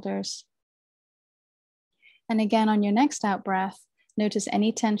shoulders. And again, on your next out breath, notice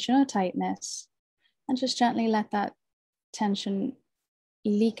any tension or tightness, and just gently let that tension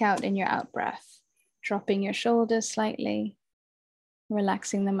leak out in your out breath, dropping your shoulders slightly,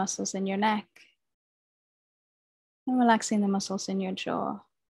 relaxing the muscles in your neck, and relaxing the muscles in your jaw.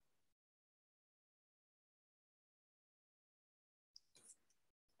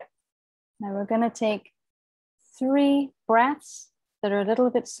 Now we're going to take 3 breaths that are a little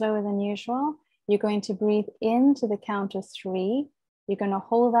bit slower than usual. You're going to breathe in to the count of 3. You're going to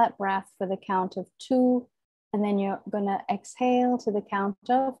hold that breath for the count of 2, and then you're going to exhale to the count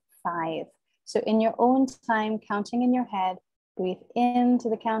of 5. So in your own time, counting in your head, breathe in to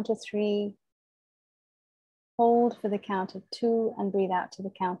the count of 3, hold for the count of 2, and breathe out to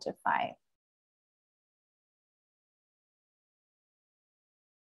the count of 5.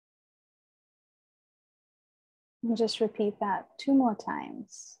 And just repeat that 2 more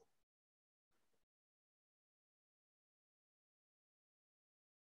times.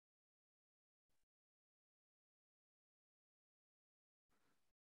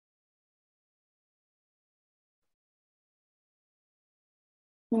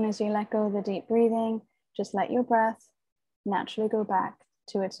 And as you let go of the deep breathing, just let your breath naturally go back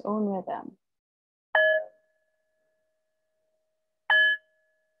to its own rhythm.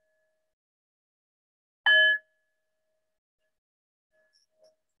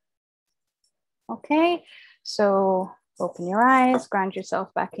 Okay, so open your eyes, ground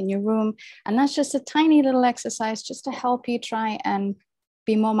yourself back in your room. And that's just a tiny little exercise just to help you try and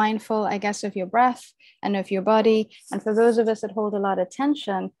be more mindful, I guess, of your breath and of your body. And for those of us that hold a lot of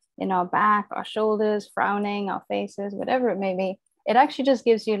tension in our back, our shoulders, frowning, our faces, whatever it may be, it actually just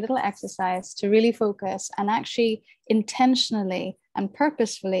gives you a little exercise to really focus and actually intentionally and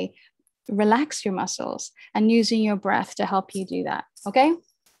purposefully relax your muscles and using your breath to help you do that, okay?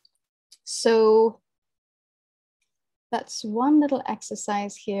 So That's one little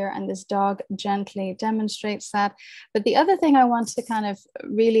exercise here, and this dog gently demonstrates that. But the other thing I want to kind of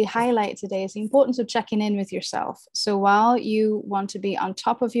really highlight today is the importance of checking in with yourself. So while you want to be on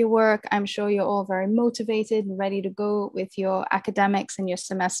top of your work, I'm sure you're all very motivated and ready to go with your academics and your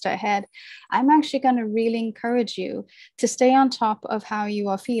semester ahead. I'm actually going to really encourage you to stay on top of how you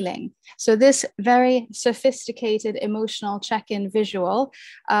are feeling. So this very sophisticated emotional check-in visual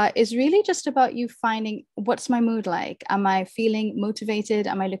is really just about you finding, what's my mood like? Am I feeling motivated?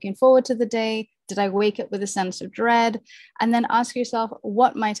 Am I looking forward to the day? Did I wake up with a sense of dread? And then ask yourself,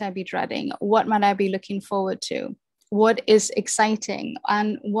 what might I be dreading? What might I be looking forward to? What is exciting?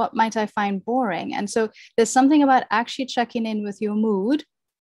 And what might I find boring? And so there's something about actually checking in with your mood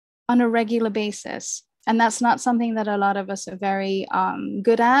on a regular basis. And that's not something that a lot of us are very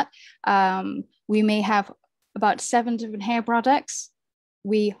good at. We may have about 7 different hair products.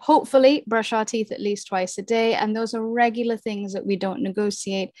 We hopefully brush our teeth at least twice a day, and those are regular things that we don't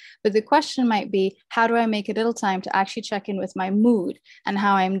negotiate. But the question might be, how do I make a little time to actually check in with my mood and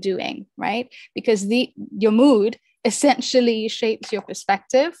how I'm doing, right? Because your mood essentially shapes your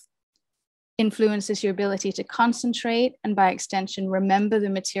perspective, influences your ability to concentrate, and by extension, remember the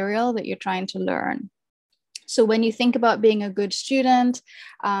material that you're trying to learn. So when you think about being a good student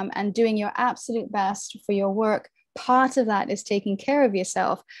and doing your absolute best for your work, part of that is taking care of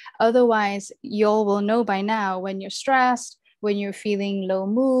yourself. Otherwise, you all will know by now, when you're stressed, when you're feeling low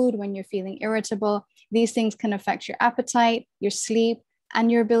mood, when you're feeling irritable, these things can affect your appetite, your sleep,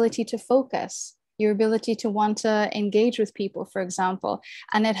 and your ability to focus, your ability to want to engage with people, for example.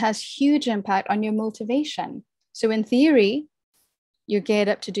 And it has huge impact on your motivation. So in theory, you're geared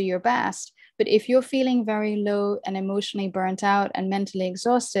up to do your best. But if you're feeling very low and emotionally burnt out and mentally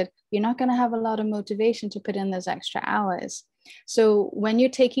exhausted, you're not going to have a lot of motivation to put in those extra hours. So when you're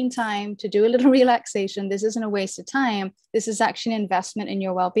taking time to do a little relaxation, this isn't a waste of time. This is actually an investment in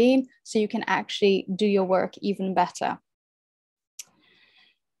your well-being, so you can actually do your work even better.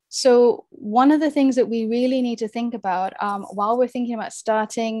 So one of the things that we really need to think about while we're thinking about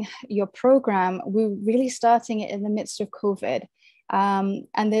starting your program, we're really starting it in the midst of COVID.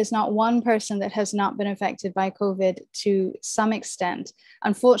 And there's not one person that has not been affected by COVID to some extent.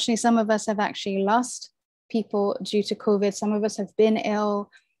 Unfortunately, some of us have actually lost people due to COVID. Some of us have been ill.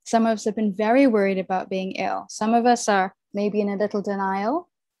 Some of us have been very worried about being ill. Some of us are maybe in a little denial.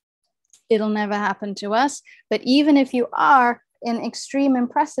 It'll never happen to us. But even if you are in extreme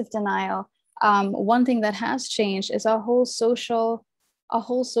impressive denial, one thing that has changed is our whole social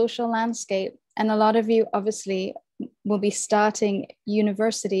landscape. And a lot of you obviously will be starting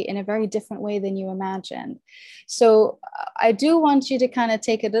university in a very different way than you imagined. So I do want you to kind of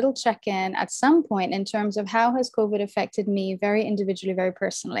take a little check-in at some point in terms of how has COVID affected me very individually, very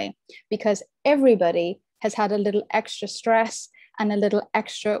personally, because everybody has had a little extra stress and a little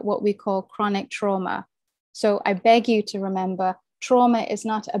extra what we call chronic trauma. So I beg you to remember, trauma is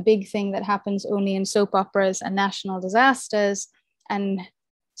not a big thing that happens only in soap operas and national disasters and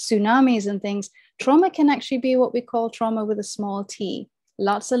tsunamis and things. Trauma can actually be what we call trauma with a small t.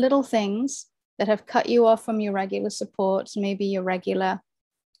 Lots of little things that have cut you off from your regular supports, maybe your regular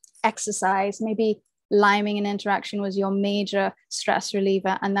exercise, maybe liming an interaction was your major stress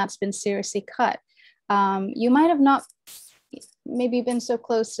reliever, and that's been seriously cut. You might have not maybe been so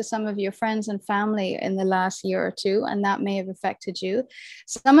close to some of your friends and family in the last year or two, and that may have affected you.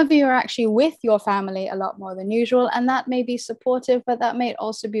 Some of you are actually with your family a lot more than usual, and that may be supportive, but that may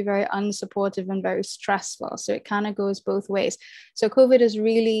also be very unsupportive and very stressful. So it kind of goes both ways. So COVID has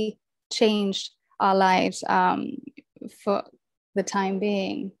really changed our lives for the time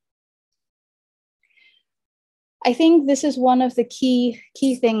being. I think this is one of the key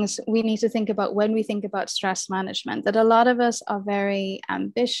things we need to think about when we think about stress management, that a lot of us are very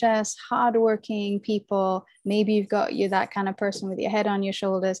ambitious, hardworking people. Maybe you're that kind of person with your head on your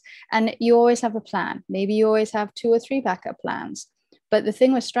shoulders, and you always have a plan. Maybe you always have 2 or 3 backup plans. But the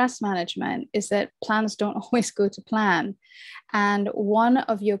thing with stress management is that plans don't always go to plan. And one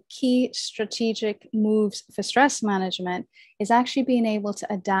of your key strategic moves for stress management is actually being able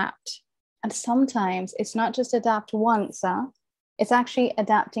to adapt. And sometimes it's not just adapt once, it's actually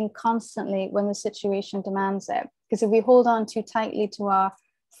adapting constantly when the situation demands it. Because if we hold on too tightly to our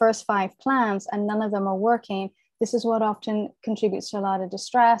first 5 plans and none of them are working, this is what often contributes to a lot of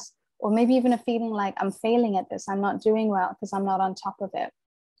distress, or maybe even a feeling like I'm failing at this, I'm not doing well because I'm not on top of it.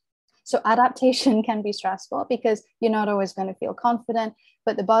 So adaptation can be stressful because you're not always going to feel confident.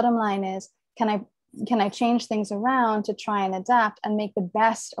 But the bottom line is, can I change things around to try and adapt and make the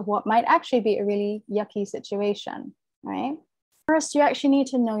best of what might actually be a really yucky situation, right? First, you actually need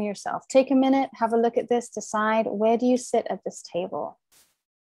to know yourself. Take a minute, have a look at this, decide, where do you sit at this table?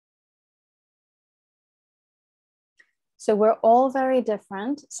 So we're all very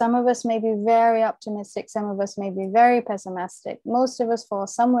different. Some of us may be very optimistic. Some of us may be very pessimistic. Most of us fall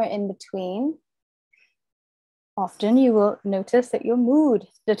somewhere in between. Often you will notice that your mood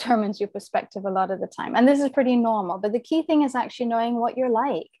determines your perspective a lot of the time. And this is pretty normal. But the key thing is actually knowing what you're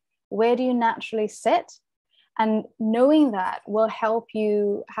like. Where do you naturally sit? And knowing that will help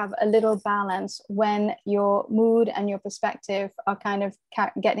you have a little balance when your mood and your perspective are kind of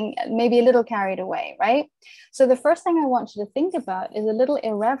getting maybe a little carried away, right? So the first thing I want you to think about is a little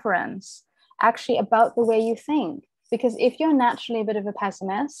irreverence actually about the way you think. Because if you're naturally a bit of a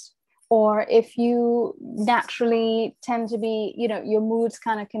pessimist, or if you naturally tend to be, you know, your moods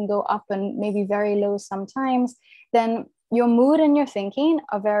kind of can go up and maybe very low sometimes, then your mood and your thinking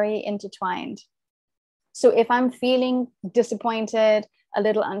are very intertwined. So if I'm feeling disappointed, a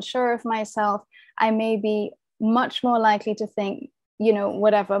little unsure of myself, I may be much more likely to think, you know,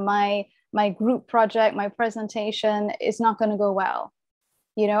 whatever, my group project, my presentation is not going to go well.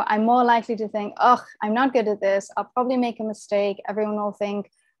 You know, I'm more likely to think, oh, I'm not good at this. I'll probably make a mistake. Everyone will think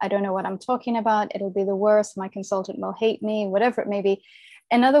I don't know what I'm talking about. It'll be the worst. My consultant will hate me, whatever it may be.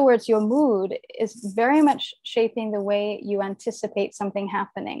 In other words, your mood is very much shaping the way you anticipate something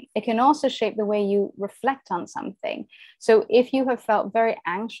happening. It can also shape the way you reflect on something. So if you have felt very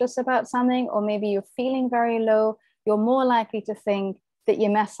anxious about something, or maybe you're feeling very low, you're more likely to think that you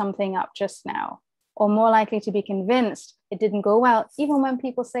messed something up just now, or more likely to be convinced it didn't go well, even when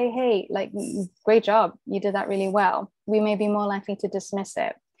people say, hey, like, great job, you did that really well. We may be more likely to dismiss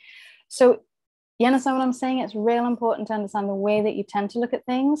it. So you understand what I'm saying? It's real important to understand the way that you tend to look at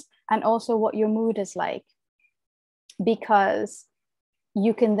things, and also what your mood is like, because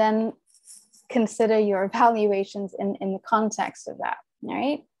you can then consider your evaluations in the context of that,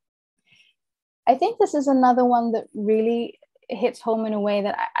 right? I think this is another one that really hits home in a way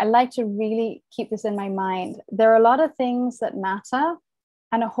that I like to really keep this in my mind. There are a lot of things that matter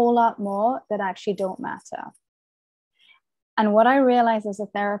and a whole lot more that actually don't matter. And what I realize as a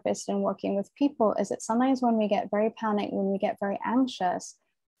therapist and working with people is that sometimes when we get very panicked, when we get very anxious,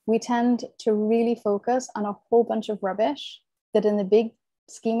 we tend to really focus on a whole bunch of rubbish that in the big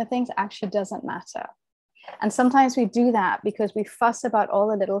scheme of things actually doesn't matter. And sometimes we do that because we fuss about all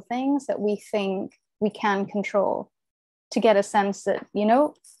the little things that we think we can control, to get a sense that, you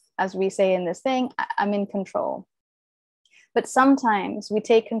know, as we say in this thing, I'm in control. But sometimes we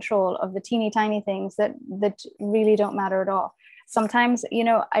take control of the teeny tiny things that really don't matter at all. Sometimes, you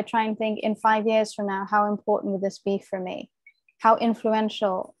know, I try and think in 5 years from now, how important will this be for me? How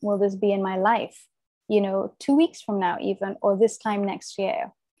influential will this be in my life? You know, 2 weeks from now even, or this time next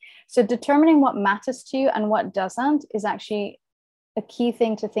year. So determining what matters to you and what doesn't is actually a key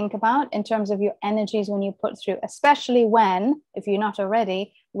thing to think about in terms of your energies when you put through, especially when, if you're not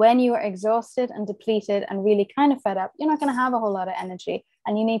already, when you are exhausted and depleted and really kind of fed up, you're not going to have a whole lot of energy,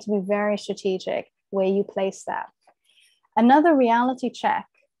 and you need to be very strategic where you place that. Another reality check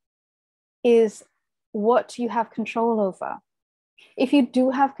is what you have control over. If you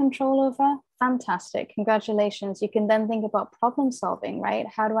do have control over, fantastic, congratulations. You can then think about problem solving, right?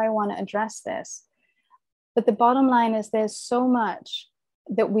 How do I want to address this? But the bottom line is there's so much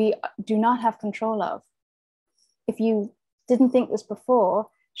that we do not have control of. If you didn't think this before,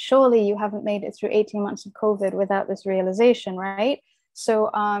 surely you haven't made it through 18 months of COVID without this realization, right? So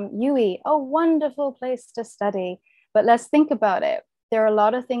UE, a wonderful place to study, but let's think about it. There are a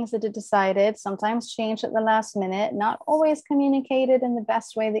lot of things that are decided, sometimes changed at the last minute, not always communicated in the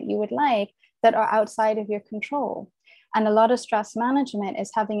best way that you would like, that are outside of your control. And a lot of stress management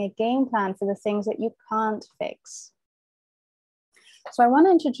is having a game plan for the things that you can't fix. So I want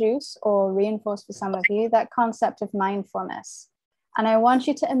to introduce or reinforce for some of you that concept of mindfulness. And I want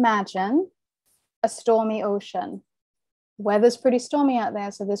you to imagine a stormy ocean. Weather's pretty stormy out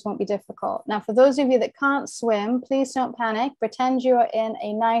there, so this won't be difficult. Now, for those of you that can't swim, please don't panic. Pretend you are in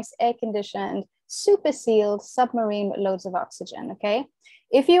a nice air-conditioned, super sealed submarine with loads of oxygen, okay?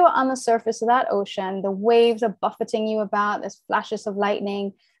 If you are on the surface of that ocean, the waves are buffeting you about, there's flashes of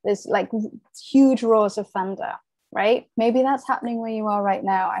lightning, there's like huge roars of thunder, right? Maybe that's happening where you are right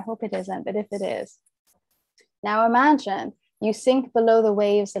now. I hope it isn't, but if it is. Now imagine you sink below the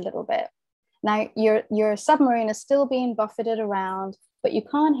waves a little bit. Now your submarine is still being buffeted around, but you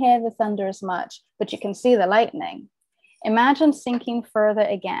can't hear the thunder as much, but you can see the lightning. Imagine sinking further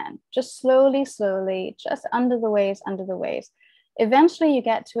again, just slowly, just under the waves, Eventually you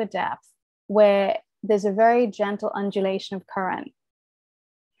get to a depth where there's a very gentle undulation of current.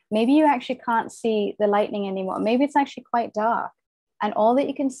 Maybe you actually can't see the lightning anymore. Maybe it's actually quite dark. And all that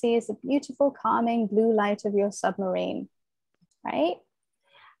you can see is the beautiful, calming blue light of your submarine, right?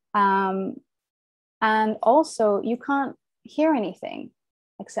 And also you can't hear anything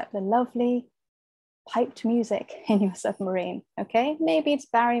except the lovely piped music in your submarine, okay? Maybe it's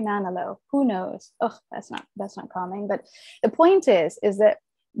Barry Manilow, who knows? Oh, that's not calming. But the point is that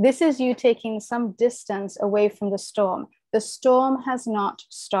this is you taking some distance away from the storm. The storm has not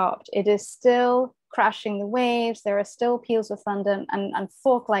stopped. It is still crashing the waves. There are still peals of thunder and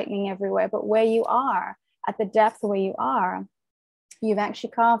fork lightning everywhere. But where you are, at the depth where you are, you've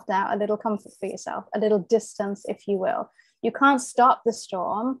actually carved out a little comfort for yourself, a little distance, if you will. You can't stop the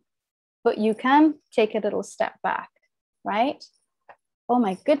storm, but you can take a little step back, right? Oh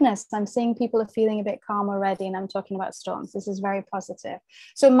my goodness, I'm seeing people are feeling a bit calm already, and I'm talking about storms. This is very positive.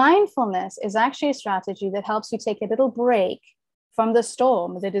 So mindfulness is actually a strategy that helps you take a little break from the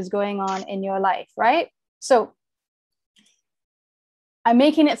storm that is going on in your life, right? So I'm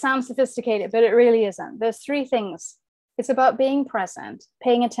making it sound sophisticated, but it really isn't. There's three things. It's about being present,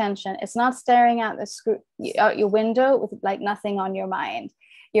 paying attention. It's not staring out out your window with like nothing on your mind.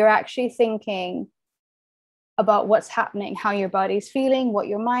 You're actually thinking about what's happening, how your body's feeling, what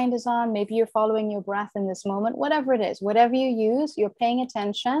your mind is on. Maybe you're following your breath in this moment, whatever it is, whatever you use, you're paying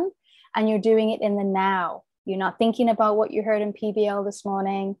attention and you're doing it in the now. You're not thinking about what you heard in PBL this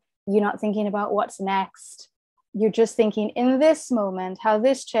morning. You're not thinking about what's next. You're just thinking in this moment, how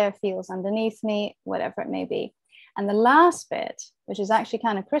this chair feels underneath me, whatever it may be. And the last bit, which is actually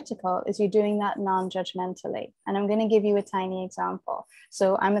kind of critical, is you're doing that non-judgmentally. And I'm going to give you a tiny example.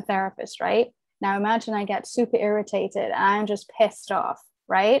 So I'm a therapist, right? Now imagine I get super irritated and I'm just pissed off,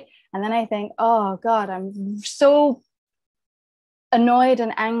 right? And then I think, oh God, I'm so annoyed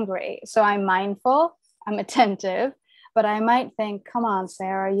and angry. So I'm mindful, I'm attentive, but I might think, come on,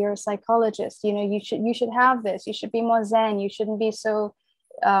 Sarah, you're a psychologist. You know, you should have this. You should be more zen. You shouldn't be so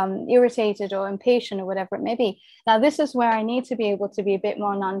irritated or impatient or whatever it may be. Now, this is where I need to be able to be a bit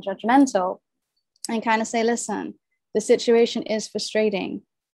more non-judgmental and kind of say, listen, the situation is frustrating.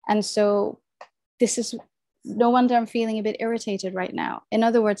 And so this is no wonder I'm feeling a bit irritated right now. In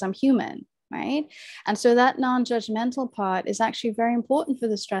other words, I'm human, right? And so that non-judgmental part is actually very important for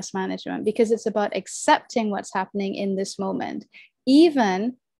the stress management because it's about accepting what's happening in this moment,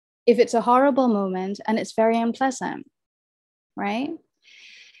 even if it's a horrible moment and it's very unpleasant, right?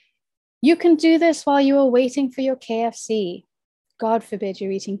 You can do this while you are waiting for your KFC. God forbid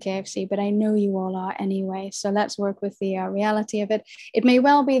you're eating KFC, but I know you all are anyway. So let's work with the reality of it. It may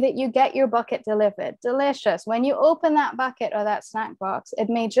well be that you get your bucket delivered. Delicious. When you open that bucket or that snack box, it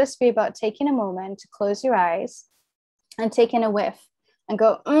may just be about taking a moment to close your eyes and taking a whiff and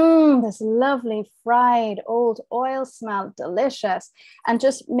go, this lovely fried old oil smell, delicious. And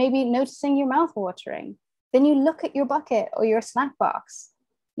just maybe noticing your mouth watering. Then you look at your bucket or your snack box.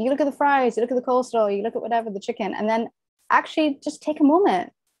 You look at the fries, you look at the coleslaw, you look at whatever, the chicken, and then actually just take a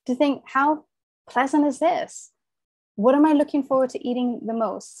moment to think, how pleasant is this? What am I looking forward to eating the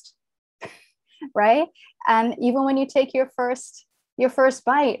most? Right? And even when you take your first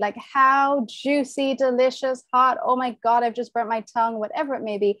bite, like how juicy, delicious, hot, oh my God, I've just burnt my tongue, whatever it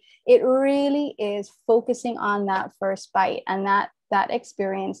may be, it really is focusing on that first bite and that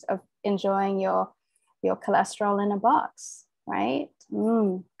experience of enjoying your cholesterol in a box, right?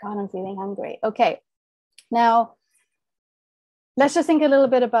 God, I'm feeling hungry. Okay, now let's just think a little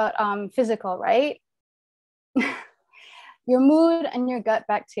bit about physical, right? Your mood and your gut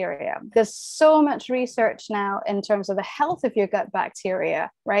bacteria. There's so much research now in terms of the health of your gut bacteria,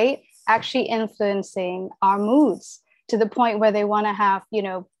 right? Actually influencing our moods to the point where they want to have,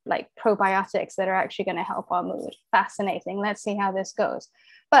 like probiotics that are actually going to help our mood. Fascinating. Let's see how this goes.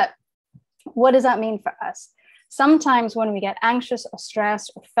 But what does that mean for us? Sometimes when we get anxious or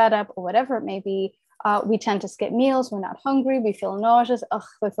stressed or fed up or whatever it may be, we tend to skip meals. We're not hungry. We feel nauseous.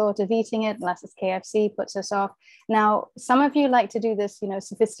 The thought of eating it, unless it's KFC, puts us off. Now, some of you like to do this,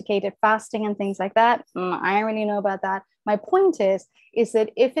 sophisticated fasting and things like that. I don't really know about that. My point is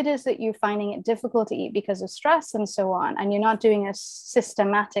that if it is that you're finding it difficult to eat because of stress and so on, and you're not doing a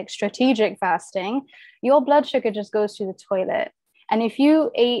systematic, strategic fasting, your blood sugar just goes to the toilet. And if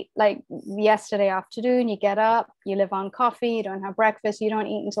you ate like yesterday afternoon, you get up, you live on coffee, you don't have breakfast, you don't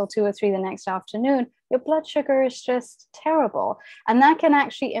eat until 2 or 3 the next afternoon, your blood sugar is just terrible. And that can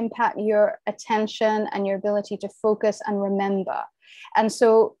actually impact your attention and your ability to focus and remember. And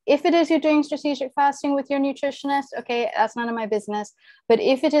so if it is you're doing strategic fasting with your nutritionist, okay, that's none of my business. But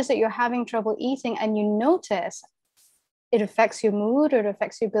if it is that you're having trouble eating and you notice it affects your mood or it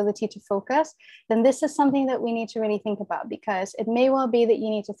affects your ability to focus, then this is something that we need to really think about, because it may well be that you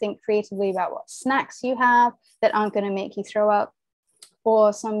need to think creatively about what snacks you have that aren't going to make you throw up.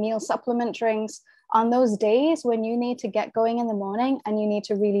 or some meal supplement drinks on those days when you need to get going in the morning and you need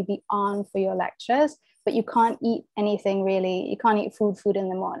to really be on for your lectures, but you can't eat anything really. You can't eat food in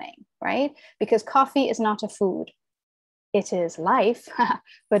the morning, right? Because coffee is not a food. It is life,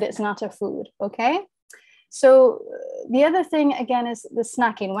 but it's not a food, okay? So the other thing, again, is the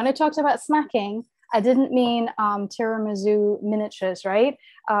snacking. When I talked about snacking, I didn't mean tiramisu miniatures, right?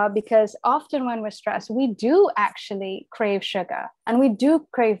 Because often when we're stressed, we do actually crave sugar and we do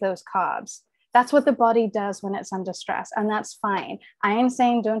crave those carbs. That's what the body does when it's under stress, and that's fine. I am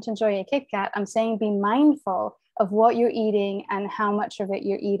saying don't enjoy a Kit Kat. I'm saying be mindful of what you're eating and how much of it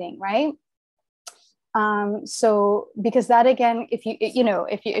you're eating, right? So because that, again,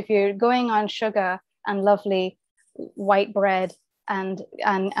 if you're going on sugar and lovely white bread and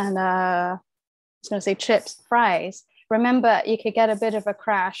I was going to say chips, fries, remember you could get a bit of a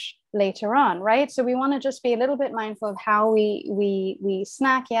crash later on, right? So we want to just be a little bit mindful of how we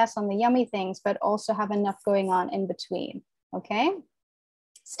snack, yes, on the yummy things, but also have enough going on in between, okay?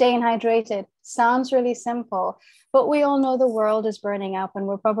 Staying hydrated sounds really simple, but we all know the world is burning up and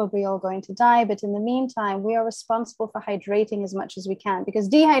we're probably all going to die. But in the meantime, we are responsible for hydrating as much as we can, because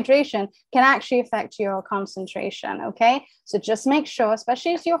dehydration can actually affect your concentration, okay? So just make sure,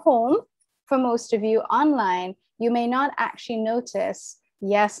 especially if you're home, for most of you online, you may not actually notice.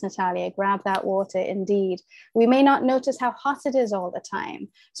 Yes, Natalia, grab that water, indeed. We may not notice how hot it is all the time.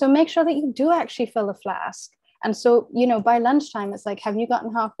 So make sure that you do actually fill a flask. And so, by lunchtime, it's like, have you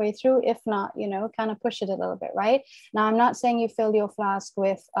gotten halfway through? If not, kind of push it a little bit, right? Now, I'm not saying you fill your flask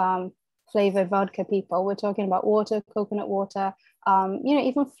with flavored vodka, people. We're talking about water, coconut water,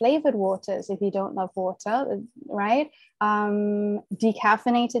 even flavored waters if you don't love water, right?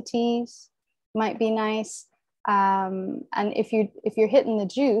 Decaffeinated teas might be nice. And if you're hitting the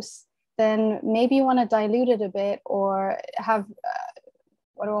juice, then maybe you want to dilute it a bit, or have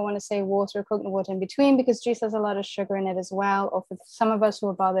what do I want to say, water or coconut water in between, because juice has a lot of sugar in it as well. Or for some of us who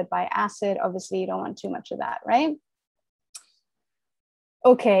are bothered by acid, obviously you don't want too much of that, right?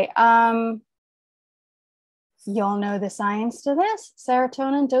 Okay, y'all know the science to this.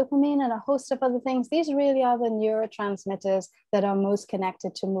 Serotonin, dopamine, and a host of other things. These really are the neurotransmitters that are most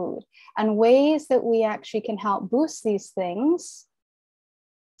connected to mood. And ways that we actually can help boost these things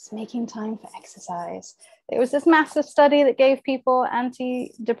is making time for exercise. There was this massive study that gave people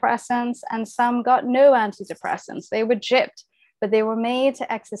antidepressants, and some got no antidepressants. They were gypped, but they were made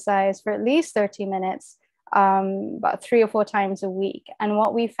to exercise for at least 30 minutes, about 3 or 4 times a week. And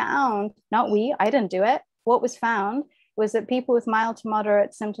what we found, I didn't do it. What was found was that people with mild to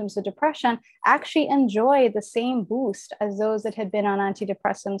moderate symptoms of depression actually enjoyed the same boost as those that had been on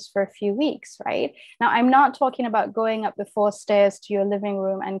antidepressants for a few weeks, right? Now, I'm not talking about going up the 4 stairs to your living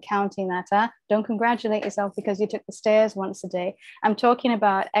room and counting that. Don't congratulate yourself because you took the stairs once a day. I'm talking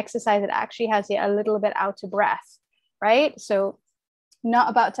about exercise that actually has you a little bit out of breath, right? So not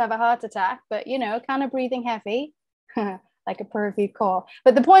about to have a heart attack, but, kind of breathing heavy. Like a pervy call.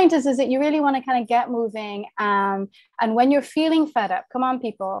 But the point is that you really want to kind of get moving. And when you're feeling fed up, come on,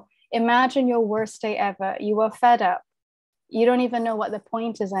 people, imagine your worst day ever. You are fed up. You don't even know what the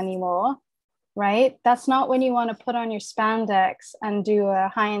point is anymore, right? That's not when you want to put on your spandex and do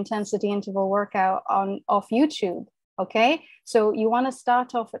a high intensity interval workout off YouTube, okay? So you want to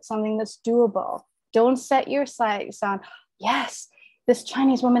start off with something that's doable. Don't set your sights on, yes, this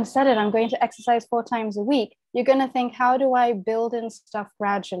Chinese woman said it, I'm going to exercise 4 times a week. You're going to think, how do I build in stuff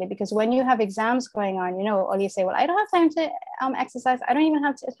gradually? Because when you have exams going on, or you say, well, I don't have time to exercise. I don't even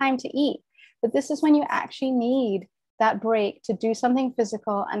have time to eat. But this is when you actually need that break to do something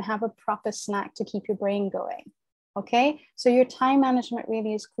physical and have a proper snack to keep your brain going. Okay. So your time management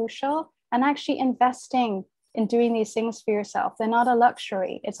really is crucial, and actually investing in doing these things for yourself. They're not a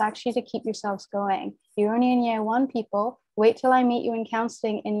luxury. It's actually to keep yourselves going. You're only in year 1, people. Wait till I meet you in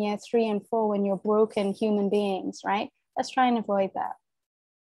counseling in year 3 and 4 when you're broken human beings, right? Let's try and avoid that.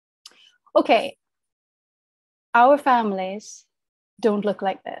 Okay. Our families don't look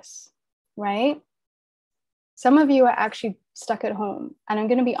like this, right? Some of you are actually stuck at home. And I'm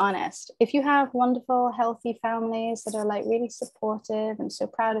going to be honest, if you have wonderful, healthy families that are like really supportive and so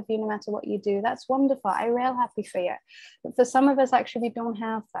proud of you no matter what you do, that's wonderful. I'm real happy for you. But for some of us, actually, we don't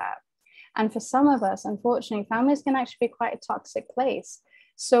have that. And for some of us, unfortunately, families can actually be quite a toxic place.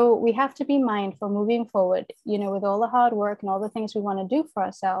 So we have to be mindful moving forward, with all the hard work and all the things we want to do for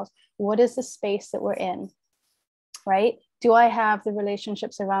ourselves, what is the space that we're in, right? Do I have the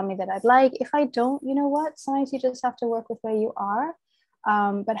relationships around me that I'd like? If I don't, you know what? Sometimes you just have to work with where you are.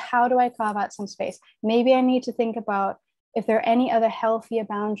 But how do I carve out some space? Maybe I need to think about if there are any other healthier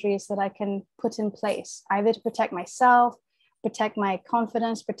boundaries that I can put in place, either to protect myself protect my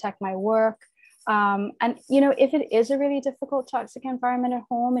confidence, protect my work. And, you know, if it is a really difficult toxic environment at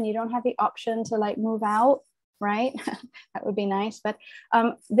home and you don't have the option to like move out, right? That would be nice. But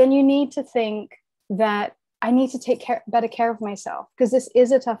then you need to think that I need to take better care of myself because this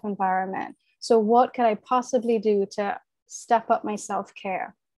is a tough environment. So what could I possibly do to step up my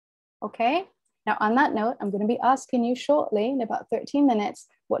self-care? Okay. Now on that note, I'm going to be asking you shortly in about 13 minutes,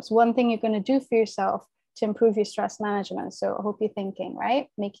 what's one thing you're going to do for yourself to improve your stress management? So I hope you're thinking, right?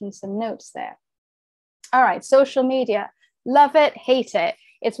 Making some notes there. All right. Social media, love it, hate it.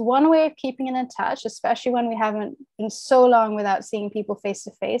 It's one way of keeping in touch, especially when we haven't been so long without seeing people face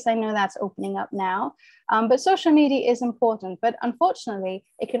to face. I know that's opening up now, but social media is important. But unfortunately,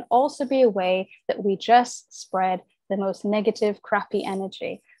 it can also be a way that we just spread the most negative, crappy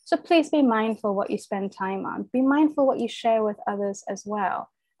energy. So please be mindful what you spend time on. Be mindful what you share with others as well.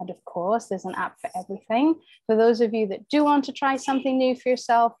 And of course, there's an app for everything. For those of you that do want to try something new for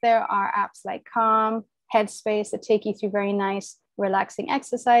yourself, there are apps like Calm, Headspace that take you through very nice relaxing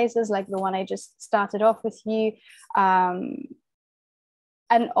exercises like the one I just started off with you. And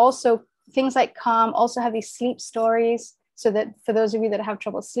also things like Calm also have these sleep stories so that for those of you that have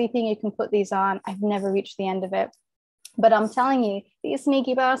trouble sleeping, you can put these on. I've never reached the end of it. But I'm telling you, these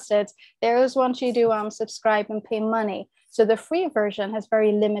sneaky bastards, they always want you to subscribe and pay money. So the free version has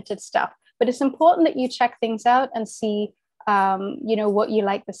very limited stuff, but it's important that you check things out and see, you know, what you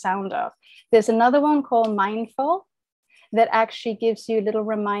like the sound of. There's another one called Mindful that actually gives you little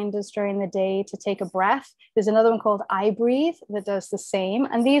reminders during the day to take a breath. There's another one called iBreathe that does the same.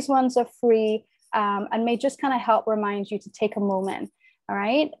 And these ones are free and may just kind of help remind you to take a moment, all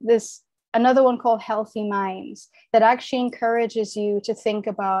right? There's another one called Healthy Minds that actually encourages you to think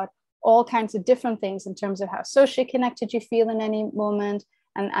about all kinds of different things in terms of how socially connected you feel in any moment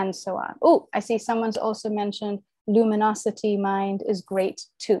and so on. Oh, I see someone's also mentioned Luminosity Mind is great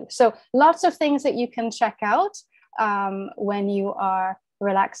too. So lots of things that you can check out when you are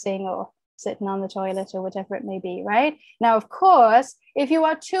relaxing or sitting on the toilet or whatever it may be, right? Now, of course, if you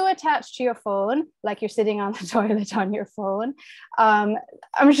are too attached to your phone, like you're sitting on the toilet on your phone, I'm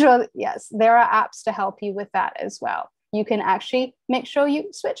sure, yes, there are apps to help you with that as well. You can actually make sure you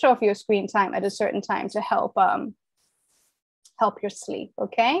switch off your screen time at a certain time to help your sleep,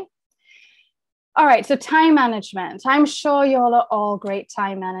 okay? All right, so time management. I'm sure you all are all great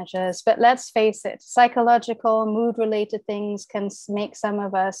time managers, but let's face it, psychological, mood-related things can make some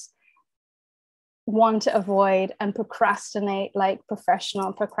of us want to avoid and procrastinate like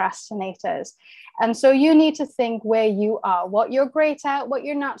professional procrastinators. And so you need to think where you are, what you're great at, what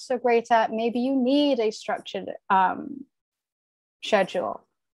you're not so great at. Maybe you need a structured schedule.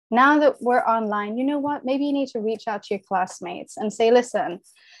 Now that we're online, you know what? Maybe you need to reach out to your classmates and say, listen,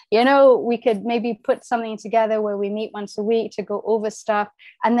 you know, we could maybe put something together where we meet once a week to go over stuff.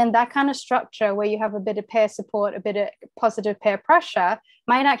 And then that kind of structure where you have a bit of peer support, a bit of positive peer pressure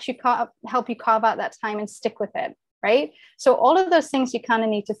might actually help you carve out that time and stick with it, right? So all of those things you kind of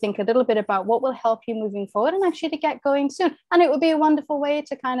need to think a little bit about what will help you moving forward and actually to get going soon. And it would be a wonderful way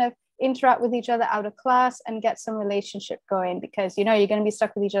to kind of interact with each other out of class and get some relationship going, because you know you're going to be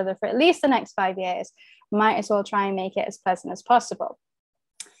stuck with each other for at least the next 5 years. Might as well try and make it as pleasant as possible.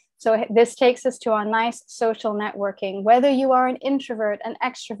 So this takes us to our nice social networking. Whether you are an introvert, an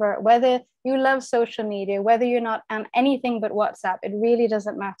extrovert, whether you love social media, whether you're not on anything but WhatsApp, it really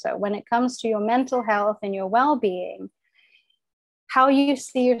doesn't matter. When it comes to your mental health and your well-being, how you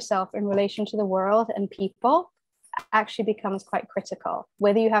see yourself in relation to the world and people actually becomes quite critical.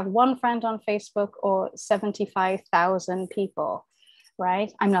 Whether you have one friend on Facebook or 75,000 people,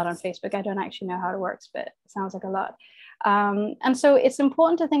 right? I'm not on Facebook. I don't actually know how it works, but it sounds like a lot. And so it's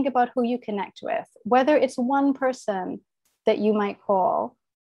important to think about who you connect with, whether it's one person that you might call,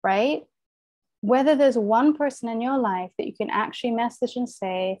 right? Whether there's one person in your life that you can actually message and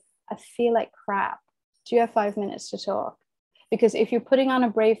say, I feel like crap. Do you have 5 minutes to talk? Because if you're putting on a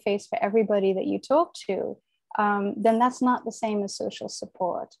brave face for everybody that you talk to, then that's not the same as social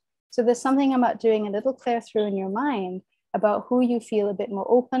support. So there's something about doing a little clear through in your mind about who you feel a bit more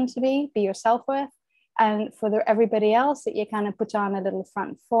open to be yourself with. And for everybody else that you kind of put on a little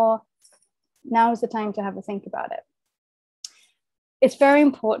front for, now is the time to have a think about it. It's very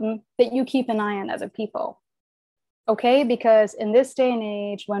important that you keep an eye on other people, okay? Because in this day and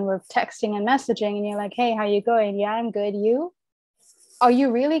age, when we're texting and messaging and you're like, hey, how you going? Yeah, I'm good. You? Are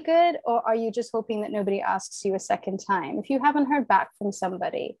you really good? Or are you just hoping that nobody asks you a second time? If you haven't heard back from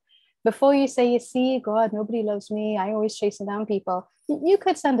somebody, before you say, you see, God, nobody loves me, I always chasing down people, you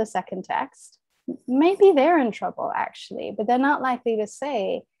could send a second text. Maybe they're in trouble actually, but they're not likely to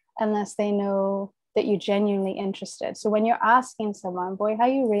say unless they know that you're genuinely interested. So when you're asking someone, boy, how are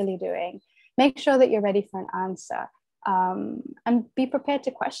you really doing? Make sure that you're ready for an answer, and be prepared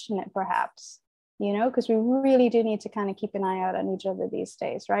to question it perhaps, you know, because we really do need to kind of keep an eye out on each other these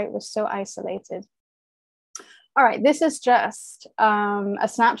days, right? We're so isolated. All right, this is just a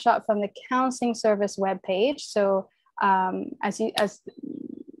snapshot from the Counseling Service webpage. So as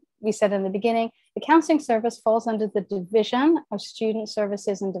we said in the beginning, the Counseling Service falls under the Division of Student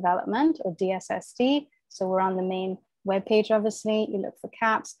Services and Development, or DSSD. So we're on the main webpage, obviously. You look for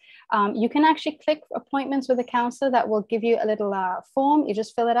CAPS. You can actually click appointments with a counselor. That will give you a little form. You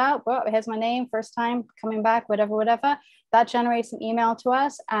just fill it out. Well, here's my name, first time coming back, whatever. That generates an email to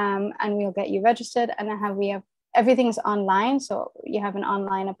us, and we'll get you registered. And then we have everything's online, so you have an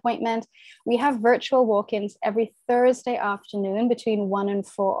online appointment. We have virtual walk-ins every Thursday afternoon between 1 and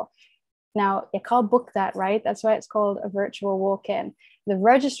 4. Now, you can't book that, right? That's why it's called a virtual walk-in. The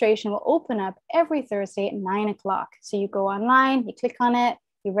registration will open up every Thursday at 9 o'clock. So you go online, you click on it,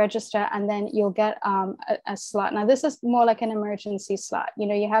 you register, and then you'll get a slot. Now, this is more like an emergency slot. You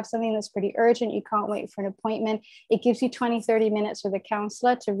know, you have something that's pretty urgent, you can't wait for an appointment. It gives you 20, 30 minutes with a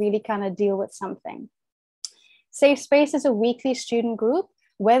counselor to really kind of deal with something. Safe Space is a weekly student group.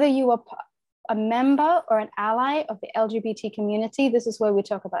 Whether you are a member or an ally of the LGBT community, this is where we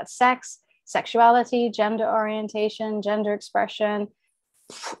talk about sex, sexuality, gender orientation, gender expression,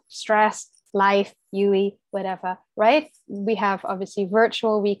 stress, life, UE, whatever, right? We have obviously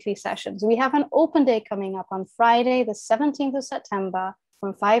virtual weekly sessions. We have an open day coming up on Friday, the 17th of September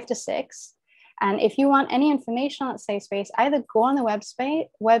from 5 to 6. And if you want any information on Safe Space, either go on the website,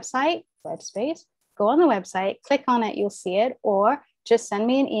 go on the website, click on it, you'll see it, or just send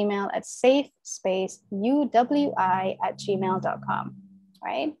me an email at safespaceuwi@gmail.com,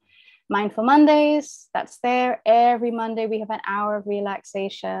 right? Mindful Mondays, that's there. Every Monday we have an hour of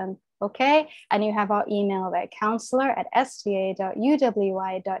relaxation, okay? And you have our email there,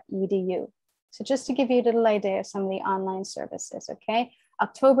 counselor@sta.uwi.edu. So just to give you a little idea of some of the online services, okay?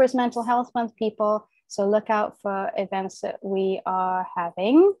 October is Mental Health Month, people, so look out for events that we are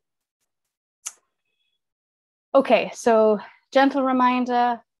having. Okay, so gentle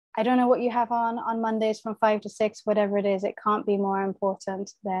reminder, I don't know what you have on Mondays from 5 to 6, whatever it is, it can't be more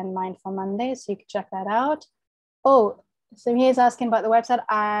important than Mindful Mondays, so you can check that out. Oh, so here's asking about the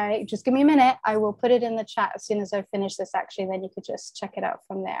website. Just give me a minute, I will put it in the chat as soon as I finish this, actually, then you could just check it out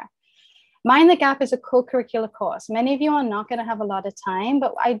from there. Mind the Gap is a co-curricular course. Many of you are not going to have a lot of time,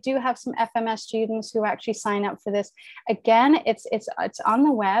 but I do have some FMS students who actually sign up for this. Again, it's on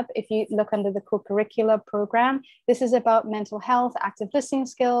the web. If you look under the co-curricular program, this is about mental health, active listening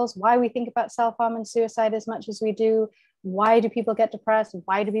skills, why we think about self-harm and suicide as much as we do, why do people get depressed,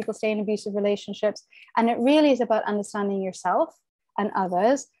 why do people stay in abusive relationships, and it really is about understanding yourself and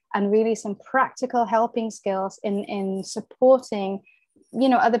others, and really some practical helping skills in supporting, you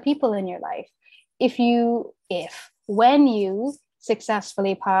know, other people in your life. When you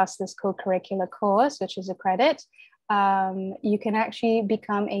successfully pass this co-curricular course, which is a credit, you can actually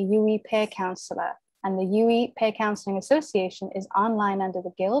become a UE peer counselor. And the UE Peer Counseling Association is online under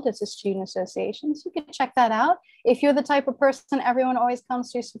the Guild. It's a student association, so you can check that out. If you're the type of person everyone always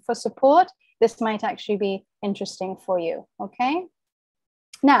comes to for support, this might actually be interesting for you, okay?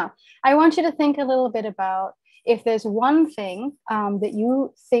 Now, I want you to think a little bit about if there's one thing that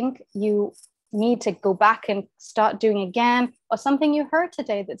you think you need to go back and start doing again, or something you heard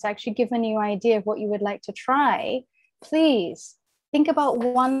today that's actually given you an idea of what you would like to try, please think about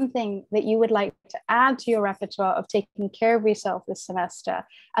one thing that you would like to add to your repertoire of taking care of yourself this semester.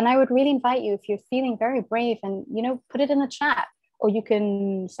 And I would really invite you, if you're feeling very brave, and, you know, put it in the chat, or you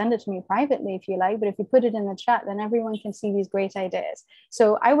can send it to me privately if you like, but if you put it in the chat, then everyone can see these great ideas.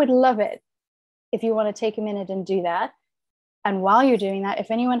 So I would love it if you want to take a minute and do that. And while you're doing that,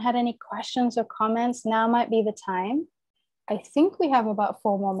 if anyone had any questions or comments, now might be the time. I think we have about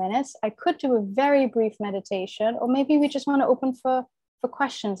 4 more minutes. I could do a very brief meditation, or maybe we just want to open for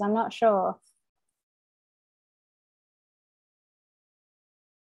questions. I'm not sure.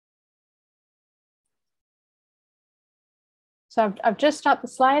 So I've just stopped the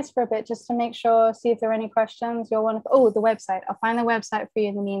slides for a bit just to make sure, see if there are any questions. You'll want to, oh, the website. I'll find the website for you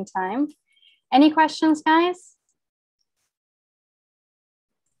in the meantime. Any questions, guys?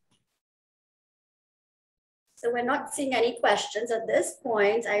 So we're not seeing any questions at this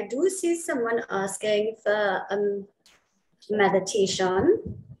point. I do see someone asking for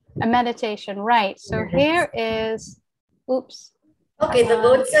meditation. A meditation, right. So here is, oops. Okay, the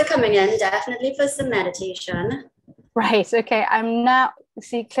votes are coming in, definitely for some meditation. Right, okay, I'm now,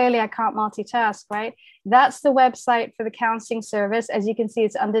 see, clearly I can't multitask, right? That's the website for the counseling service. As you can see,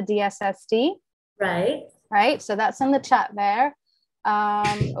 it's under DSSD. Right. Right, so that's in the chat there.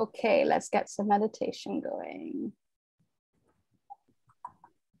 Okay, let's get some meditation going.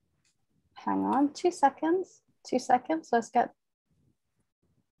 Hang on, 2 seconds. 2 seconds, let's get.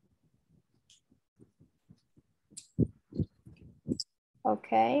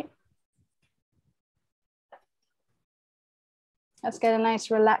 Okay. Let's get a nice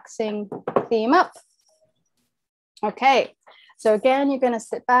relaxing theme up. Okay, so again, you're going to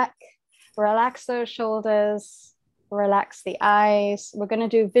sit back, relax those shoulders, relax the eyes. We're going to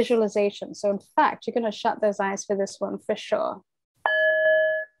do visualization. So in fact, you're going to shut those eyes for this one for sure.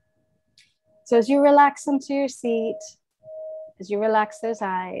 So as you relax into your seat, as you relax those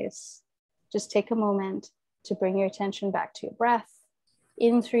eyes, just take a moment to bring your attention back to your breath,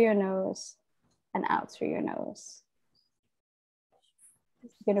 in through your nose and out through your nose.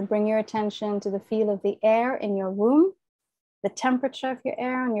 You're going to bring your attention to the feel of the air in your room, the temperature of your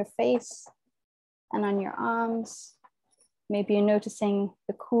air on your face and on your arms. Maybe you're noticing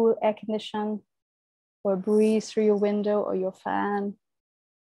the cool air condition or breeze through your window or your fan.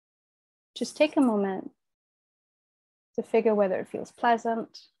 Just take a moment to figure whether it feels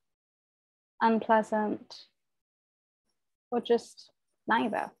pleasant, unpleasant, or just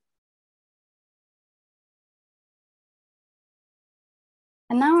neither.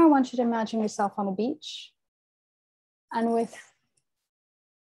 And now I want you to imagine yourself on a beach, and with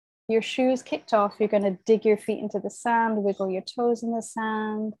your shoes kicked off, you're going to dig your feet into the sand, wiggle your toes in the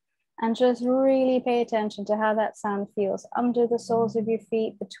sand, and just really pay attention to how that sand feels under the soles of your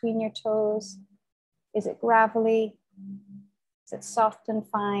feet, between your toes. Is it gravelly? Is it soft and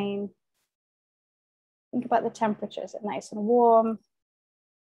fine? Think about the temperature. Is it nice and warm?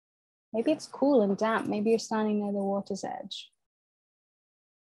 Maybe it's cool and damp. Maybe you're standing near the water's edge.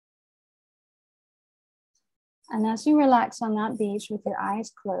 And as you relax on that beach with your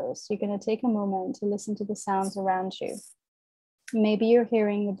eyes closed, you're going to take a moment to listen to the sounds around you. Maybe you're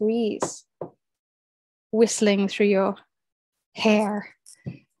hearing the breeze whistling through your hair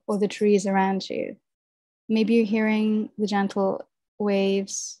or the trees around you. Maybe you're hearing the gentle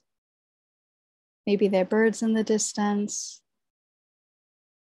waves. Maybe there are birds in the distance.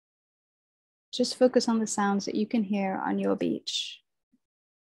 Just focus on the sounds that you can hear on your beach.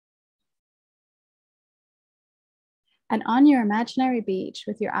 And on your imaginary beach,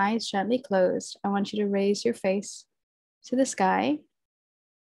 with your eyes gently closed, I want you to raise your face to the sky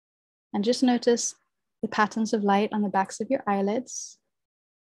and just notice the patterns of light on the backs of your eyelids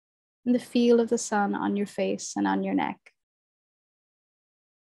and the feel of the sun on your face and on your neck.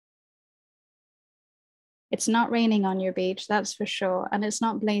 It's not raining on your beach, that's for sure, and it's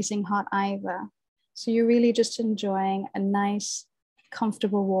not blazing hot either. So you're really just enjoying a nice,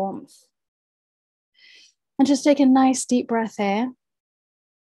 comfortable warmth. And just take a nice deep breath here.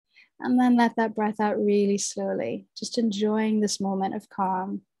 And then let that breath out really slowly. Just enjoying this moment of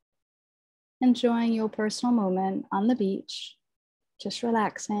calm. Enjoying your personal moment on the beach. Just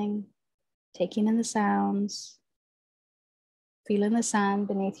relaxing. Taking in the sounds. Feeling the sand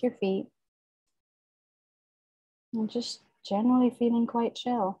beneath your feet. And just generally feeling quite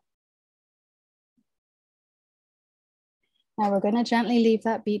chill. Now we're going to gently leave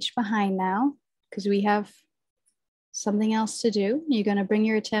that beach behind now, because we have something else to do. You're going to bring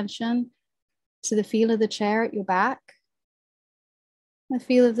your attention to the feel of the chair at your back, the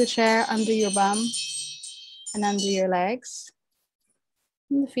feel of the chair under your bum and under your legs,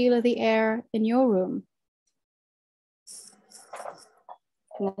 and the feel of the air in your room.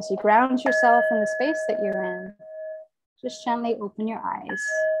 And as you ground yourself in the space that you're in, just gently open your eyes.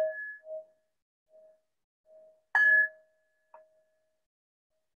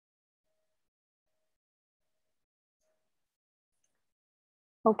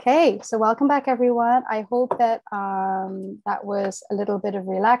 Okay, so welcome back everyone. I hope that that was a little bit of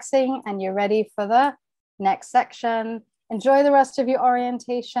relaxing and you're ready for the next section. Enjoy the rest of your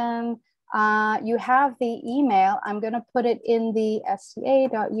orientation. You have the email. I'm going to put it in the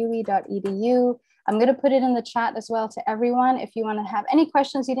sta.ue.edu. I'm going to put it in the chat as well to everyone. If you want to have any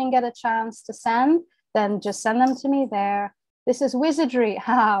questions you didn't get a chance to send, then just send them to me there. This is wizardry.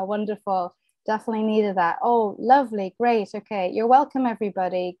 Ha, wonderful. Definitely needed that. Oh, lovely. Great. Okay. You're welcome,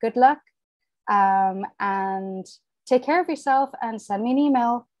 everybody. Good luck. And take care of yourself and send me an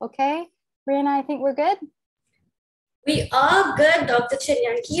email. Okay. Brianna, I think we're good. We are good, Dr.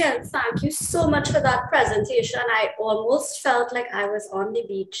 Chinyanki, and thank you so much for that presentation. I almost felt like I was on the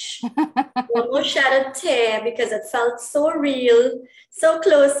beach. Almost shed a tear because it felt so real, so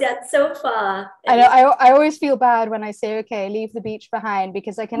close yet so far. I know. I always feel bad when I say, okay, leave the beach behind,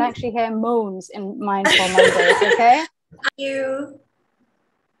 because I can actually hear moans in Mindful Mondays, okay? Thank you.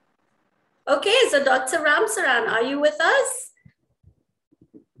 Okay, so Dr. Ramsaran, are you with us?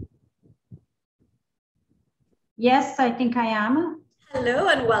 Yes, I think I am. Hello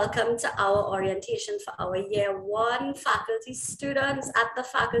and welcome to our orientation for our Year 1 faculty students at the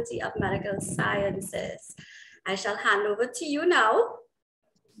Faculty of Medical Sciences. I shall hand over to you now.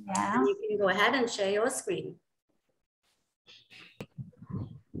 Yeah. And you can go ahead and share your screen.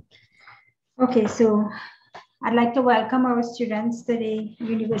 Okay, so I'd like to welcome our students to the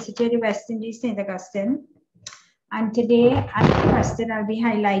University of the West Indies, St. Augustine. And today, as requested, I'll be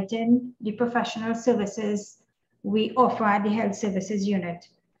highlighting the professional services we offer at the Health Services Unit.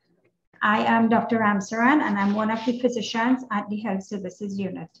 I am Dr. Ramsaran, and I'm one of the physicians at the Health Services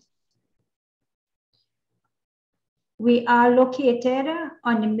Unit. We are located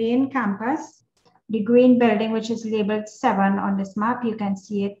on the main campus, the green building, which is labeled 7 on this map. You can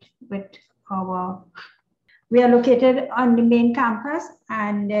see it with our... We are located on the main campus,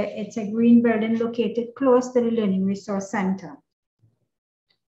 and it's a green building located close to the Learning Resource Center.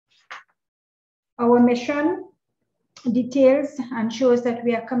 Our mission details and shows that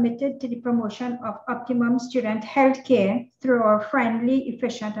we are committed to the promotion of optimum student health care through our friendly,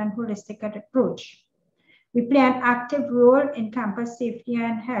 efficient, and holistic approach. We play an active role in campus safety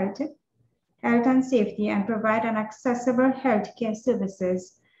and health and safety, and provide an accessible healthcare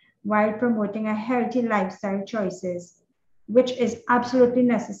services while promoting a healthy lifestyle choices, which is absolutely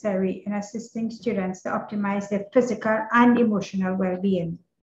necessary in assisting students to optimize their physical and emotional well-being.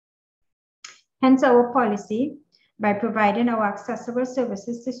 Hence our policy, by providing our accessible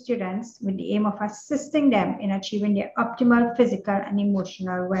services to students with the aim of assisting them in achieving their optimal physical and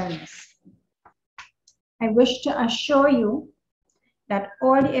emotional wellness. I wish to assure you that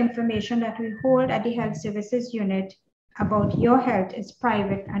all the information that we hold at the Health Services Unit about your health is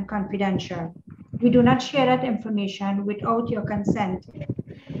private and confidential. We do not share that information without your consent.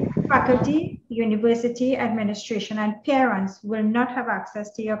 Faculty, university, administration, and parents will not have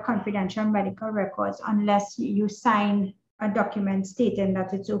access to your confidential medical records unless you sign a document stating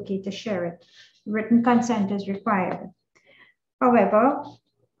that it's okay to share it. Written consent is required. However,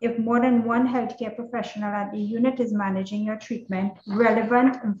 if more than one healthcare professional at the unit is managing your treatment,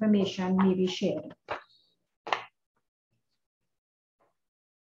 relevant information may be shared.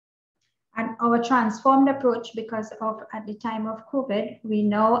 And our transformed approach, because of at the time of COVID, we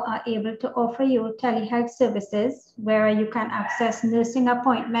now are able to offer you telehealth services where you can access nursing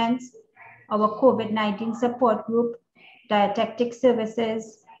appointments, our COVID-19 support group, dietetic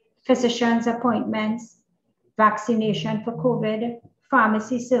services, physician's appointments, vaccination for COVID,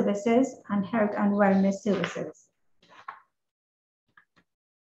 pharmacy services, and health and wellness services.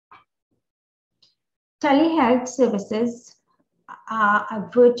 Telehealth services are a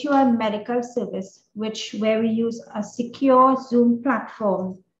virtual medical service where we use a secure Zoom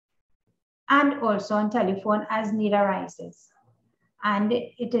platform and also on telephone as need arises. And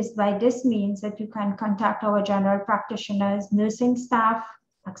it is by this means that you can contact our general practitioners, nursing staff,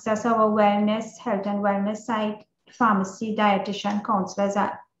 access our wellness, health and wellness site, pharmacy, dietitian, counselors,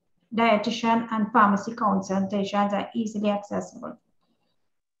 dietitian and pharmacy consultations are easily accessible.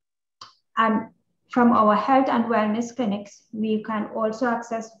 And from our health and wellness clinics, we can also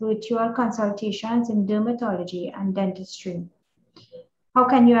access virtual consultations in dermatology and dentistry. How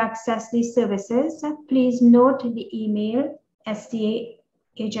can you access these services? Please note the email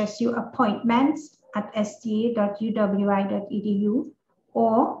sta-appointments@sta.uwi.edu,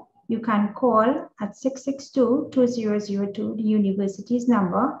 or you can call at 662-2002, the university's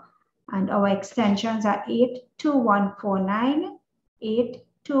number, and our extensions are 82149,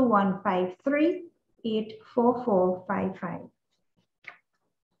 82153, 84455.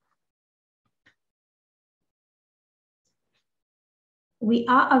 We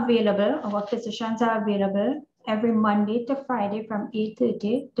are available, our physicians are available every Monday to Friday from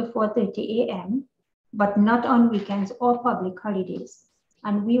 8:30 to 4:30 a.m., but not on weekends or public holidays.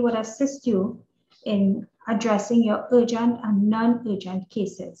 And we would assist you in addressing your urgent and non-urgent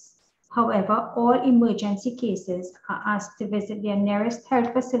cases. However, all emergency cases are asked to visit their nearest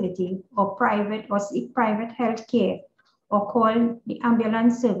health facility or seek private health care, or call the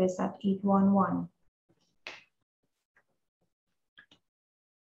ambulance service at 811.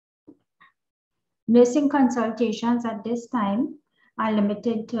 Nursing consultations at this time are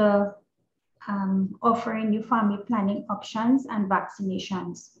limited to offering you family planning options and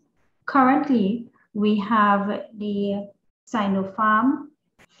vaccinations. Currently, we have the Sinopharm,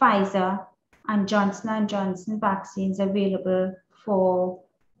 Pfizer, and Johnson & Johnson vaccines available for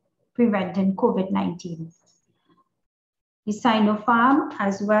preventing COVID-19. The Sinopharm,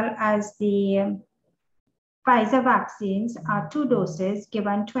 as well as the Pfizer vaccines are 2 doses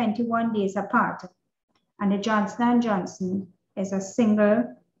given 21 days apart, and the Johnson & Johnson is a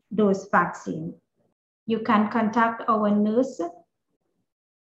single dose vaccine. You can contact our nurse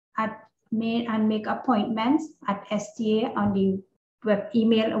and make appointments at STA on the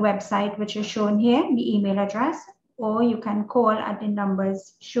email website, which is shown here, the email address, or you can call at the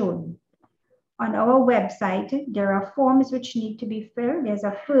numbers shown. On our website, there are forms which need to be filled. There's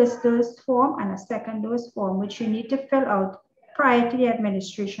a first dose form and a second dose form, which you need to fill out prior to the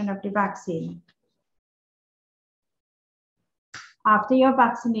administration of the vaccine. After your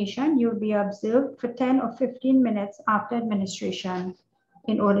vaccination, you'll be observed for 10 or 15 minutes after administration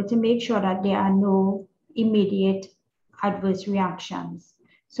in order to make sure that there are no immediate adverse reactions.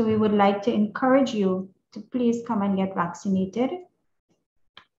 So we would like to encourage you to please come and get vaccinated.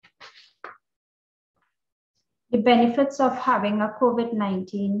 The benefits of having a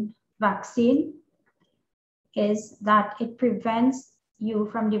COVID-19 vaccine is that it prevents you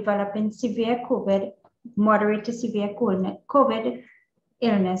from developing severe COVID, moderate to severe COVID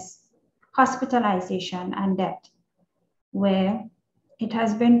illness, hospitalization, and death, where it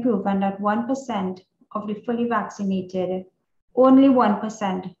has been proven that 1% of the fully vaccinated, only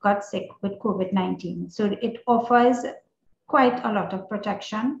 1% got sick with COVID-19. So it offers quite a lot of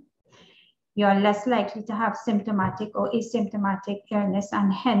protection. You're less likely to have symptomatic or asymptomatic illness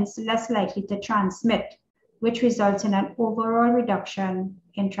and hence less likely to transmit, which results in an overall reduction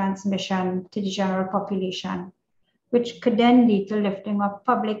in transmission to the general population, which could then lead to lifting of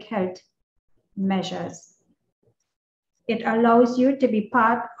public health measures. It allows you to be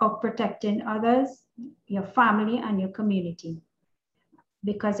part of protecting others, your family, and your community,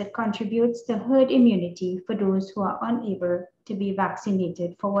 because it contributes to herd immunity for those who are unable to be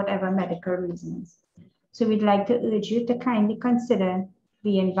vaccinated for whatever medical reasons. So we'd like to urge you to kindly consider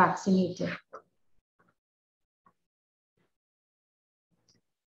being vaccinated.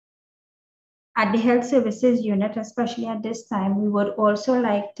 At the Health Services Unit, especially at this time, we would also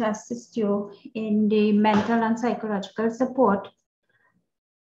like to assist you in the mental and psychological support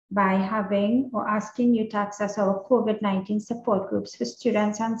by having or asking you to access our COVID-19 support groups for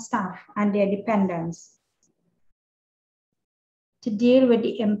students and staff and their dependents to deal with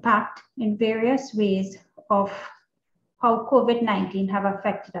the impact in various ways of how COVID-19 have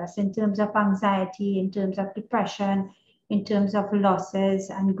affected us in terms of anxiety, in terms of depression, in terms of losses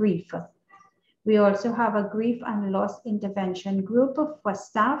and grief. We also have a grief and loss intervention group for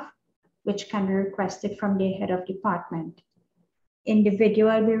staff, which can be requested from the head of department.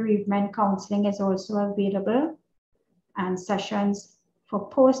 Individual bereavement counseling is also available, and sessions for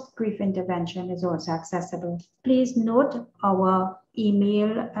post-grief intervention is also accessible. Please note our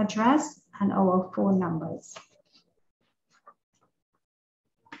email address and our phone numbers.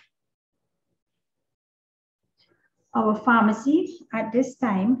 Our pharmacy at this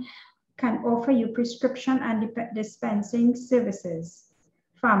time can offer you prescription and dispensing services,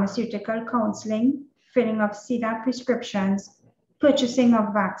 pharmaceutical counseling, filling of CDAP prescriptions, purchasing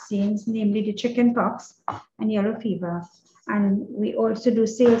of vaccines, namely the chickenpox and yellow fever. And we also do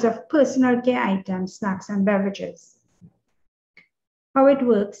sales of personal care items, snacks, and beverages. How it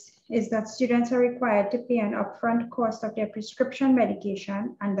works is that students are required to pay an upfront cost of their prescription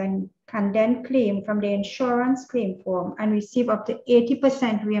medication and then can claim from the insurance claim form and receive up to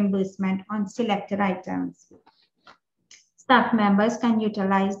 80% reimbursement on selected items. Staff members can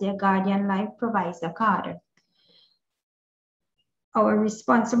utilize their Guardian Life Provider card. Our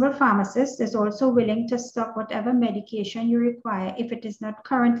responsible pharmacist is also willing to stock whatever medication you require if it is not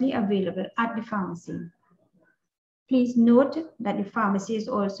currently available at the pharmacy. Please note that the pharmacy is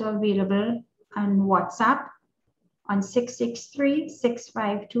also available on WhatsApp on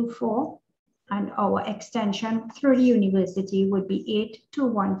 663-6524, and our extension through the university would be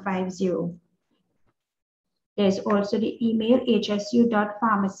 82150. There's also the email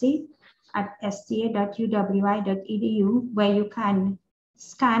hsu.pharmacy@sta.uwi.edu, where you can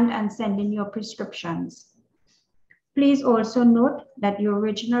scan and send in your prescriptions. Please also note that the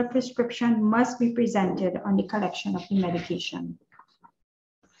original prescription must be presented on the collection of the medication.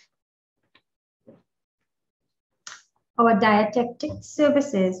 Our dietetic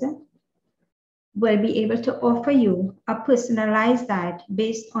services will be able to offer you a personalized diet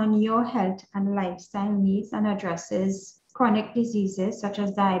based on your health and lifestyle needs and addresses chronic diseases such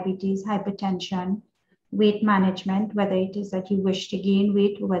as diabetes, hypertension, weight management, whether it is that you wish to gain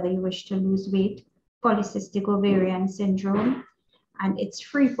weight or whether you wish to lose weight, polycystic ovarian syndrome, and it's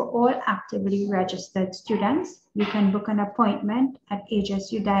free for all actively registered students. You can book an appointment at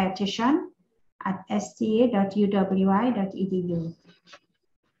HSU Dietitian at sta.uwi.edu.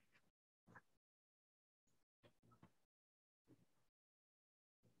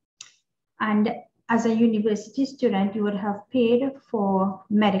 And as a university student, you would have paid for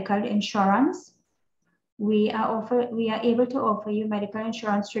medical insurance. We are able to offer you medical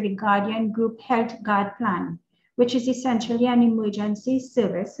insurance through the Guardian Group Health Guard Plan, which is essentially an emergency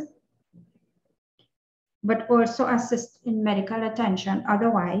service, but also assist in medical attention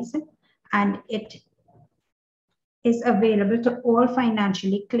otherwise, and it is available to all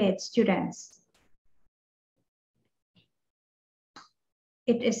financially cleared students.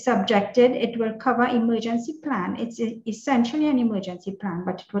 It will cover emergency plan. It's essentially an emergency plan,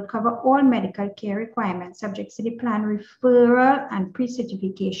 but it will cover all medical care requirements subject to the plan referral and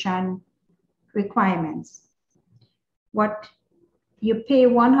pre-certification requirements. What you pay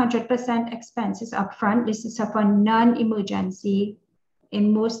 100% expenses upfront. This is for non-emergency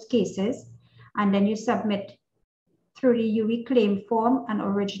in most cases, and then you submit through the UE claim form and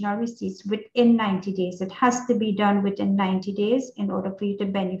original receipts within 90 days. It has to be done within 90 days in order for you to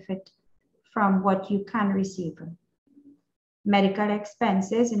benefit from what you can receive. Medical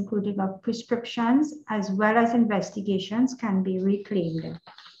expenses, including of prescriptions as well as investigations, can be reclaimed.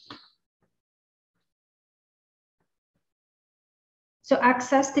 So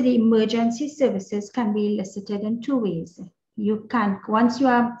access to the emergency services can be elicited in two ways. You can, once you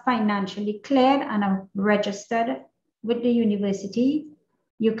are financially cleared and are registered with the university,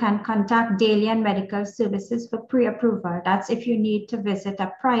 you can contact Dalian Medical Services for pre-approval. That's if you need to visit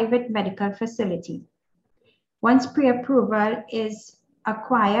a private medical facility. Once pre-approval is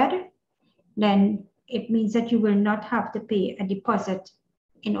acquired, then it means that you will not have to pay a deposit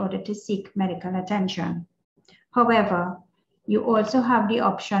in order to seek medical attention. However, you also have the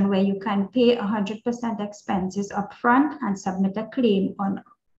option where you can pay 100% expenses upfront and submit a claim on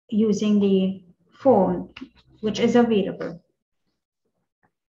using the form which is available.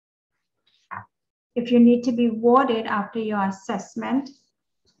 If you need to be warded after your assessment,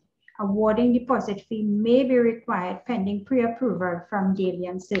 a warding deposit fee may be required pending pre-approval from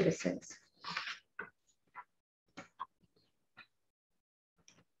Dalian Services.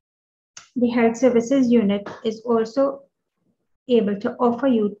 The Health Services Unit is also able to offer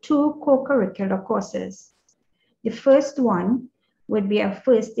you 2 co-curricular courses. The first one would be a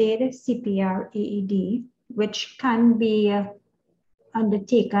first aid CPR AED, which can be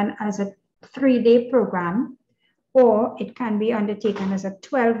undertaken as a 3-day program, or it can be undertaken as a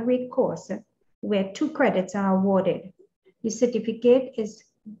 12-week course where 2 credits are awarded. The certificate is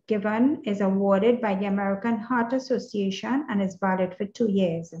awarded by the American Heart Association and is valid for 2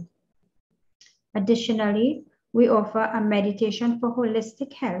 years. Additionally, we offer a meditation for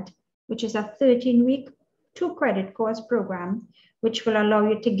holistic health, which is a 13-week, 2-credit course program, which will allow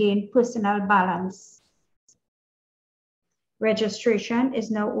you to gain personal balance. Registration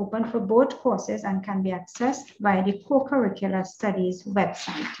is now open for both courses and can be accessed via the Co-Curricular Studies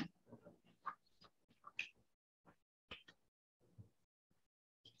website.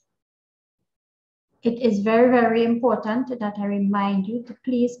 It is very, very important that I remind you to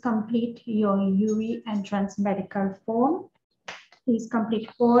please complete your UE entrance medical form. Please complete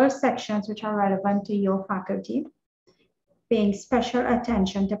all sections which are relevant to your faculty, paying special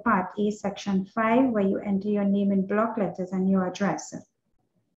attention to Part A, Section 5, where you enter your name in block letters and your address.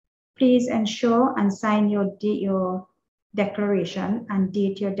 Please ensure and sign your declaration and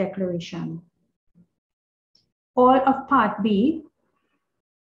date your declaration. All of Part B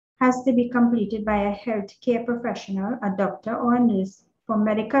has to be completed by a healthcare professional, a doctor or a nurse. For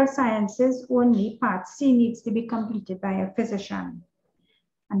medical sciences only, Part C needs to be completed by a physician.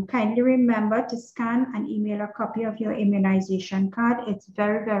 And kindly remember to scan and email a copy of your immunization card. It's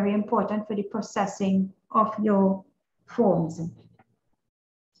very, very important for the processing of your forms.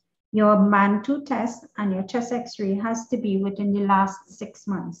 Your MAN2 test and your chest X-ray has to be within the last 6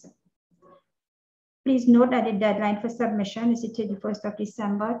 months. Please note that the deadline for submission is the 31st of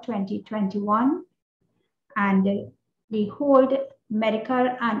December, 2021. And the hold medical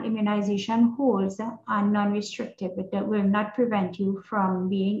and immunization holds are non-restrictive, but that will not prevent you from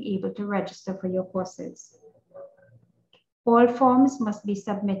being able to register for your courses. All forms must be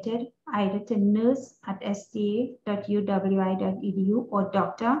submitted either to nurse@sta.uwi.edu or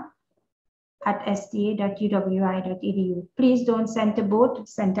doctor@sta.uwi.edu. Please don't send to both,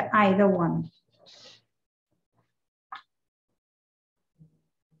 send to either one.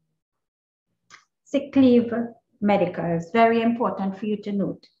 Sick leave medical is very important for you to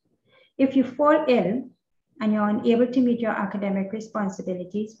note. If you fall ill and you're unable to meet your academic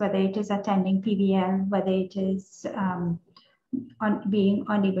responsibilities, whether it is attending PBL, whether it is being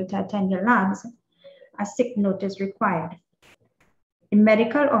unable to attend your labs, a sick note is required. The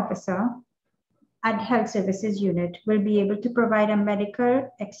medical officer at Health Services Unit will be able to provide a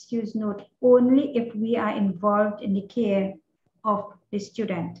medical excuse note only if we are involved in the care of the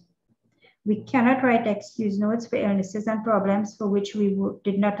student. We cannot write excuse notes for illnesses and problems for which we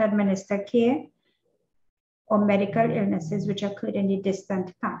did not administer care or medical illnesses which occurred in the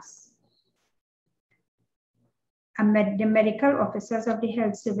distant past. The medical officers of the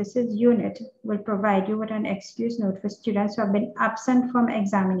Health Services Unit will provide you with an excuse note for students who have been absent from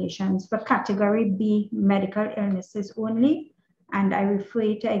examinations for Category B medical illnesses only. And I refer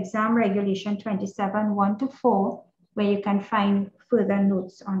you to Exam Regulation 27(1)-4, where you can find further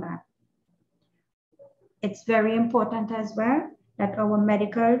notes on that. It's very important as well that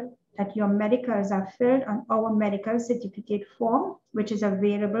your medicals are filled on our medical certificate form, which is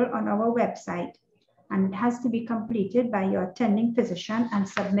available on our website. And it has to be completed by your attending physician and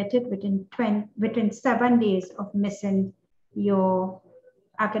submitted within 7 days of missing your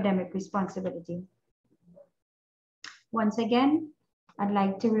academic responsibility. Once again, I'd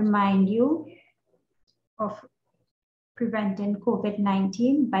like to remind you of preventing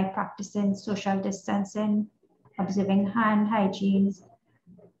COVID-19 by practicing social distancing, observing hand hygiene,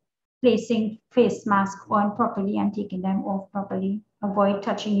 placing face masks on properly and taking them off properly, avoid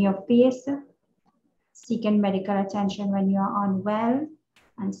touching your face, seeking medical attention when you are unwell,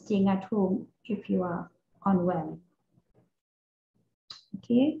 and staying at home if you are unwell.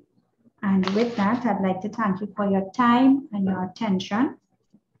 Okay, and with that, I'd like to thank you for your time and your attention.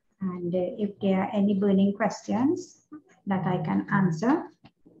 And if there are any burning questions that I can answer,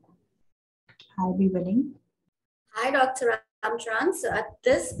 I'll be willing. Hi, Dr. Ramcharan. So at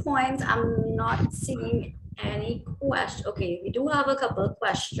this point, I'm not seeing any questions. Okay, we do have a couple of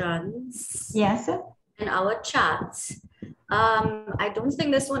questions. Yes. In our chat. I don't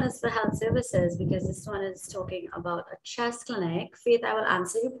think this one is for health services because this one is talking about a chest clinic. Faith, I will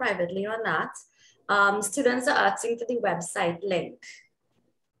answer you privately on that. Students are asking for the website link.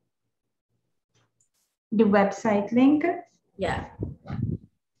 The website link? Yeah.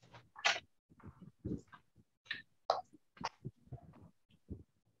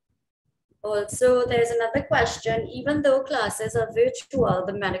 Also, there's another question. Even though classes are virtual,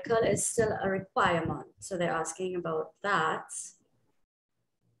 the medical is still a requirement. So they're asking about that.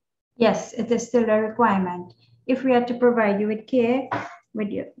 Yes, it is still a requirement. If we are to provide you with care, with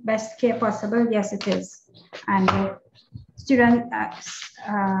your best care possible, yes, it is. And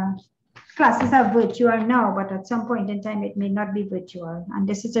classes are virtual now, but at some point in time, it may not be virtual. And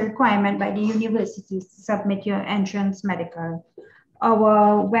this is a requirement by the universities to submit your entrance medical.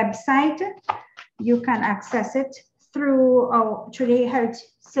 Our website, you can access it through the health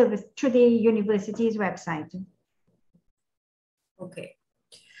service, through the university's website. Okay.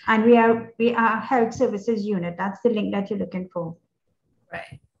 And we are Health Services Unit. That's the link that you're looking for.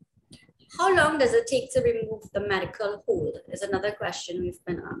 Right. How long does it take to remove the medical hold? Is another question we've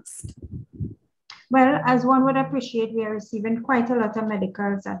been asked. Well, as one would appreciate, we are receiving quite a lot of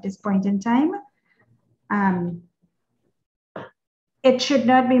medicals at this point in time. It should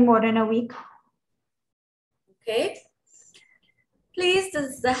not be more than a week. Okay. Please,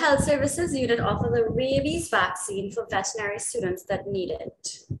 does the Health Services Unit offer the rabies vaccine for veterinary students that need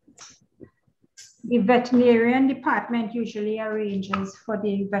it? The veterinarian department usually arranges for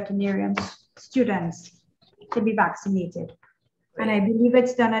the veterinarian students to be vaccinated. Right. And I believe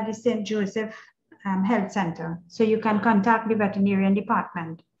it's done at the St. Joseph Health Center. So you can contact the veterinarian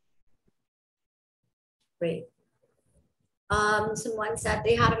department. Great. Someone said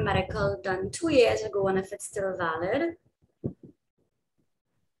they had a medical done 2 years ago and if it's still valid.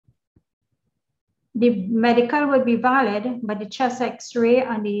 The medical would be valid, but the chest x-ray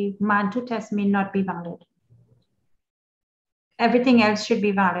and the Mantoux test may not be valid. Everything else should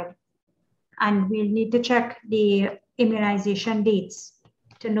be valid. And we'll need to check the immunization dates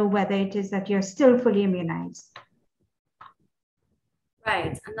to know whether it is that you're still fully immunized.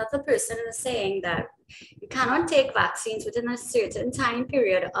 Right. Another person is saying that you cannot take vaccines within a certain time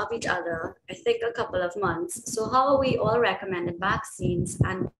period of each other, I think a couple of months. So how are we all recommended vaccines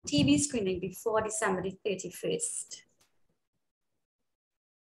and TB screening before December the 31st?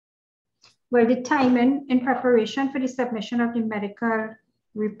 Well, the timing in preparation for the submission of the medical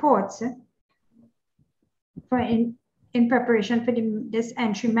reports, in preparation for this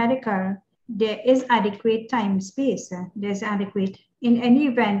entry medical, there is adequate time space. There's adequate, in any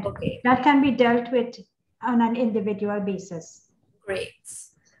event, okay, that can be dealt with on an individual basis. Great.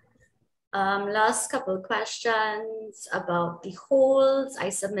 Last couple questions about the holds. I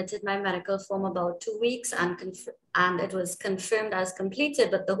submitted my medical form about 2 weeks and it was confirmed as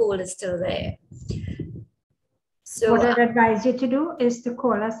completed, but the hold is still there. So what I'd advise you to do is to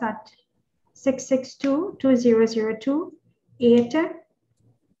call us at 662-2002,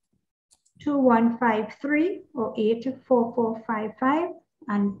 82153 or 84455,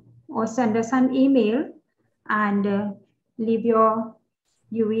 and or send us an email and leave your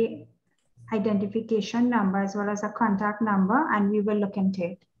UE identification number as well as a contact number, and we will look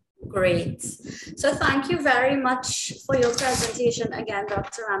into it. Great. So thank you very much for your presentation again,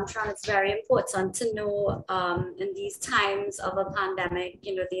 Dr. Ramcharan. It's very important to know in these times of a pandemic,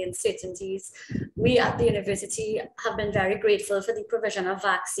 you know, the uncertainties. We at the university have been very grateful for the provision of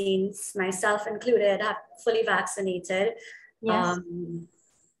vaccines, myself included, have fully vaccinated. Yes.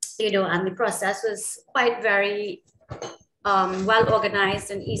 You know, and the process was quite very well organized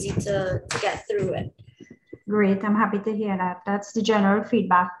and easy to get through it. Great, I'm happy to hear that. That's the general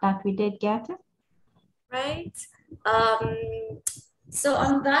feedback that we did get. Right. So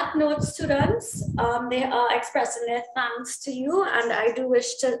on that note, students, they are expressing their thanks to you, and I do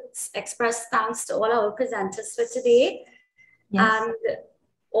wish to express thanks to all our presenters for today. Yes. And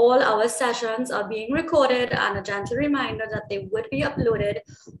all our sessions are being recorded, and a gentle reminder that they would be uploaded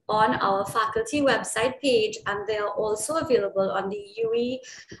on our faculty website page, and they are also available on the UE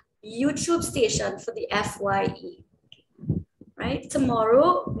YouTube station for the FYE. Right,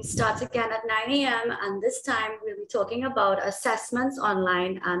 tomorrow we start again at 9 a.m. and this time we'll be talking about assessments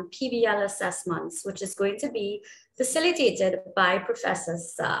online and PBL assessments, which is going to be facilitated by Professor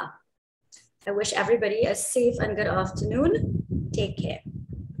Sa. I wish everybody a safe and good afternoon. Take care.